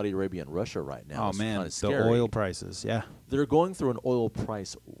between Saudi Arabia and Russia right now. Oh man, the scary. oil prices. Yeah, they're going through an oil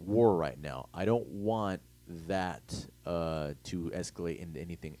price war right now. I don't want that to escalate into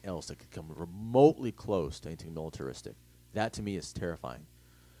anything else that could come remotely close to anything militaristic. That to me is terrifying,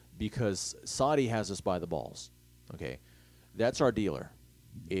 because Saudi has us by the balls. Okay, that's our dealer.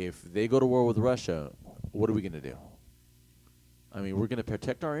 If they go to war with Russia, what are we going to do? I mean, we're going to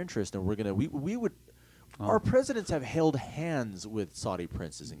protect our interest, and we're going to we would. Our presidents have held hands with Saudi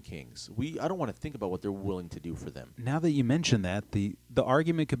princes and kings. I don't want to think about what they're willing to do for them. Now that you mention that, the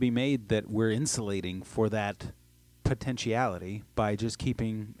argument could be made that we're insulating for that potentiality by just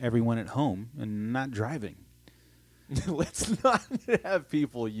keeping everyone at home and not driving. Let's not have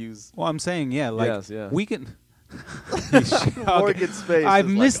people use. Well, I'm saying, yeah, like yes, yeah. we can. Morgan's face. I've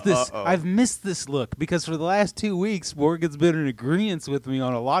is missed like, this. uh-oh. I've missed this look because for the last 2 weeks, Morgan's been in agreement with me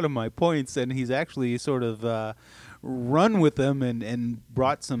on a lot of my points, and he's actually sort of run with them and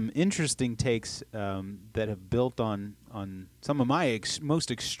brought some interesting takes that have built on some of my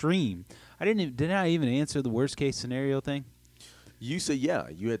most extreme. Did I even answer the worst case scenario thing? You said, yeah.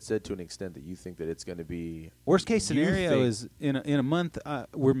 You had said to an extent that you think that it's going to be worst case scenario is in a month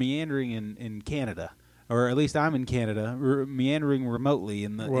we're meandering in Canada. Or at least I'm in Canada, meandering remotely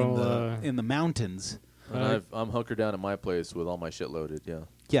in the mountains. And I'm hunkered down at my place with all my shit loaded. Yeah.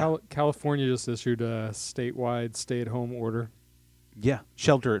 Yeah. California just issued a statewide stay-at-home order. Yeah.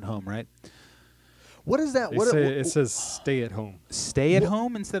 Shelter at home, right? What is that? It says stay at home. Stay at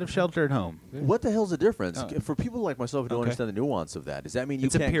home instead of shelter at home. What the hell's the difference? For people like myself who don't understand the nuance of that, does that mean you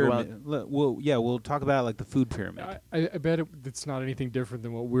it's can't a pyramid. go out? We'll talk about like the food pyramid. I bet it's not anything different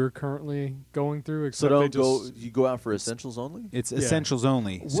than what we're currently going through. So Except you go out for essentials only? It's essentials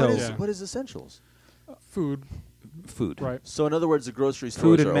only. What is essentials? Food. Right. So in other words, the grocery stores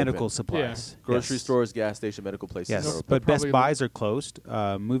food and are medical open. supplies. Yeah. Grocery stores, gas station, medical places Yes, are open. but Best Probably Buys are closed.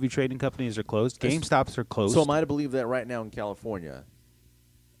 Movie trading companies are closed. GameStops are closed. So am I to believe that right now in California,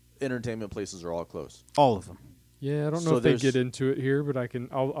 entertainment places are all closed. All of them. Yeah, I don't So know if they there's- get into it here, but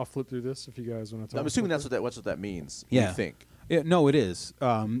I'll flip through this if you guys want to talk. I'm assuming about that's what that means. Yeah. You think? Yeah, no, it is.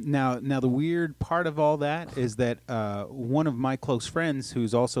 Now, the weird part of all that is that one of my close friends,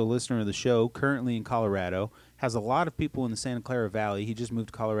 who's also a listener of the show, currently in Colorado, has a lot of people in the Santa Clara Valley. He just moved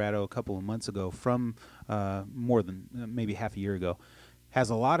to Colorado a couple of months ago from more than maybe half a year ago. Has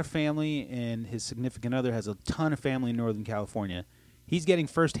a lot of family, and his significant other has a ton of family in Northern California. He's getting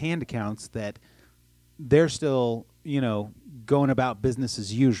firsthand accounts that they're still, going about business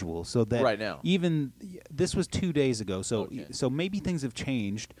as usual. So that Right now. even this was 2 days ago. So Okay. so maybe things have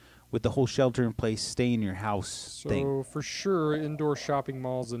changed with the whole shelter in place, stay in your house thing. So for sure, indoor shopping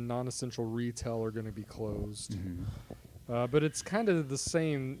malls and non-essential retail are going to be closed. Mm-hmm. But it's kind of the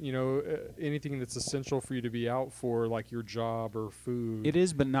same, anything that's essential for you to be out for, like your job or food. It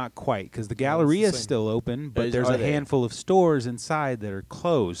is, but not quite, because the it's the Galleria is same. still open, but Is- there's are a they? handful of stores inside that are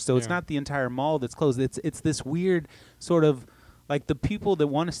closed. So it's Yeah. not the entire mall that's closed. It's this weird sort of like the people that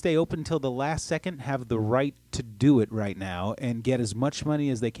want to stay open until the last second have the right to do it right now and get as much money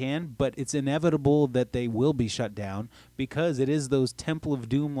as they can, but it's inevitable that they will be shut down because it is those Temple of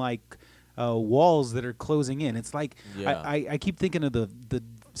Doom like walls that are closing in. It's like Yeah. I keep thinking of the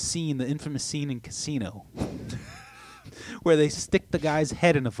scene, the infamous scene in Casino. Where they stick the guy's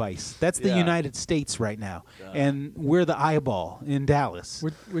head in a vice. That's the Yeah. United States right now, Yeah. and we're the eyeball in Dallas.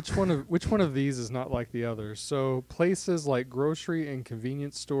 Which one of these is not like the others? So places like grocery and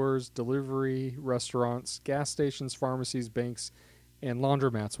convenience stores, delivery, restaurants, gas stations, pharmacies, banks, and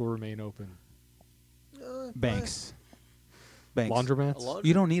laundromats will remain open. Banks. Laundromats?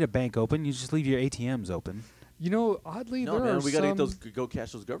 You don't need a bank open. You just leave your ATMs open. Oddly, No, there man, are we gotta get some- those go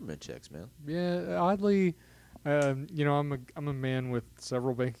cash those government checks, man. Yeah, oddly, I'm a man with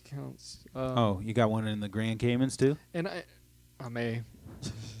several bank accounts. Oh, you got one in the Grand Caymans too? And I may,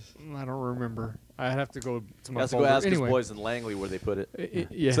 I don't remember. I have to go to my Let's go folder. ask Anyway, his boys in Langley where they put it.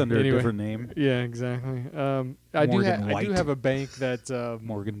 yeah, It's under anyway. a different name. Yeah, exactly. I do Morgan I do White. have a bank that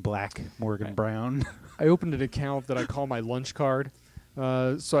Morgan Black, Morgan Brown. I opened an account that I call my lunch card.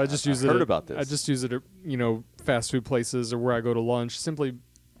 So I just use it. heard at- about this. I just use it at fast food places or where I go to lunch, simply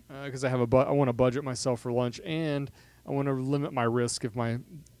because I have I want to budget myself for lunch and I want to limit my risk if my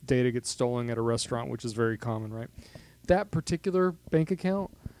data gets stolen at a restaurant, which is very common, right? That particular bank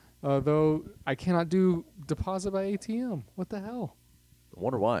account, though, I cannot do deposit by ATM. What the hell? I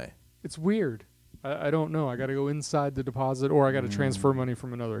wonder why. It's weird. I don't know. I got to go inside the deposit, or I got to transfer money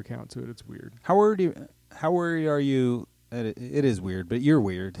from another account to it. It's weird. How worried are you? It is weird, but you're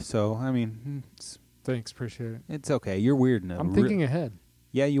weird. So I mean, Thanks, appreciate it. it's okay. You're weird enough. I'm thinking ahead.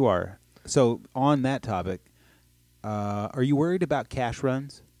 Yeah, you are. So on that topic, are you worried about cash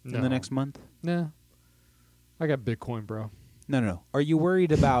runs in No. the next month? Nah, I got Bitcoin, bro. No. Are you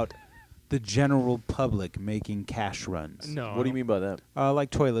worried about the general public making cash runs? No. What do you mean by that? Like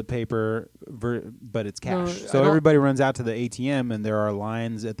toilet paper, but it's No, cash. I So don't- everybody runs out to the ATM, and there are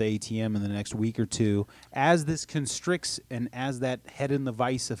lines at the ATM in the next week or two. As this constricts and as that head in the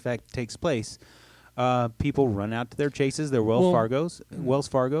vice effect takes place, people run out to their Chases, their Wells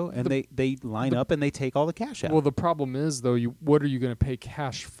Fargo, and they line up and they take all the cash out. Well, the problem is though, what are you going to pay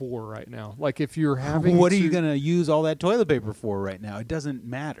cash for right now? Like if you're having, what are you going to use all that toilet paper for right now? It doesn't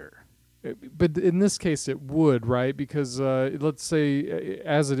matter. But in this case, it would, right? Because let's say,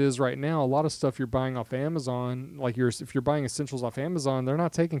 as it is right now, a lot of stuff you're buying off Amazon, like if you're buying essentials off Amazon, they're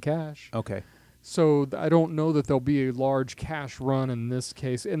not taking cash. Okay. So I don't know that there'll be a large cash run in this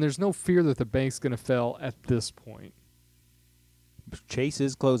case, and there's no fear that the bank's going to fail at this point. Chase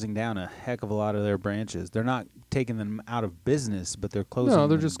is closing down a heck of a lot of their branches. They're not taking them out of business, but they're closing No,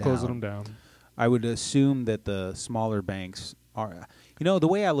 they're them just closing them down. I would assume that the smaller banks are, the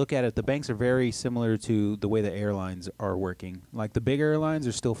way I look at it, the banks are very similar to the way the airlines are working. Like the big airlines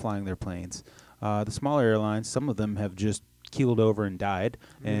are still flying their planes. The smaller airlines, some of them have just keeled over and died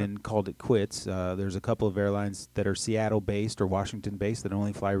and called it quits. There's a couple of airlines that are Seattle-based or Washington-based that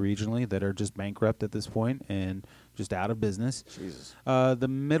only fly regionally that are just bankrupt at this point and just out of business. Jesus. The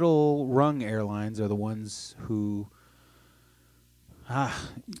middle-rung airlines are the ones who... I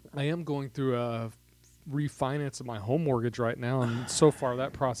am going through a refinance of my home mortgage right now, and so far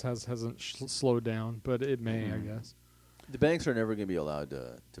that process hasn't slowed down, but it may, I guess. The banks are never going to be allowed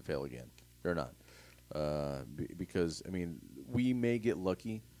to fail again. They're not. Because, we may get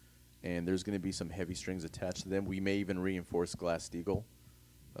lucky, and there's going to be some heavy strings attached to them. We may even reinforce Glass-Steagall,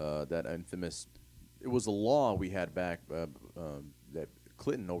 that infamous... It was a law we had back that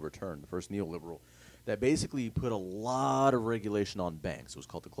Clinton overturned, the first neoliberal, that basically put a lot of regulation on banks. It was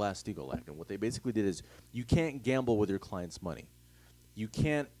called the Glass-Steagall Act. And what they basically did is you can't gamble with your client's money. You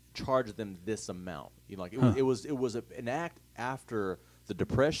can't charge them this amount. You know, like Huh. it was an act after the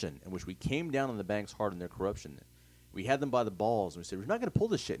Depression in which we came down on the banks hard on their corruption. We had them by the balls, and we said, we're not going to pull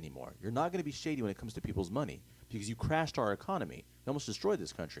this shit anymore. You're not going to be shady when it comes to people's money because you crashed our economy. You almost destroyed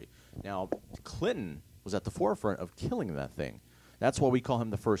this country. Now, Clinton was at the forefront of killing that thing. That's why we call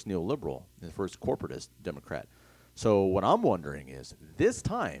him the first neoliberal, the first corporatist Democrat. So what I'm wondering is, this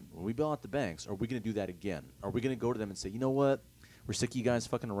time, when we bail out the banks, are we going to do that again? Are we going to go to them and say, you know what? We're sick of you guys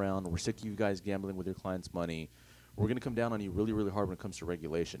fucking around. We're sick of you guys gambling with your clients' money. We're going to come down on you really, really hard when it comes to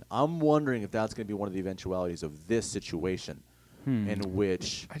regulation. I'm wondering if that's going to be one of the eventualities of this situation in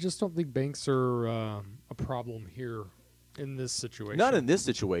which... I just don't think banks are a problem here in this situation. Not in this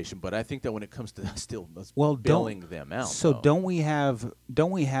situation, but I think that when it comes to still Well, bailing them out. So though. don't we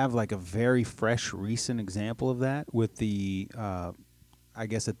have like a very fresh recent example of that with the I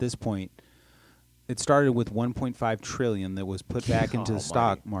guess at this point it started with 1.5 trillion that was put back into the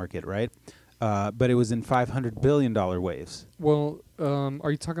stock market, right? But it was in $500 billion waves. Well,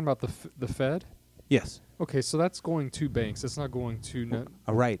 are you talking about the Fed? Yes. Okay, so that's going to banks. It's not going to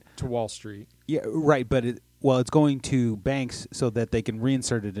Right. to Wall Street. Yeah, right, but it's going to banks so that they can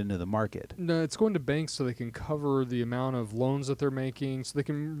reinsert it into the market. No, it's going to banks so they can cover the amount of loans that they're making, so they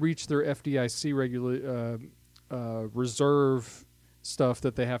can reach their FDIC reserve stuff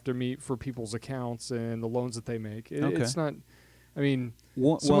that they have to meet for people's accounts and the loans that they make. Okay. It's not. I mean,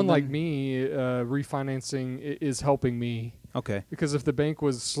 Well, someone like then- me refinancing is helping me. Okay. Because if the bank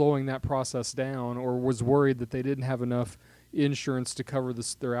was slowing that process down or was worried that they didn't have enough insurance to cover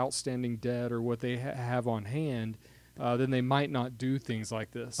their outstanding debt or what they have on hand, then they might not do things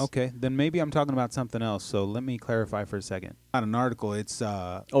like this. Okay, then maybe I'm talking about something else. So let me clarify for a second. Not an article. It's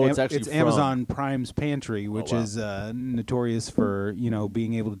it's actually from- Amazon Prime's Pantry, which wow. is notorious for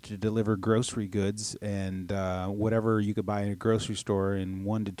being able to deliver grocery goods and whatever you could buy in a grocery store in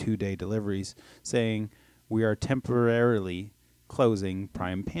 1 to 2 day deliveries, saying we are temporarily closing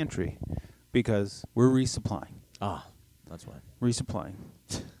Prime Pantry because we're resupplying. That's why. Resupplying.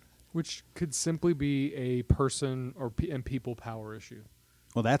 Which could simply be a person and people power issue.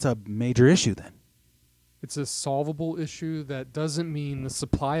 Well, that's a major issue then. It's a solvable issue that doesn't mean the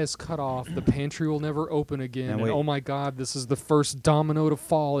supply is cut off, the pantry will never open again, Now, and wait. oh my God, this is the first domino to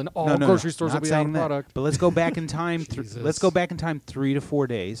fall, and all No, grocery stores will not be out saying of that. product. But let's go back in time. Jesus. Let's go back in time 3 to 4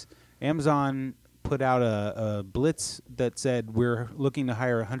 days. Amazon put out a blitz that said we're looking to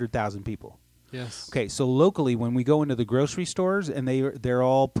hire 100,000 people. Yes. Okay, so locally, when we go into the grocery stores and they're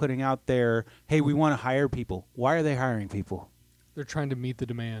all putting out their, hey, we want to hire people. Why are they hiring people? They're trying to meet the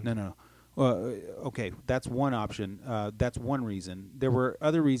demand. No. Okay, that's one option. That's one reason. There were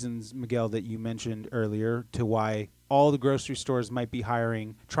other reasons, Miguel, that you mentioned earlier to why all the grocery stores might be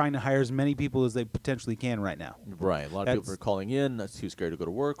trying to hire as many people as they potentially can right now. Right. A lot of That's- people are calling in, that's too scared to go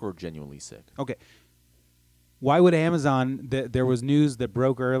to work or genuinely sick. Okay. Why would Amazon? There was news that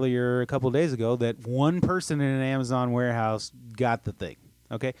broke earlier a couple of days ago that one person in an Amazon warehouse got the thing.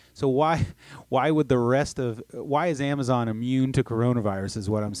 Okay, so why is Amazon immune to coronavirus? Is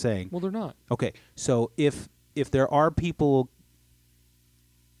what I'm saying. Well, they're not. Okay, so if there are people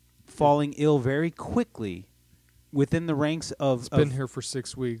falling ill very quickly within the ranks of, It's been here for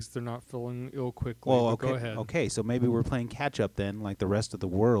 6 weeks. They're not feeling ill quickly. well, but okay, go ahead. okay, so maybe we're playing catch up then, like the rest of the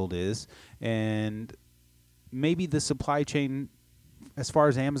world is, and maybe the supply chain, as far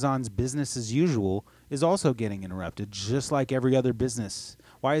as Amazon's business as usual, is also getting interrupted, just like every other business.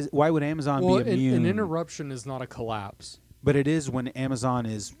 Why would Amazon Well, be immune? an interruption is not a collapse. But it is when Amazon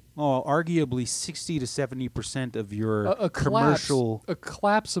is, arguably 60 to 70% of your A commercial.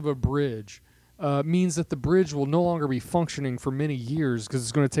 collapse of a bridge means that the bridge will no longer be functioning for many years because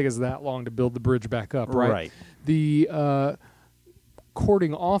it's going to take us that long to build the bridge back up, right? Right. The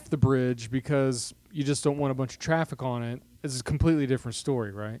cording off the bridge because you just don't want a bunch of traffic on it is a completely different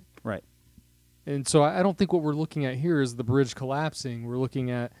story, right? Right. And so I don't think what we're looking at here is the bridge collapsing. We're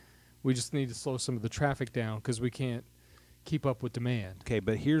looking at we just need to slow some of the traffic down because we can't keep up with demand. Okay,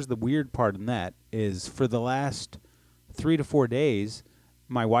 but here's the weird part in that is for the last 3 to 4 days,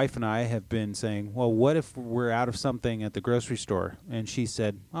 my wife and I have been saying, well, what if we're out of something at the grocery store? And she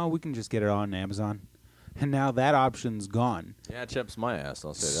said, oh, we can just get it on Amazon. And now that option's gone. Yeah, it chips my ass,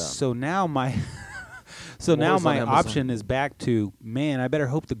 I'll say that. So now my More is on Amazon. option is back to, man, I better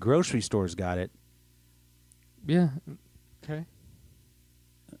hope the grocery store's got it. Yeah. Okay.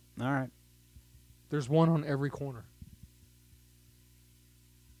 All right. There's one on every corner.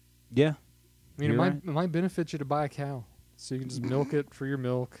 Yeah. I mean, You're it might benefit you to buy a cow, so you can just milk it for your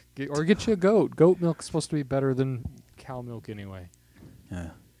milk, or get you a goat. Goat milk is supposed to be better than cow milk anyway.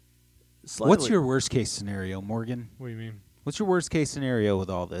 Yeah. Slightly- What's your worst case scenario, Morgan? What do you mean? What's your worst case scenario with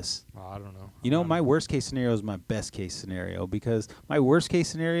all this? I don't know. You know, my worst case scenario is my best case scenario, because my worst case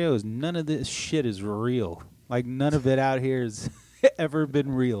scenario is none of this shit is real. Like, none of it out here has ever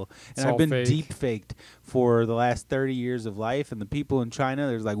been real. It's And I've all been fake. deep faked for the last 30 years of life, and the people in China,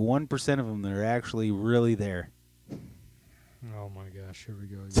 there's like 1% of them that are actually really there. Oh my gosh, here we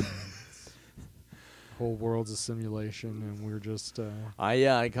go again. Whole world's a simulation, and we're just.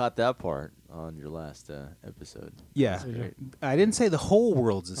 I caught that part on your last episode. Yeah. That's great. I didn't say the whole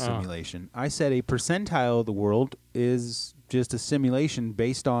world's a Oh. simulation. I said a percentile of the world is just a simulation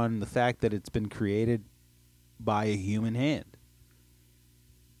based on the fact that it's been created by a human hand.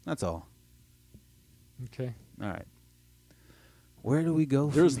 That's all. Okay. All right. Where do we go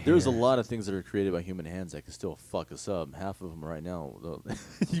There's from there's a here? lot of things that are created by human hands that can still fuck us up. Half of them right now,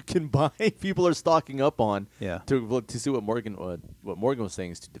 you can buy. People are stocking up on Yeah. to see what Morgan was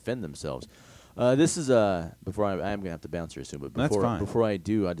saying is to defend themselves. This is before I am gonna have to bounce here soon, but That's fine. before I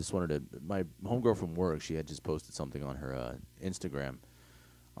do, I just wanted to. My homegirl from work, she had just posted something on her Instagram,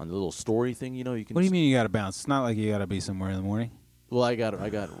 on the little story thing. You know, you can. What do you mean you got to bounce? It's not like you got to be somewhere in the morning. Well,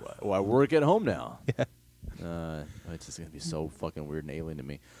 I work at home now. Yeah. It's just gonna be so fucking weird and alien to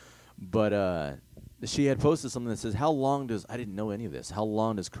me. But she had posted something that says, "How long does I didn't know any of this? How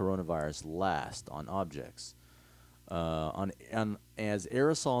long does coronavirus last on objects? On as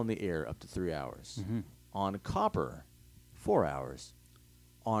aerosol in the air, up to 3 hours. On copper, 4 hours.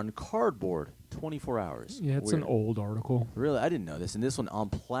 On cardboard, 24 hours. Yeah, it's an Weird. old article. Really, I didn't know this. And this one on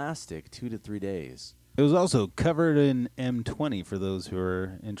plastic, 2 to 3 days. It was also covered in M20 for those who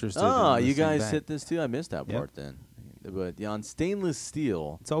are interested. Oh, in you listening guys back. hit this too? I missed that Yep. part then. But yeah, on stainless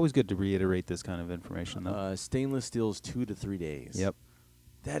steel, It's always good to reiterate this kind of information, though. stainless steel is 2 to 3 days. Yep.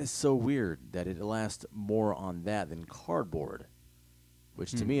 That is so weird that it lasts more on that than cardboard.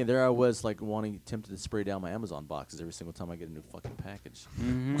 Which to me, there I was like tempted to spray down my Amazon boxes every single time I get a new fucking package.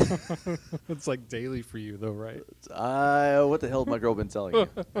 It's like daily for you, though, right? What the hell has my girl been telling you?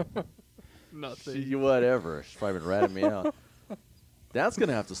 Nothing. Whatever. She's probably been ratting me out. That's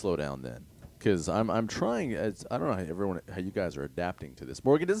gonna have to slow down then, because I'm trying. I don't know how you guys are adapting to this.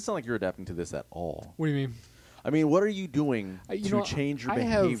 Morgan, it doesn't sound like you're adapting to this at all. What do you mean? I mean, what are you doing You to know, change your I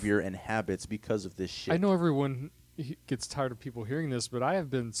have- behavior and habits because of this shit? I know everyone gets tired of people hearing this, but I have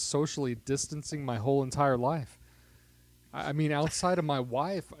been socially distancing my whole entire life. I mean, outside of my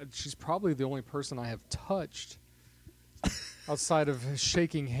wife, she's probably the only person I have touched outside of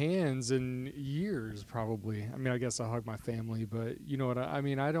shaking hands in years, probably. I mean, I guess I hug my family, but you know what I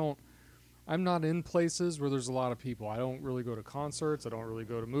mean? I'm not in places where there's a lot of people. I don't really go to concerts. I don't really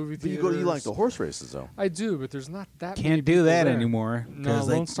go to movie But theaters. you like the horse races though. I do, but there's not that many Can't do people that there. anymore. No, 'cause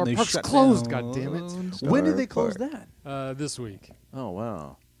they- Lone Star they Park's shut closed, down goddammit. Lone When did Star they close Park. that? This week. Oh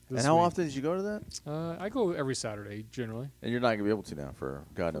wow! This And how week. often did you go to that? I go every Saturday, generally. And you're not gonna be able to now for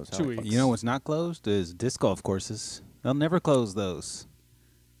God knows how 2 many weeks. You know what's not closed is disc golf courses. They'll never close those.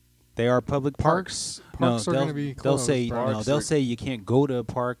 They are public parks. Parks are they'll- gonna be They'll closed, say Brian. no. They'll say you can't go to a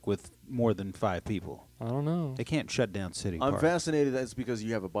park with more than 5 people. I don't know. They can't shut down city I'm parks. fascinated. That's because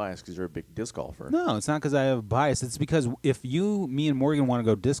you have a bias because you're a big disc golfer. No, it's not because I have a bias. It's because if me and Morgan want to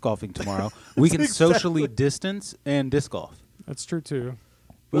go disc golfing tomorrow, we can socially distance and disc golf. That's true too.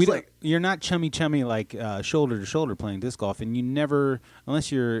 It's We like- you're not chummy like shoulder to shoulder playing disc golf, and you never,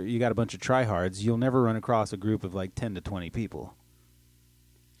 unless you got a bunch of tryhards, you'll never run across a group of like 10 to 20 people.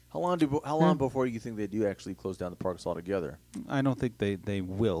 How long before you think they do actually close down the parks altogether? I don't think they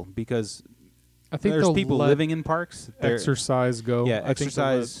will, because I think there's they'll people let living in parks. They're- exercise go. Yeah, I think they'll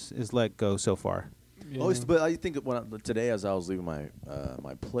let- exercise is let go so far. yeah. Oh, but I think today as I was leaving my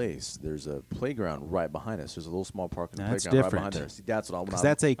my place, there's a playground right behind us. There's a little small park in the That's playground different. right behind there. See, that's what I'm. Because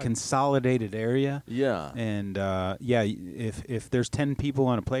that's a consolidated area. yeah. And if there's 10 people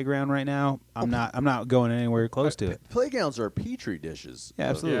on a playground right now, I'm not going anywhere close to it. Playgrounds are petri dishes. Yeah,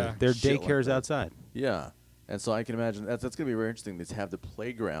 absolutely. Yeah. Their Shit like daycare's that. outside. Yeah, and so I can imagine that's going to be very interesting to have the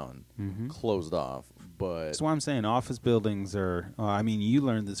playground closed off. But That's why I'm saying office buildings are. I mean, you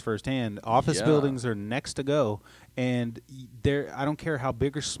learned this firsthand. Office Yeah. buildings are next to go, and there. I don't care how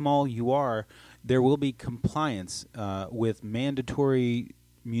big or small you are, there will be compliance with mandatory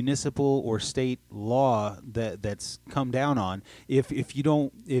municipal or state law that's come down on. If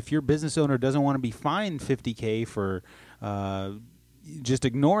your business owner doesn't want to be fined $50K for just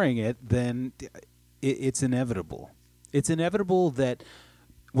ignoring it, then it's inevitable. It's inevitable that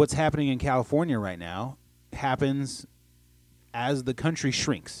what's happening in California right now happens as the country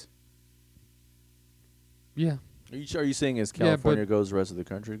shrinks. Yeah. are you saying as Yeah, but- California goes, the rest of the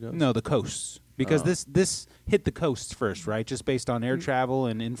country goes? No, the coasts. Because Oh. this hit the coasts first, right? Just based on air travel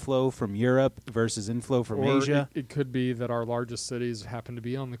and inflow from Europe versus inflow from Or Asia. It could be that our largest cities happen to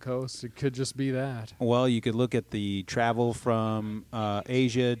be on the coast. It could just be that. Well, you could look at the travel from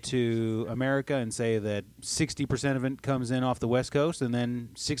Asia to America and say that 60% of it comes in off the West Coast, and then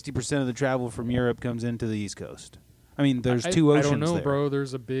 60% of the travel from Europe comes into the East Coast. I mean, there's two oceans I don't know, there. bro.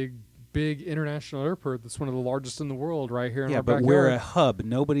 There's a big international airport that's one of the largest in the world right here in Yeah, our but backyard. we're a hub.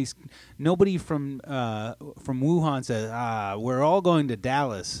 Nobody from Wuhan says, we're all going to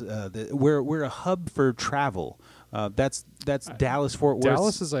Dallas. We're a hub for travel. That's Dallas Fort Worth's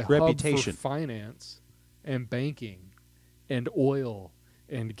Dallas is a reputation. hub for finance and banking and oil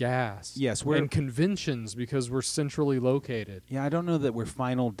and gas. Yes, and conventions because we're centrally located. Yeah, I don't know that we're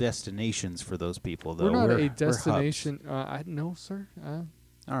final destinations for those people, though. We're not We're a hubs. destination. No, sir.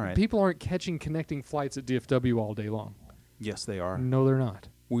 All right. People aren't catching connecting flights at DFW all day long. Yes, they are. No, they're not.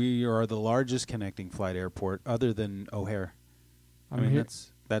 We are the largest connecting flight airport other than O'Hare. I mean, here-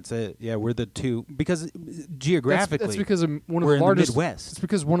 that's it. Yeah, we're the two because geographically That's because one of we're the in largest. the Midwest. It's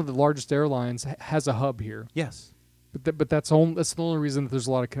because one of the largest airlines has a hub here. Yes. But that's the only reason that there's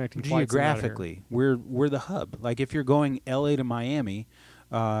a lot of connecting flights in that area. Geographically, we're the hub. Like if you're going LA to Miami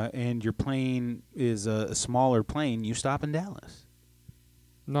and your plane is a smaller plane, you stop in Dallas.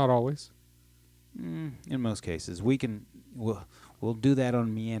 Not always. In most cases, we'll do that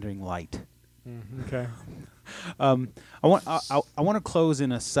on Meandering Light. Okay. I want to close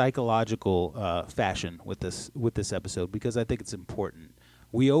in a psychological fashion with this episode because I think it's important.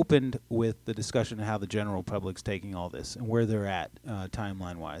 We opened with the discussion of how the general public's taking all this and where they're at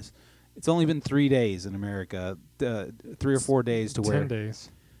timeline wise. It's only been 3 days in America, 3 or 4 days to 10 days.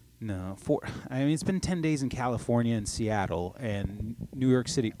 No, 4. I mean, it's been 10 days in California and Seattle and New York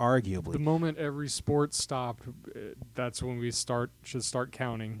City, arguably. The moment every sport stopped, that's when we should start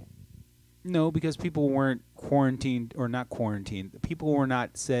counting. No, because people weren't quarantined or not quarantined. People were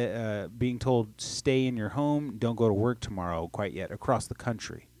not being told stay in your home, don't go to work tomorrow quite yet across the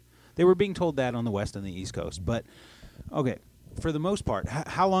country. They were being told that on the West and the East Coast. But, okay, for the most part,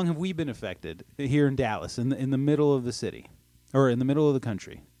 how long have we been affected here in Dallas, in the middle of the city or in the middle of the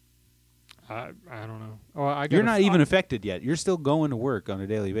country? I don't know. Oh, You're not even affected yet. You're still going to work on a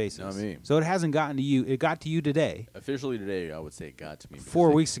daily basis. Not me. So it hasn't gotten to you. It got to you today. Officially today, I would say it got to me.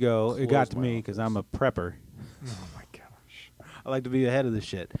 4 weeks ago, it got closed to my me because office. I'm a prepper. Oh my gosh. I like to be ahead of the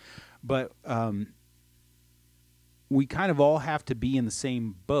shit. But we kind of all have to be in the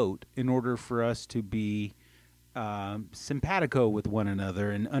same boat in order for us to be simpatico with one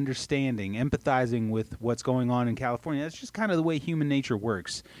another and understanding, empathizing with what's going on in California. That's just kind of the way human nature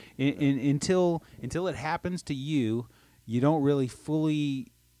works. Until it happens to you, you don't really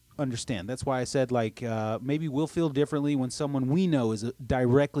fully understand. That's why I said, like, maybe we'll feel differently when someone we know is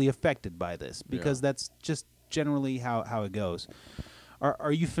directly affected by this, because that's just generally how it goes.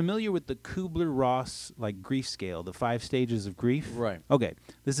 Are you familiar with the Kubler-Ross grief scale, the 5 stages of grief? Right. Okay.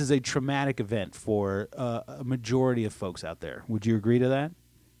 This is a traumatic event for a majority of folks out there. Would you agree to that?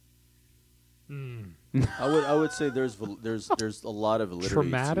 I would say there's a lot of validity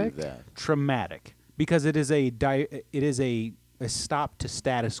Traumatic? to that. Traumatic, because it is a stop to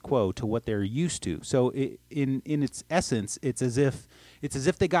status quo, to what they're used to. So in its essence, it's as if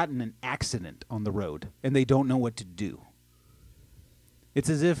they got in an accident on the road and they don't know what to do. It's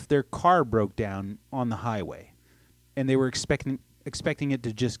as if their car broke down on the highway, and they were expecting it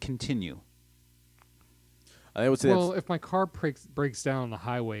to just continue. I would say Well, if my car breaks down on the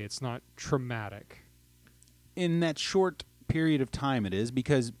highway, it's not traumatic. In that short period of time, it is,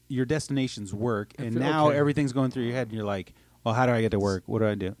 because your destination's work, and feel- now okay. everything's going through your head, and you're like, well, how do I get to work? What do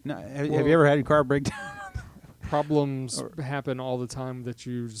I do? No, have Well- you ever had your car break down? Problems happen all the time that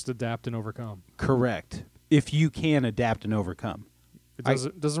you just adapt and overcome. Correct. If you can adapt and overcome.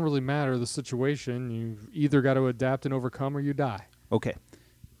 It doesn't really matter the situation. You've either got to adapt and overcome or you die. Okay.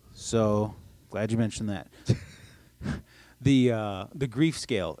 So, glad you mentioned that. The grief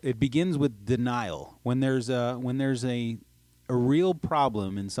scale, it begins with denial. When there's a real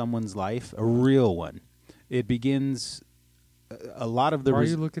problem in someone's life, a real one, it begins a lot of the Why are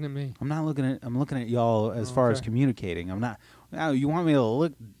you looking at me? I'm looking at y'all as far as Okay. communicating. I'm not. Now, you want me to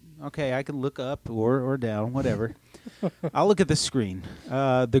look? Okay, I can look up or down, whatever. I'll look at the screen.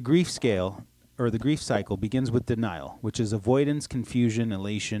 The grief scale, or the grief cycle, begins with denial, which is avoidance, confusion,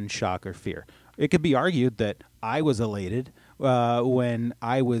 elation, shock, or fear. It could be argued that I was elated when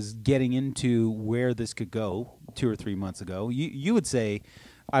I was getting into where this could go 2 or 3 months ago. You would say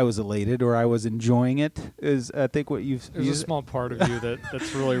I was elated, or I was enjoying it, is I think what you've There's a small part of you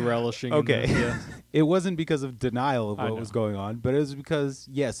that's really relishing. in Okay. it, yeah. It wasn't because of denial of I what know. was going on, but it was because,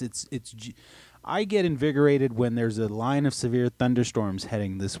 yes, I get invigorated when there's a line of severe thunderstorms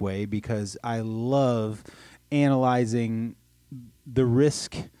heading this way because I love analyzing the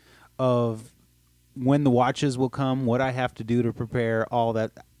risk of when the watches will come, what I have to do to prepare, all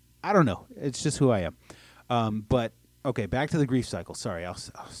that. I don't know. It's just who I am. But, okay, back to the grief cycle. Sorry, I'll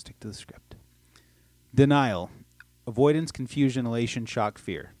stick to the script. Denial. Avoidance, confusion, elation, shock,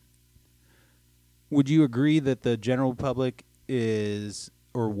 fear. Would you agree that the general public is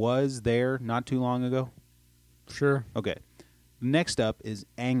or was there not too long ago? Sure. Okay. Next up is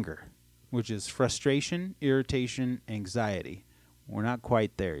anger, which is frustration, irritation, anxiety. We're not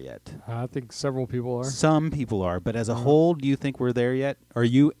quite there yet. I think several people are. Some people are, but as a whole, do you think we're there yet? Are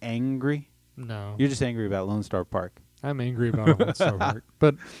you angry? No. You're just angry about Lone Star Park. I'm angry about Lone Star Park.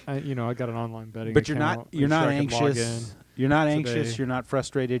 But, I got an online betting But you're account. not. You're not I can log anxious. You're not today. anxious. You're not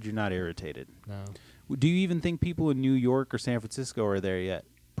frustrated. You're not irritated. No. Do you even think people in New York or San Francisco are there yet?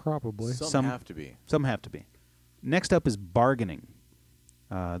 Probably. Some have to be. Some have to be. Next up is bargaining.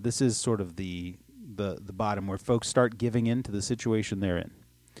 This is sort of the bottom where folks start giving in to the situation they're in.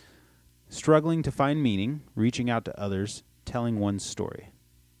 Struggling to find meaning, reaching out to others, telling one's story.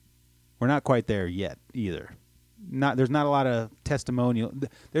 We're not quite there yet either. There's not a lot of testimonial.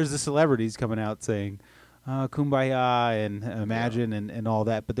 There's the celebrities coming out saying, kumbaya and imagine and all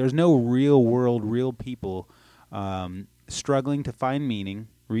that, but there's no real world, real people struggling to find meaning,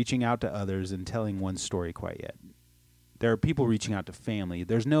 reaching out to others, and telling one's story quite yet. There are people reaching out to family.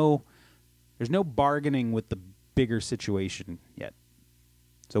 There's no bargaining with the bigger situation yet.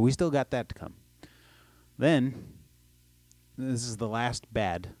 So we still got that to come. Then, this is the last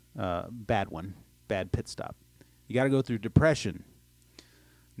bad pit stop. You got to go through depression.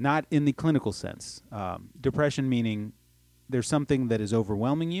 Not in the clinical sense. Depression meaning there's something that is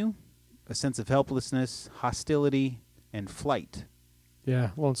overwhelming you, a sense of helplessness, hostility, and flight. Yeah,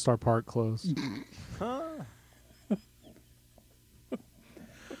 Lone Star Park closed.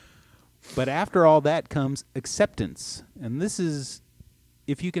 But after all that comes acceptance. And this is,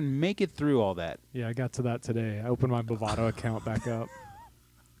 if you can make it through all that. Yeah, I got to that today. I opened my Bovado account back up.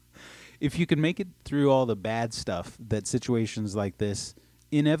 If you can make it through all the bad stuff that situations like this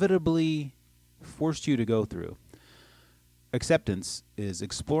inevitably forced you to go through, acceptance is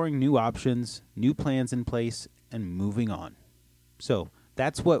exploring new options, new plans in place, and moving on. So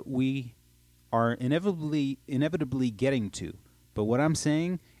that's what we are inevitably getting to. But what I'm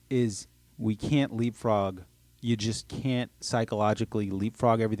saying is we can't leapfrog. You just can't psychologically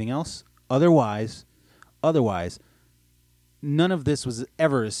leapfrog everything else. Otherwise, none of this was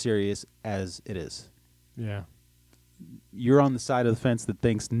ever as serious as it is. Yeah. You're on the side of the fence that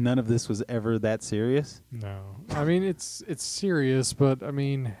thinks none of this was ever that serious? No. I mean, it's serious, but, I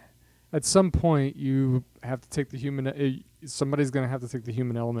mean, at some point you have to take the human... somebody's going to have to take the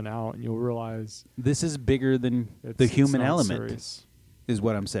human element out, and you'll realize... This is bigger than the human element, serious. Is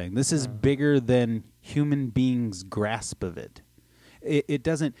what I'm saying. This is bigger than human beings' grasp of it. It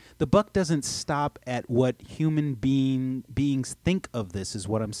doesn't... The buck doesn't stop at what human beings think of this, is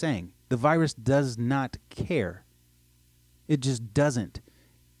what I'm saying. The virus does not care. It just doesn't.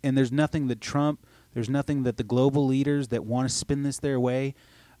 And there's nothing that Trump, there's nothing that the global leaders that want to spin this their way.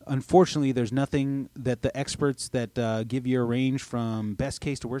 Unfortunately, there's nothing that the experts that give you a range from best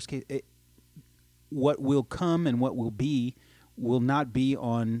case to worst case. What will come and what will be will not be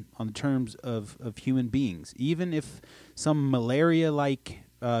on the terms of human beings. Even if some malaria-like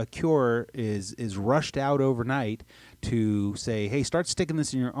cure is rushed out overnight to say, hey, start sticking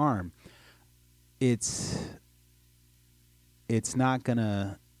this in your arm, it's not going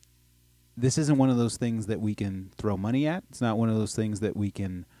to... This isn't one of those things that we can throw money at. It's not one of those things that we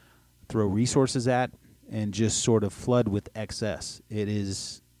can throw resources at and just sort of flood with excess. It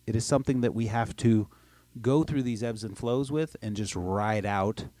is something that we have to go through these ebbs and flows with and just ride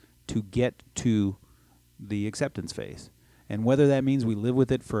out to get to the acceptance phase. And whether that means we live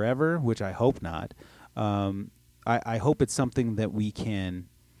with it forever, which I hope not, I hope it's something that we can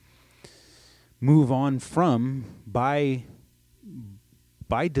move on from by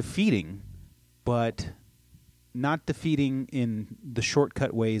defeating, but not defeating in the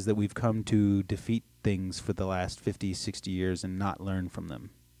shortcut ways that we've come to defeat things for the last 50, 60 years and not learn from them.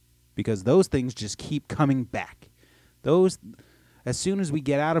 Because those things just keep coming back. Those, as soon as we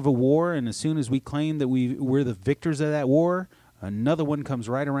get out of a war and as soon as we claim that we're the victors of that war, another one comes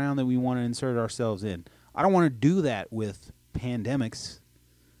right around that we want to insert ourselves in. I don't want to do that with pandemics.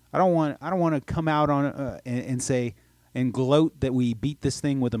 I don't want to come out on and say and gloat that we beat this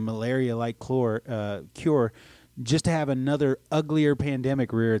thing with a malaria-like cure just to have another uglier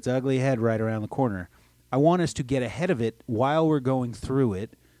pandemic rear its ugly head right around the corner. I want us to get ahead of it while we're going through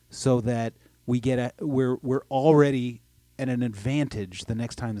it so that we're already at an advantage the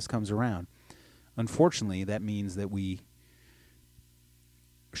next time this comes around. Unfortunately, that means that we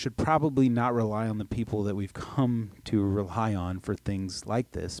should probably not rely on the people that we've come to rely on for things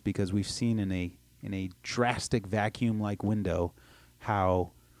like this, because we've seen in a drastic vacuum-like window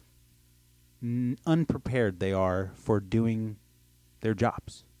how unprepared they are for doing their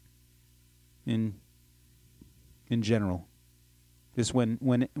jobs in general. Just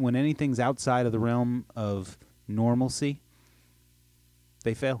when anything's outside of the realm of normalcy,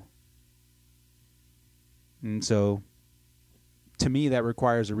 they fail. And so, to me, that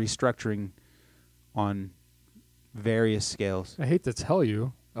requires a restructuring on various scales. I hate to tell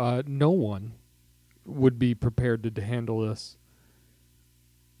you, no one would be prepared to handle this.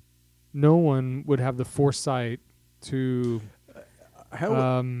 No one would have the foresight to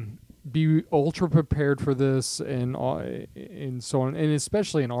be ultra prepared for this, and so on, and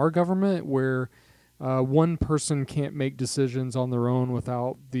especially in our government where one person can't make decisions on their own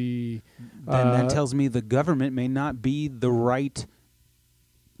without the. Then that tells me the government may not be the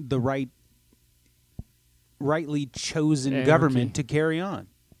rightly chosen government to carry on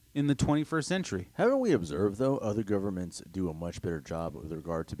in the 21st century. Haven't we observed, though, other governments do a much better job with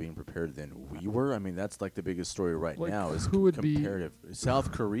regard to being prepared than we were? I mean, that's like the biggest story right now is who would comparative.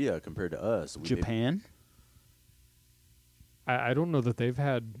 South Korea compared to us. Japan? I don't know that they've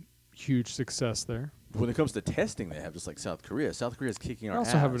had huge success there. When it comes to testing, they have just like South Korea. South Korea is kicking our ass.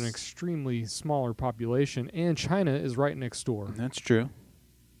 They also have an extremely smaller population, and China is right next door. That's true.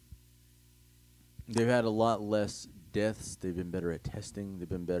 They've had a lot less deaths. They've been better at testing. They've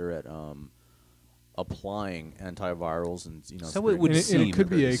been better at applying antivirals, and So it would seem. And it could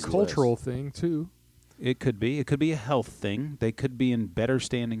be a cultural thing too. It could be. It could be a health thing. They could be in better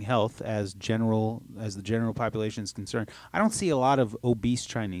standing health as the general population is concerned. I don't see a lot of obese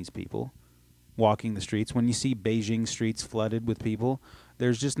Chinese people walking the streets. When you see Beijing streets flooded with people,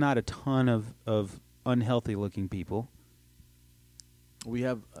 there's just not a ton of unhealthy looking people. We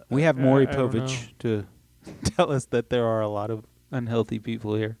have Maury Povich to tell us that there are a lot of unhealthy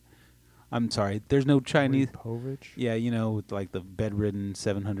people here. I'm sorry, there's no Chinese. Povich? Yeah, with like the bedridden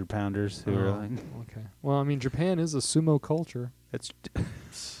 700-pounders who are like. Okay. Well, I mean, Japan is a sumo culture. That's.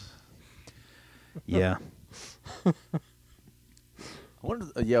 Yeah. I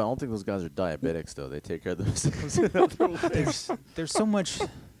don't think those guys are diabetics, though. They take care of themselves. There's so much.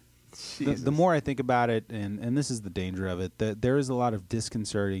 The more I think about it, and this is the danger of it, that there is a lot of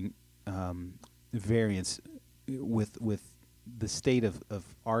disconcerting variance with the state of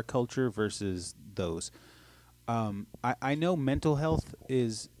our culture versus those. I know mental health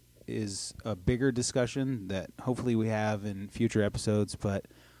is a bigger discussion that hopefully we have in future episodes, but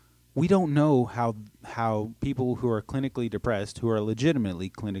we don't know how people who are clinically depressed, who are legitimately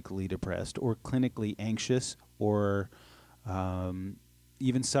clinically depressed or clinically anxious or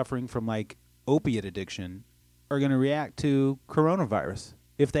even suffering from like opiate addiction are going to react to coronavirus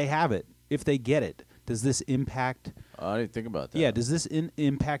if they have it, if they get it. Does this impact? I didn't think about that. Yeah, does this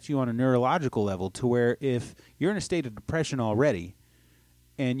impact you on a neurological level to where if you're in a state of depression already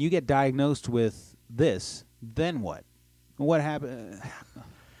and you get diagnosed with this, then what? What happens?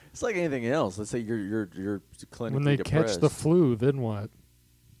 It's like anything else. Let's say you're clinically when they depressed. catch the flu, then what?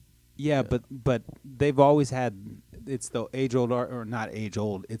 Yeah, but they've always had. It's the age-old, or not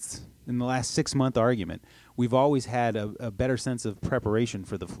age-old, it's in the last 6-month argument. We've always had a better sense of preparation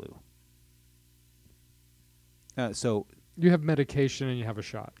for the flu. So you have medication and you have a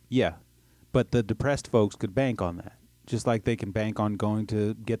shot. Yeah, but the depressed folks could bank on that, just like they can bank on going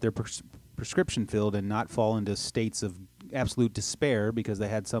to get their prescription filled and not fall into states of absolute despair because they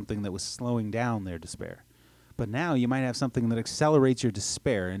had something that was slowing down their despair. But now you might have something that accelerates your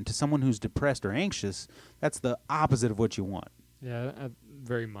despair, and to someone who's depressed or anxious, that's the opposite of what you want. Yeah,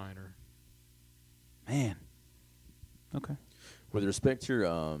 very minor. Man. Okay. With respect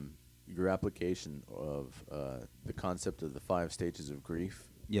to your application of the concept of the 5 stages of grief,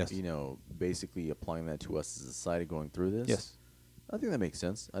 yes, basically applying that to us as a society going through this. Yes, I think that makes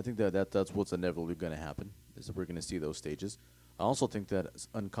sense. I think that's what's inevitably going to happen. Is that we're going to see those stages. I also think that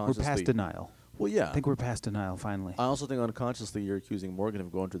unconsciously we're past denial. Well, yeah. I think we're past denial finally. I also think unconsciously you're accusing Morgan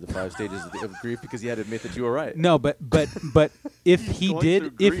of going through the 5 stages of grief because he had to admit that you were right. No, but if he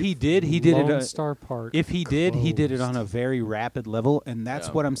did, he did Lone it. Star Park. If he did, he did it on a very rapid level, and that's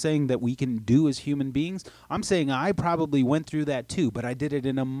what I'm saying that we can do as human beings. I'm saying I probably went through that too, but I did it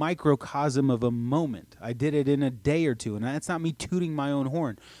in a microcosm of a moment. I did it in a day or two, and that's not me tooting my own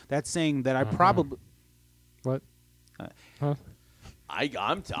horn. That's saying that I probably. What? Huh?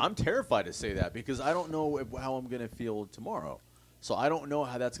 I'm terrified to say that because I don't know how I'm going to feel tomorrow. So I don't know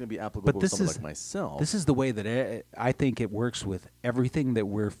how that's going to be applicable to someone like myself. This is the way that I think it works with everything that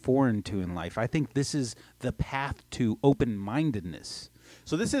we're foreign to in life. I think this is the path to open-mindedness.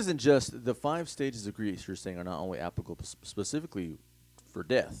 So this isn't just the 5 stages of grief you're saying are not only applicable specifically for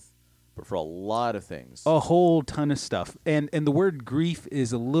death, but for a lot of things. A whole ton of stuff. And the word grief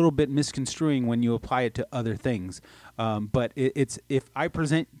is a little bit misconstruing when you apply it to other things. But it's if I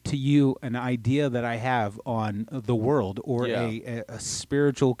present to you an idea that I have on the world or a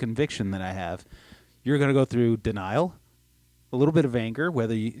spiritual conviction that I have, you're going to go through denial, a little bit of anger,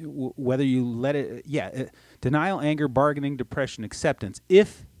 whether you let it, denial, anger, bargaining, depression, acceptance,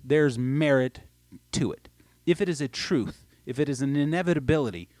 if there's merit to it, if it is a truth, if it is an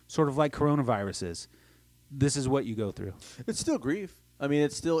inevitability, sort of like coronavirus is, this is what you go through. It's still grief. I mean,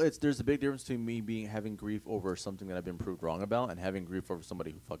 there's a big difference between me having grief over something that I've been proved wrong about and having grief over somebody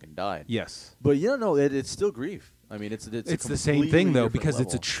who fucking died. Yes. But it's still grief. I mean, it's the same thing though, because level.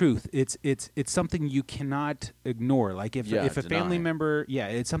 it's a truth. It's something you cannot ignore. Like if a family member,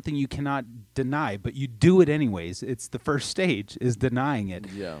 it's something you cannot deny, but you do it anyways. It's the first stage is denying it.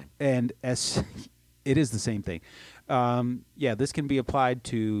 Yeah. And it is the same thing. This can be applied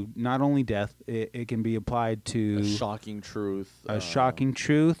to not only death, it can be applied to a shocking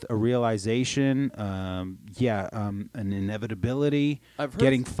truth. A realization, an inevitability,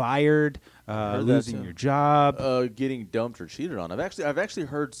 getting fired, losing your job, getting dumped or cheated on. I've actually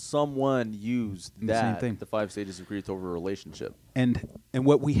heard someone use that, the 5 stages of grief over a relationship. And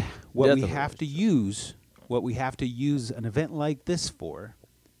what we have to use an event like this for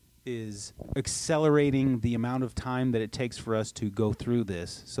is accelerating the amount of time that it takes for us to go through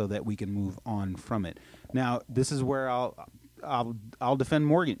this so that we can move on from it. Now, this is where I'll defend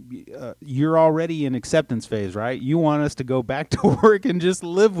Morgan. You're already in acceptance phase, right? You want us to go back to work and just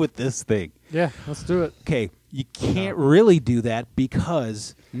live with this thing. Yeah, let's do it. Okay, you can't really do that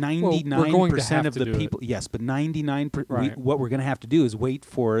because 99% of the people. Yes, but 99%. Right. What we're going to have to do is wait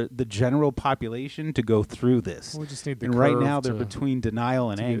for the general population to go through this. We just need the and right now they're between denial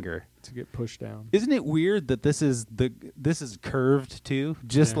and anger to get pushed down. Isn't it weird that this is curved too,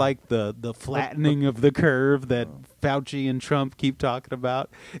 just like the flattening of the curve that Fauci and Trump keep talking about?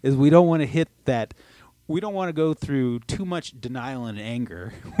 Is we don't want to hit that. We don't want to go through too much denial and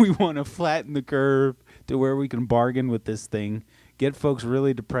anger. We want to flatten the curve to where we can bargain with this thing, get folks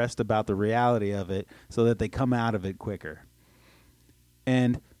really depressed about the reality of it so that they come out of it quicker.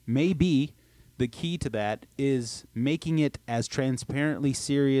 And maybe the key to that is making it as transparently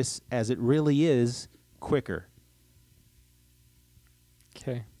serious as it really is quicker.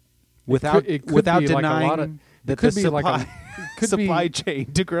 Okay. Without Like denying that the supply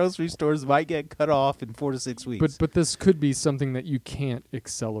chain to grocery stores might get cut off in 4 to 6 weeks. But this could be something that you can't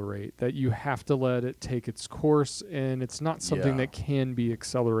accelerate, that you have to let it take its course, and it's not something that can be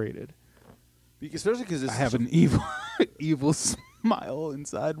accelerated. Especially because I have an evil smile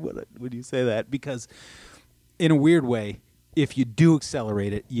inside when you say that, because in a weird way, if you do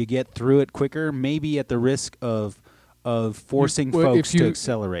accelerate it, you get through it quicker, maybe at the risk of forcing folks to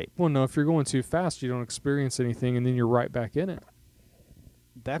accelerate. Well, no, if you're going too fast, you don't experience anything, and then you're right back in it.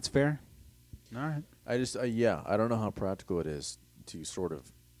 That's fair. All right. I don't know how practical it is to sort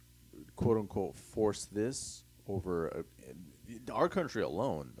of, quote unquote, force this over our country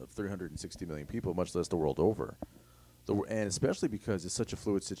alone of 360 million people, much less the world over. And especially because it's such a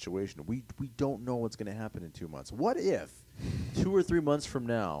fluid situation, we don't know what's going to happen in 2 months. What if 2 or 3 months from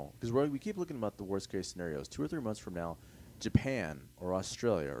now, because we keep looking about the worst case scenarios, 2 or 3 months from now, Japan or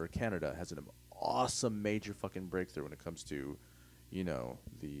Australia or Canada has an awesome major fucking breakthrough when it comes to,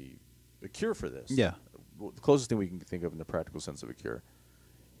 the cure for this. Yeah. Well, the closest thing we can think of in the practical sense of a cure.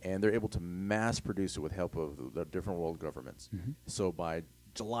 And they're able to mass produce it with help of the different world governments. Mm-hmm. So by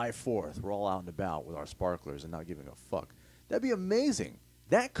July 4th, we're all out and about with our sparklers and not giving a fuck. That'd be amazing.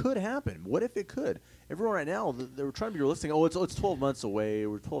 That could happen. What if it could? Everyone right now, they're trying to be realistic. Oh, it's 12 months away.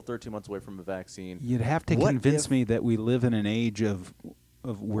 We're 12, 13 months away from a vaccine. You'd have to convince me that we live in an age of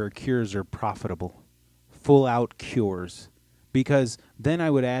where cures are profitable, full-out cures. Because then I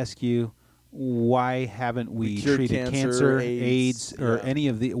would ask you, why haven't we treated cancer, AIDS or any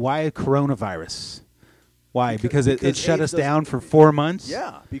of the... Why coronavirus? Why? Because it shut us down for 4 months?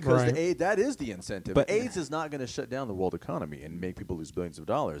 Yeah, because that is the incentive. But AIDS is not going to shut down the world economy and make people lose billions of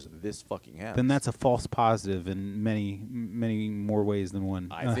dollars. This fucking happens. Then that's a false positive in many, many more ways than one.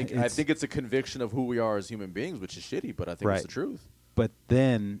 I think it's a conviction of who we are as human beings, which is shitty, but I think it's the truth. But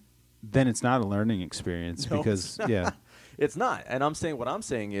then it's not a learning experience because, It's not. And what I'm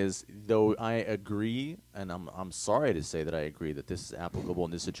saying is, though I agree, and I'm sorry to say that I agree that this is applicable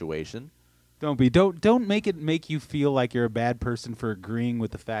in this situation, Don't make it make you feel like you're a bad person for agreeing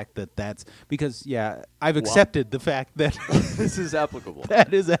with the fact that that's because I've accepted the fact that This is applicable.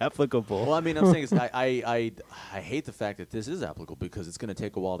 that is applicable. Well, I mean, I'm saying I hate the fact that this is applicable because it's going to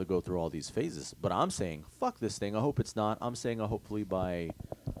take a while to go through all these phases. But I'm saying, fuck this thing. I hope it's not. I'm saying, hopefully by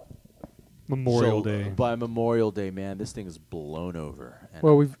Memorial Day. By Memorial Day, man, this thing is blown over. And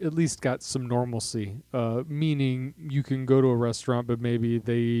Well, we've at least got some normalcy, meaning you can go to a restaurant, but maybe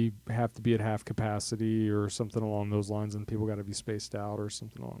they have to be at half capacity or something along those lines, and people got to be spaced out or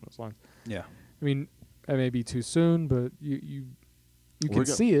something along those lines. Yeah. I mean, that may be too soon, but you We're can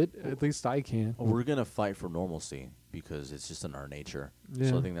see it. At least I can. we're going to fight for normalcy because it's just in our nature. So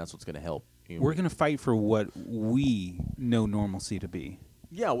Yeah. I think that's what's going to help. We're going to fight for what we know normalcy to be.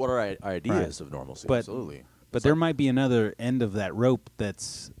 Yeah, what are our ideas of normalcy? But- Absolutely. But there might be another end of that rope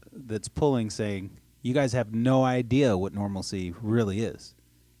that's pulling, saying, you guys have no idea what normalcy really is.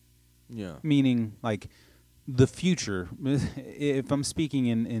 Yeah. Meaning, like, the future, if I'm speaking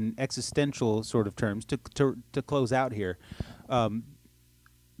in existential sort of terms, to close out here,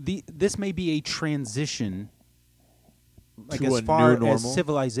 this may be a transition, like To a as far new as normal?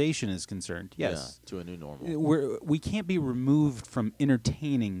 civilization is concerned. Yes. Yeah, to a new normal. We can't be removed from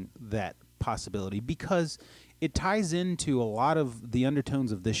entertaining that possibility because it ties into a lot of the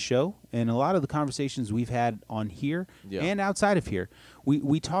undertones of this show and a lot of the conversations we've had on here Yeah. and outside of here.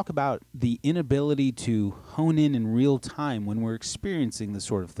 We talk about the inability to hone in real time when we're experiencing this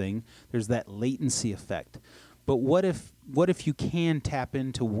sort of thing. There's that latency effect. But what if you can tap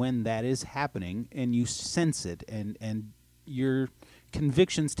into when that is happening and you sense it and your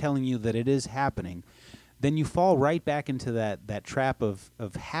conviction's telling you that it is happening, then you fall right back into that trap of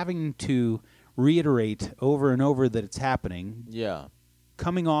having to reiterate over and over that it's happening, Yeah.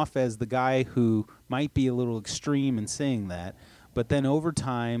 coming off as the guy who might be a little extreme in saying that, but then over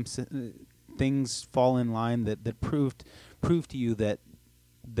time things fall in line that prove to you that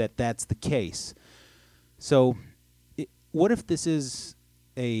that's the case. So what if this is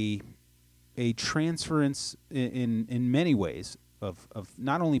a transference in many ways of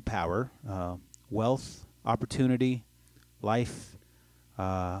not only power, wealth, opportunity, life,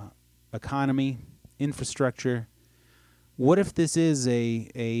 economy, infrastructure? What if this is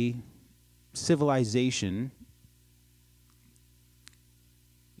a civilization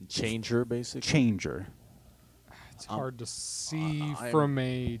Changer, basically. changer? It's hard to see I'm- from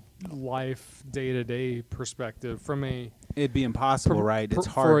a life day-to-day perspective. From a It'd be impossible, From- right? It's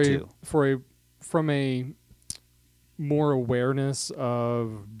for hard a- to. from a more awareness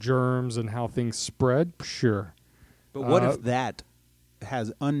of germs and how things spread. Sure. But what Uh, if that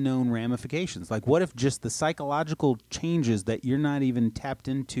has unknown ramifications? Like, what if just the psychological changes that you're not even tapped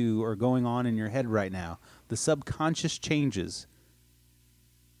into or going on in your head right now, the subconscious changes,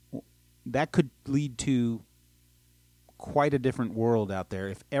 that could lead to quite a different world out there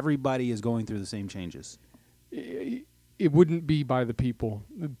if everybody is going through the same changes. It wouldn't be by the people.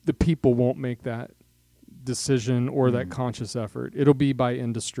 The people won't make that decision or that conscious effort. It'll be by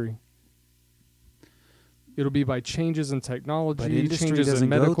industry. It'll be by changes in technology, But industry changes in doesn't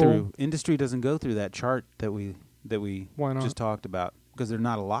go medical. through. Industry doesn't go through that chart that we Why not? just talked about because they're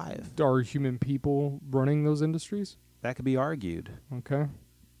not alive. Are human people running those industries? That could be argued. Okay.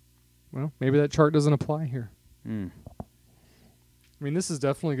 Well, maybe that chart doesn't apply here. Mm. I mean, this is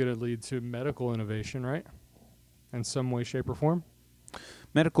definitely going to lead to medical innovation, right? In some way, shape, or form.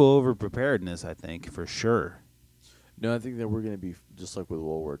 Medical over-preparedness, I think, for sure. No, I think that we're going to be just like with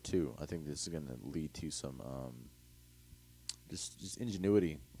World War II. I think this is going to lead to some just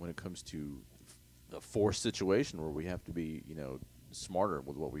ingenuity when it comes to a forced situation where we have to be, smarter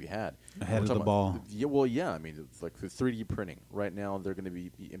with what we had. Ahead We're of the talking ball. about- yeah, well, yeah. I mean, it's like the 3D printing. Right now, they're going to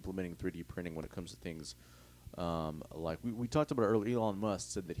be implementing 3D printing when it comes to things like we talked about earlier. Elon Musk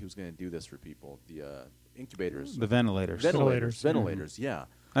said that he was going to do this for people. The incubators. The ventilators. Ventilators. Ventilators, yeah.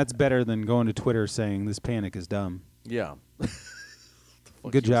 That's better than going to Twitter saying this panic is dumb. Yeah.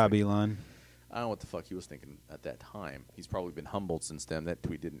 Good job, Elon. I don't know what the fuck he was thinking at that time. He's probably been humbled since then. That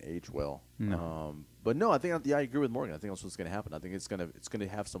tweet didn't age well. No. But no, I think I agree with Morgan. I think that's what's going to happen. I think it's going to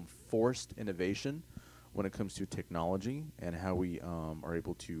have some forced innovation when it comes to technology and how we are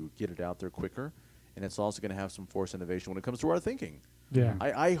able to get it out there quicker. And it's also going to have some forced innovation when it comes to our thinking. Yeah.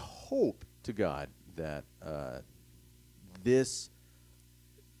 I hope to God that this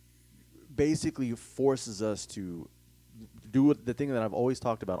basically forces us to do the thing that I've always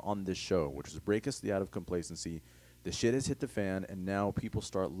talked about on this show, which is break us out of complacency. The shit has hit the fan, and now people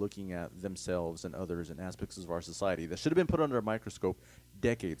start looking at themselves and others and aspects of our society that should have been put under a microscope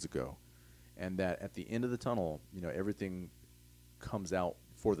decades ago. And that at the end of the tunnel, everything comes out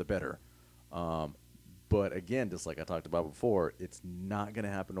for the better. But again, just like I talked about before, it's not going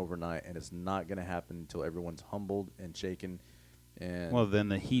to happen overnight, and it's not going to happen until everyone's humbled and shaken. And Well, then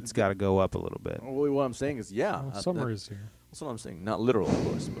the heat's got to go up a little bit. well, what I'm saying is, yeah, Well, summer is here. that's what I'm saying. Not literal, of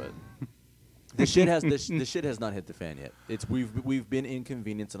course, but the shit has not hit the fan yet. We've been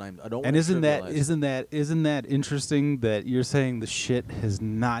inconvenienced, and I don't. And isn't trivialize. that interesting that you're saying the shit has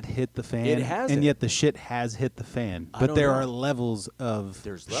not hit the fan? It hasn't. And yet the shit has hit the fan. I But don't there know. are levels of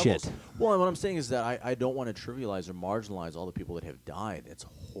There's shit. levels. Well, and what I'm saying is that I don't want to trivialize or marginalize all the people that have died. It's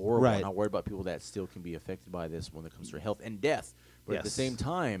horrible. Right. I'm not worried about people that still can be affected by this when it comes to health and death. But at the Yes. same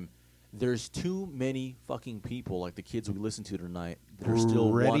time, there's too many fucking people like the kids we listened to tonight that are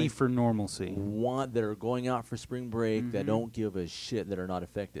still ready wanting, for normalcy. that are going out for spring break Mm-hmm. that don't give a shit, that are not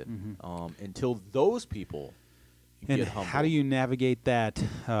affected. Until those people And get humbled. how do you navigate that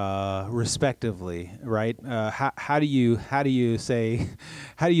respectively, right? How do you say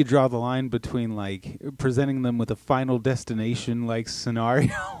how do you draw the line between like presenting them with a final destination like scenario?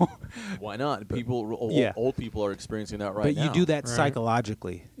 Why not? People, Yeah. old people are experiencing that right But now. you do that Right.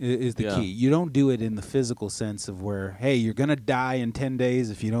 psychologically is the Yeah. key. You don't do it in the physical sense of where, hey, you're gonna die in 10 days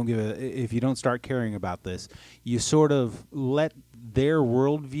if you don't start caring about this. You sort of let their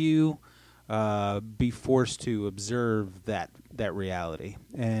worldview be forced to observe that reality,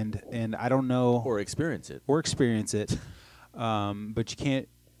 and I don't know or experience it. experience it, but you can't.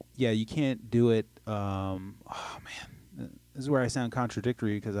 Yeah, you can't do it. Oh man, this is where I sound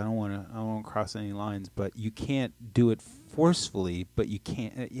contradictory because I don't want to cross any lines. But you can't do it forcefully. But you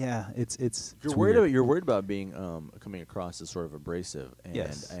can't. Yeah, it's. You're worried about being coming across as sort of abrasive, and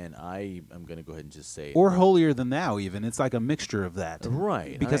Yes. and I am going to go ahead and just say, or holier than thou. Even it's like a mixture of that.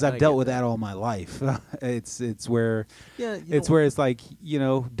 right? Because I've dealt with that all my life. it's where where it's like,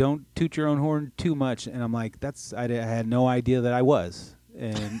 don't toot your own horn too much, and I'm like, I had no idea that I was,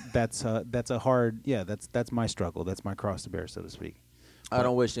 and that's a hard, that's my struggle, that's my cross to bear, so to speak. I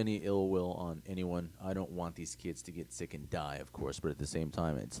don't wish any ill will on anyone. I don't want these kids to get sick and die, of course, but at the same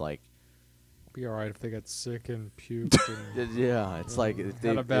time, it's like, Be all right if they got sick and puked and yeah, it's like if they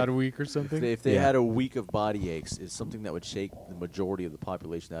had a bad week or something. If they Yeah. had a week of body aches, it's something that would shake the majority of the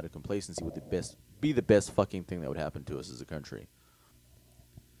population out of complacency. Would be the best fucking thing that would happen to us as a country.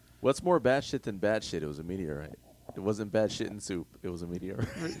 What's more bad shit than bad shit? It was a meteorite. It wasn't bad shit in soup. It was a meteorite.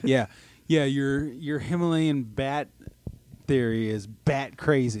 yeah your Himalayan bat theory is bat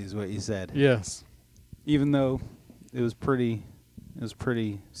crazy is what you said. Yes. Even though it was pretty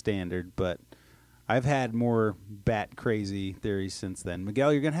standard, but I've had more bat crazy theories since then.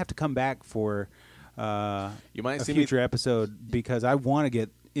 Miguel, you're gonna have to come back for You might a see future episode because I want to get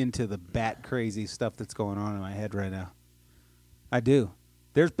into the bat crazy stuff that's going on in my head right now. I do.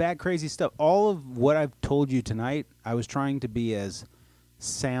 There's bat crazy stuff. All of what I've told you tonight, I was trying to be as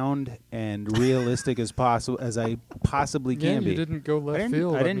sound and realistic as possible as I possibly Yeah, can you be. didn't go left didn't-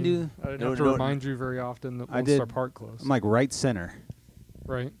 field. I didn't mean, do- I didn't No, have to no, remind you very often that I Lone Star did. Park closed. I'm like right center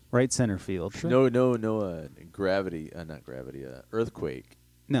field. Sure. No, gravity, not gravity, earthquake.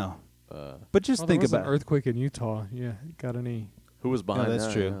 No, but just Well, think there was about an earthquake in Utah. Yeah, got any? Who was behind that's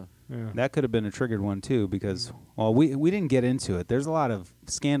that? true. Yeah. that could have been a triggered one too because we didn't get into it. There's a lot of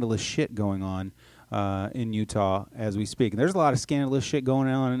scandalous shit going on in Utah as we speak. And there's a lot of scandalous shit going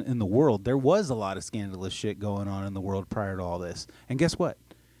on in the world. There was a lot of scandalous shit going on in the world prior to all this. And guess what?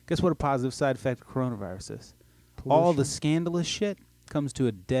 Guess what a positive side effect of coronavirus is? All the scandalous shit comes to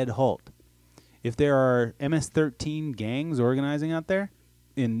a dead halt. If there are MS-13 gangs organizing out there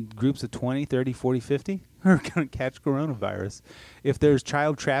in groups of 20, 30, 40, 50, are going to catch coronavirus. If there's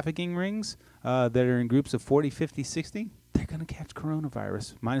child trafficking rings that are in groups of 40, 50, 60, they're going to catch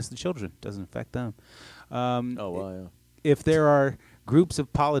coronavirus, minus the children. Doesn't affect them. Oh, wow, yeah. If there are groups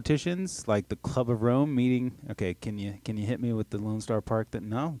of politicians like the Club of Rome meeting, okay, can you hit me with the Lone Star Park?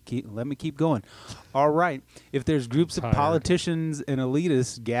 Let me keep going. All right. If there's groups of Tired. politicians and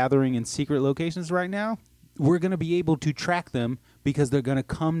elitists gathering in secret locations right now, we're going to be able to track them because they're going to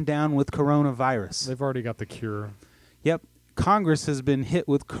come down with coronavirus. They've already got the cure. Yep. Congress has been hit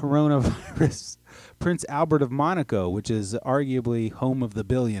with coronavirus. Prince Albert of Monaco, which is arguably home of the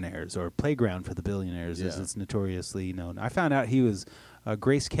billionaires, or playground for the billionaires, as Yeah. it's notoriously known. I found out he was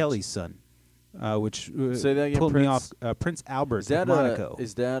Grace Kelly's son, which Say that again, pulled me Prince? off. Prince Albert Is that of Monaco.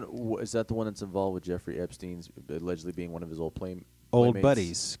 is that the one that's involved with Jeffrey Epstein's allegedly being one of his old Old Playmates?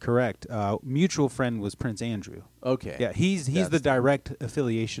 buddies, correct. Mutual friend was Prince Andrew. Okay. Yeah, he's That's the direct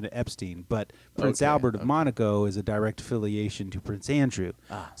affiliation to Epstein, but Prince Okay, Albert of okay. Monaco is a direct affiliation to Prince Andrew.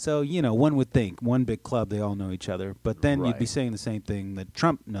 Ah. So, one would think one big club, they all know each other. But then you'd be Right. saying the same thing that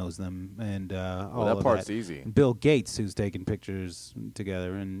Trump knows them and all that of part's that. easy. Bill Gates, who's taking pictures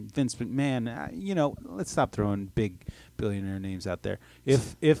together, and Vince McMahon. Let's stop throwing big billionaire names out there.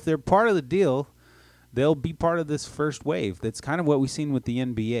 If they're part of the deal, they'll be part of this first wave. That's kind of what we've seen with the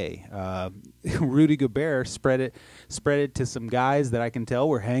NBA. Rudy Gobert spread it to some guys that I can tell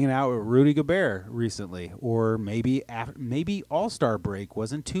were hanging out with Rudy Gobert recently, or maybe All-Star break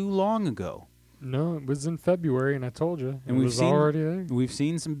wasn't too long ago. No, it was in February, and I told you. And it was already there. We've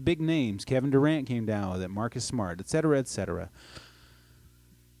seen some big names. Kevin Durant came down with it, Marcus Smart, et cetera, et cetera.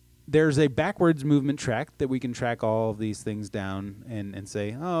 There's a backwards movement track that we can track all of these things down and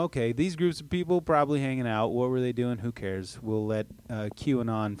say, oh, okay, these groups of people probably hanging out. What were they doing? Who cares? We'll let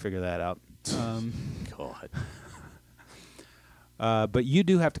QAnon figure that out. God. But you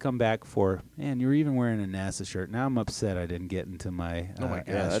do have to come back for, man, you're even wearing a NASA shirt. Now I'm upset I didn't get into my Oh my God!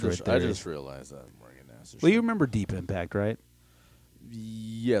 asteroid I theory. just realized that I'm wearing an acid Well, you shirt. remember Deep Impact, right?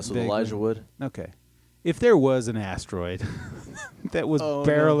 Yes, with Vaguely. Elijah Wood. Okay. If there was an asteroid that was Oh,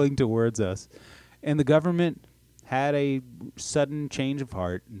 barreling towards us, and the government had a sudden change of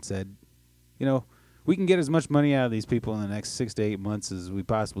heart and said, we can get as much money out of these people in the next 6 to 8 months as we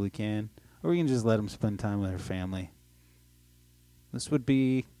possibly can, or we can just let them spend time with their family. This would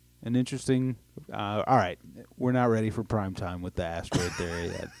be an interesting... all right, we're not ready for prime time with the asteroid theory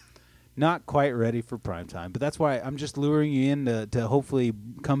yet. Not quite ready for prime time, but that's why I'm just luring you in to hopefully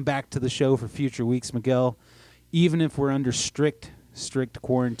come back to the show for future weeks, Miguel. Even if we're under strict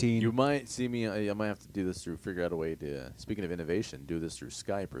quarantine. You might see me. I might have to do this figure out a way to. Speaking of innovation, do this through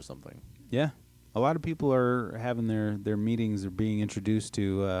Skype or something. Yeah, a lot of people are having their meetings are being introduced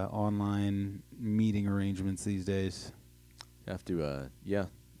to online meeting arrangements these days. Have to,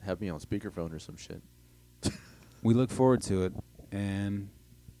 have me on speakerphone or some shit. We look forward to it, and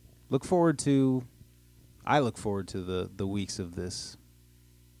I look forward to the weeks of this.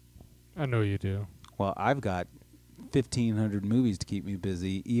 I know you do. Well, I've got 1,500 movies to keep me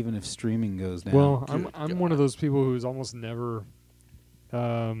busy, even if streaming goes down. Well, Good I'm one of those people who's almost never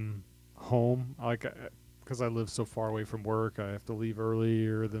home. Because I live so far away from work, I have to leave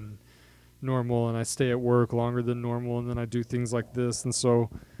earlier than normal, and I stay at work longer than normal, and then I do things like this, and so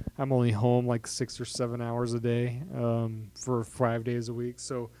I'm only home like 6 or 7 hours a day for 5 days a week.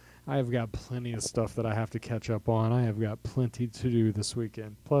 So I've got plenty of stuff that I have to catch up on. I have got plenty to do this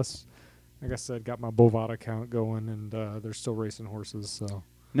weekend. Plus, like I said, got my Bovada account going, and they're still racing horses. So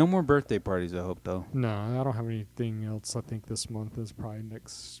No more birthday parties, I hope, though. no, I don't have anything else. I think this month is probably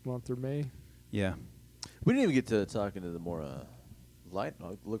next month or May. Yeah. We didn't even get to talking to the more light.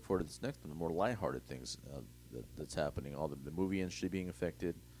 I look forward to this next one. The more lighthearted things that's happening. All the movie industry being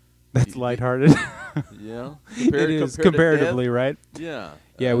affected. That's lighthearted. Yeah, It is, comparatively, right? Yeah.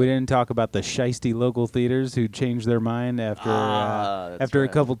 Yeah, we didn't talk about the shisty local theaters who changed their mind after that's a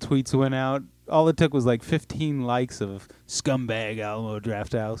right. couple tweets went out. All it took was like 15 likes of scumbag Alamo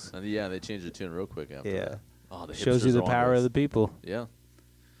Drafthouse. And they changed the tune real quick after Yeah. that. Oh, the Shows you hipsters the are on power of this. the people. Yeah.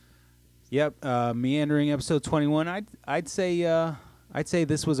 Yep, meandering episode 21. I'd say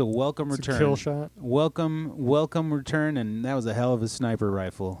this was a welcome It's a return. kill shot. Welcome return, and that was a hell of a sniper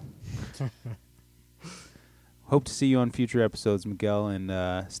rifle. Hope to see you on future episodes, Miguel,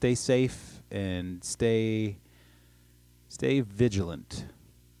 and stay safe and stay vigilant.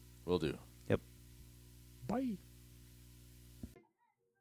 Will do. Yep. Bye.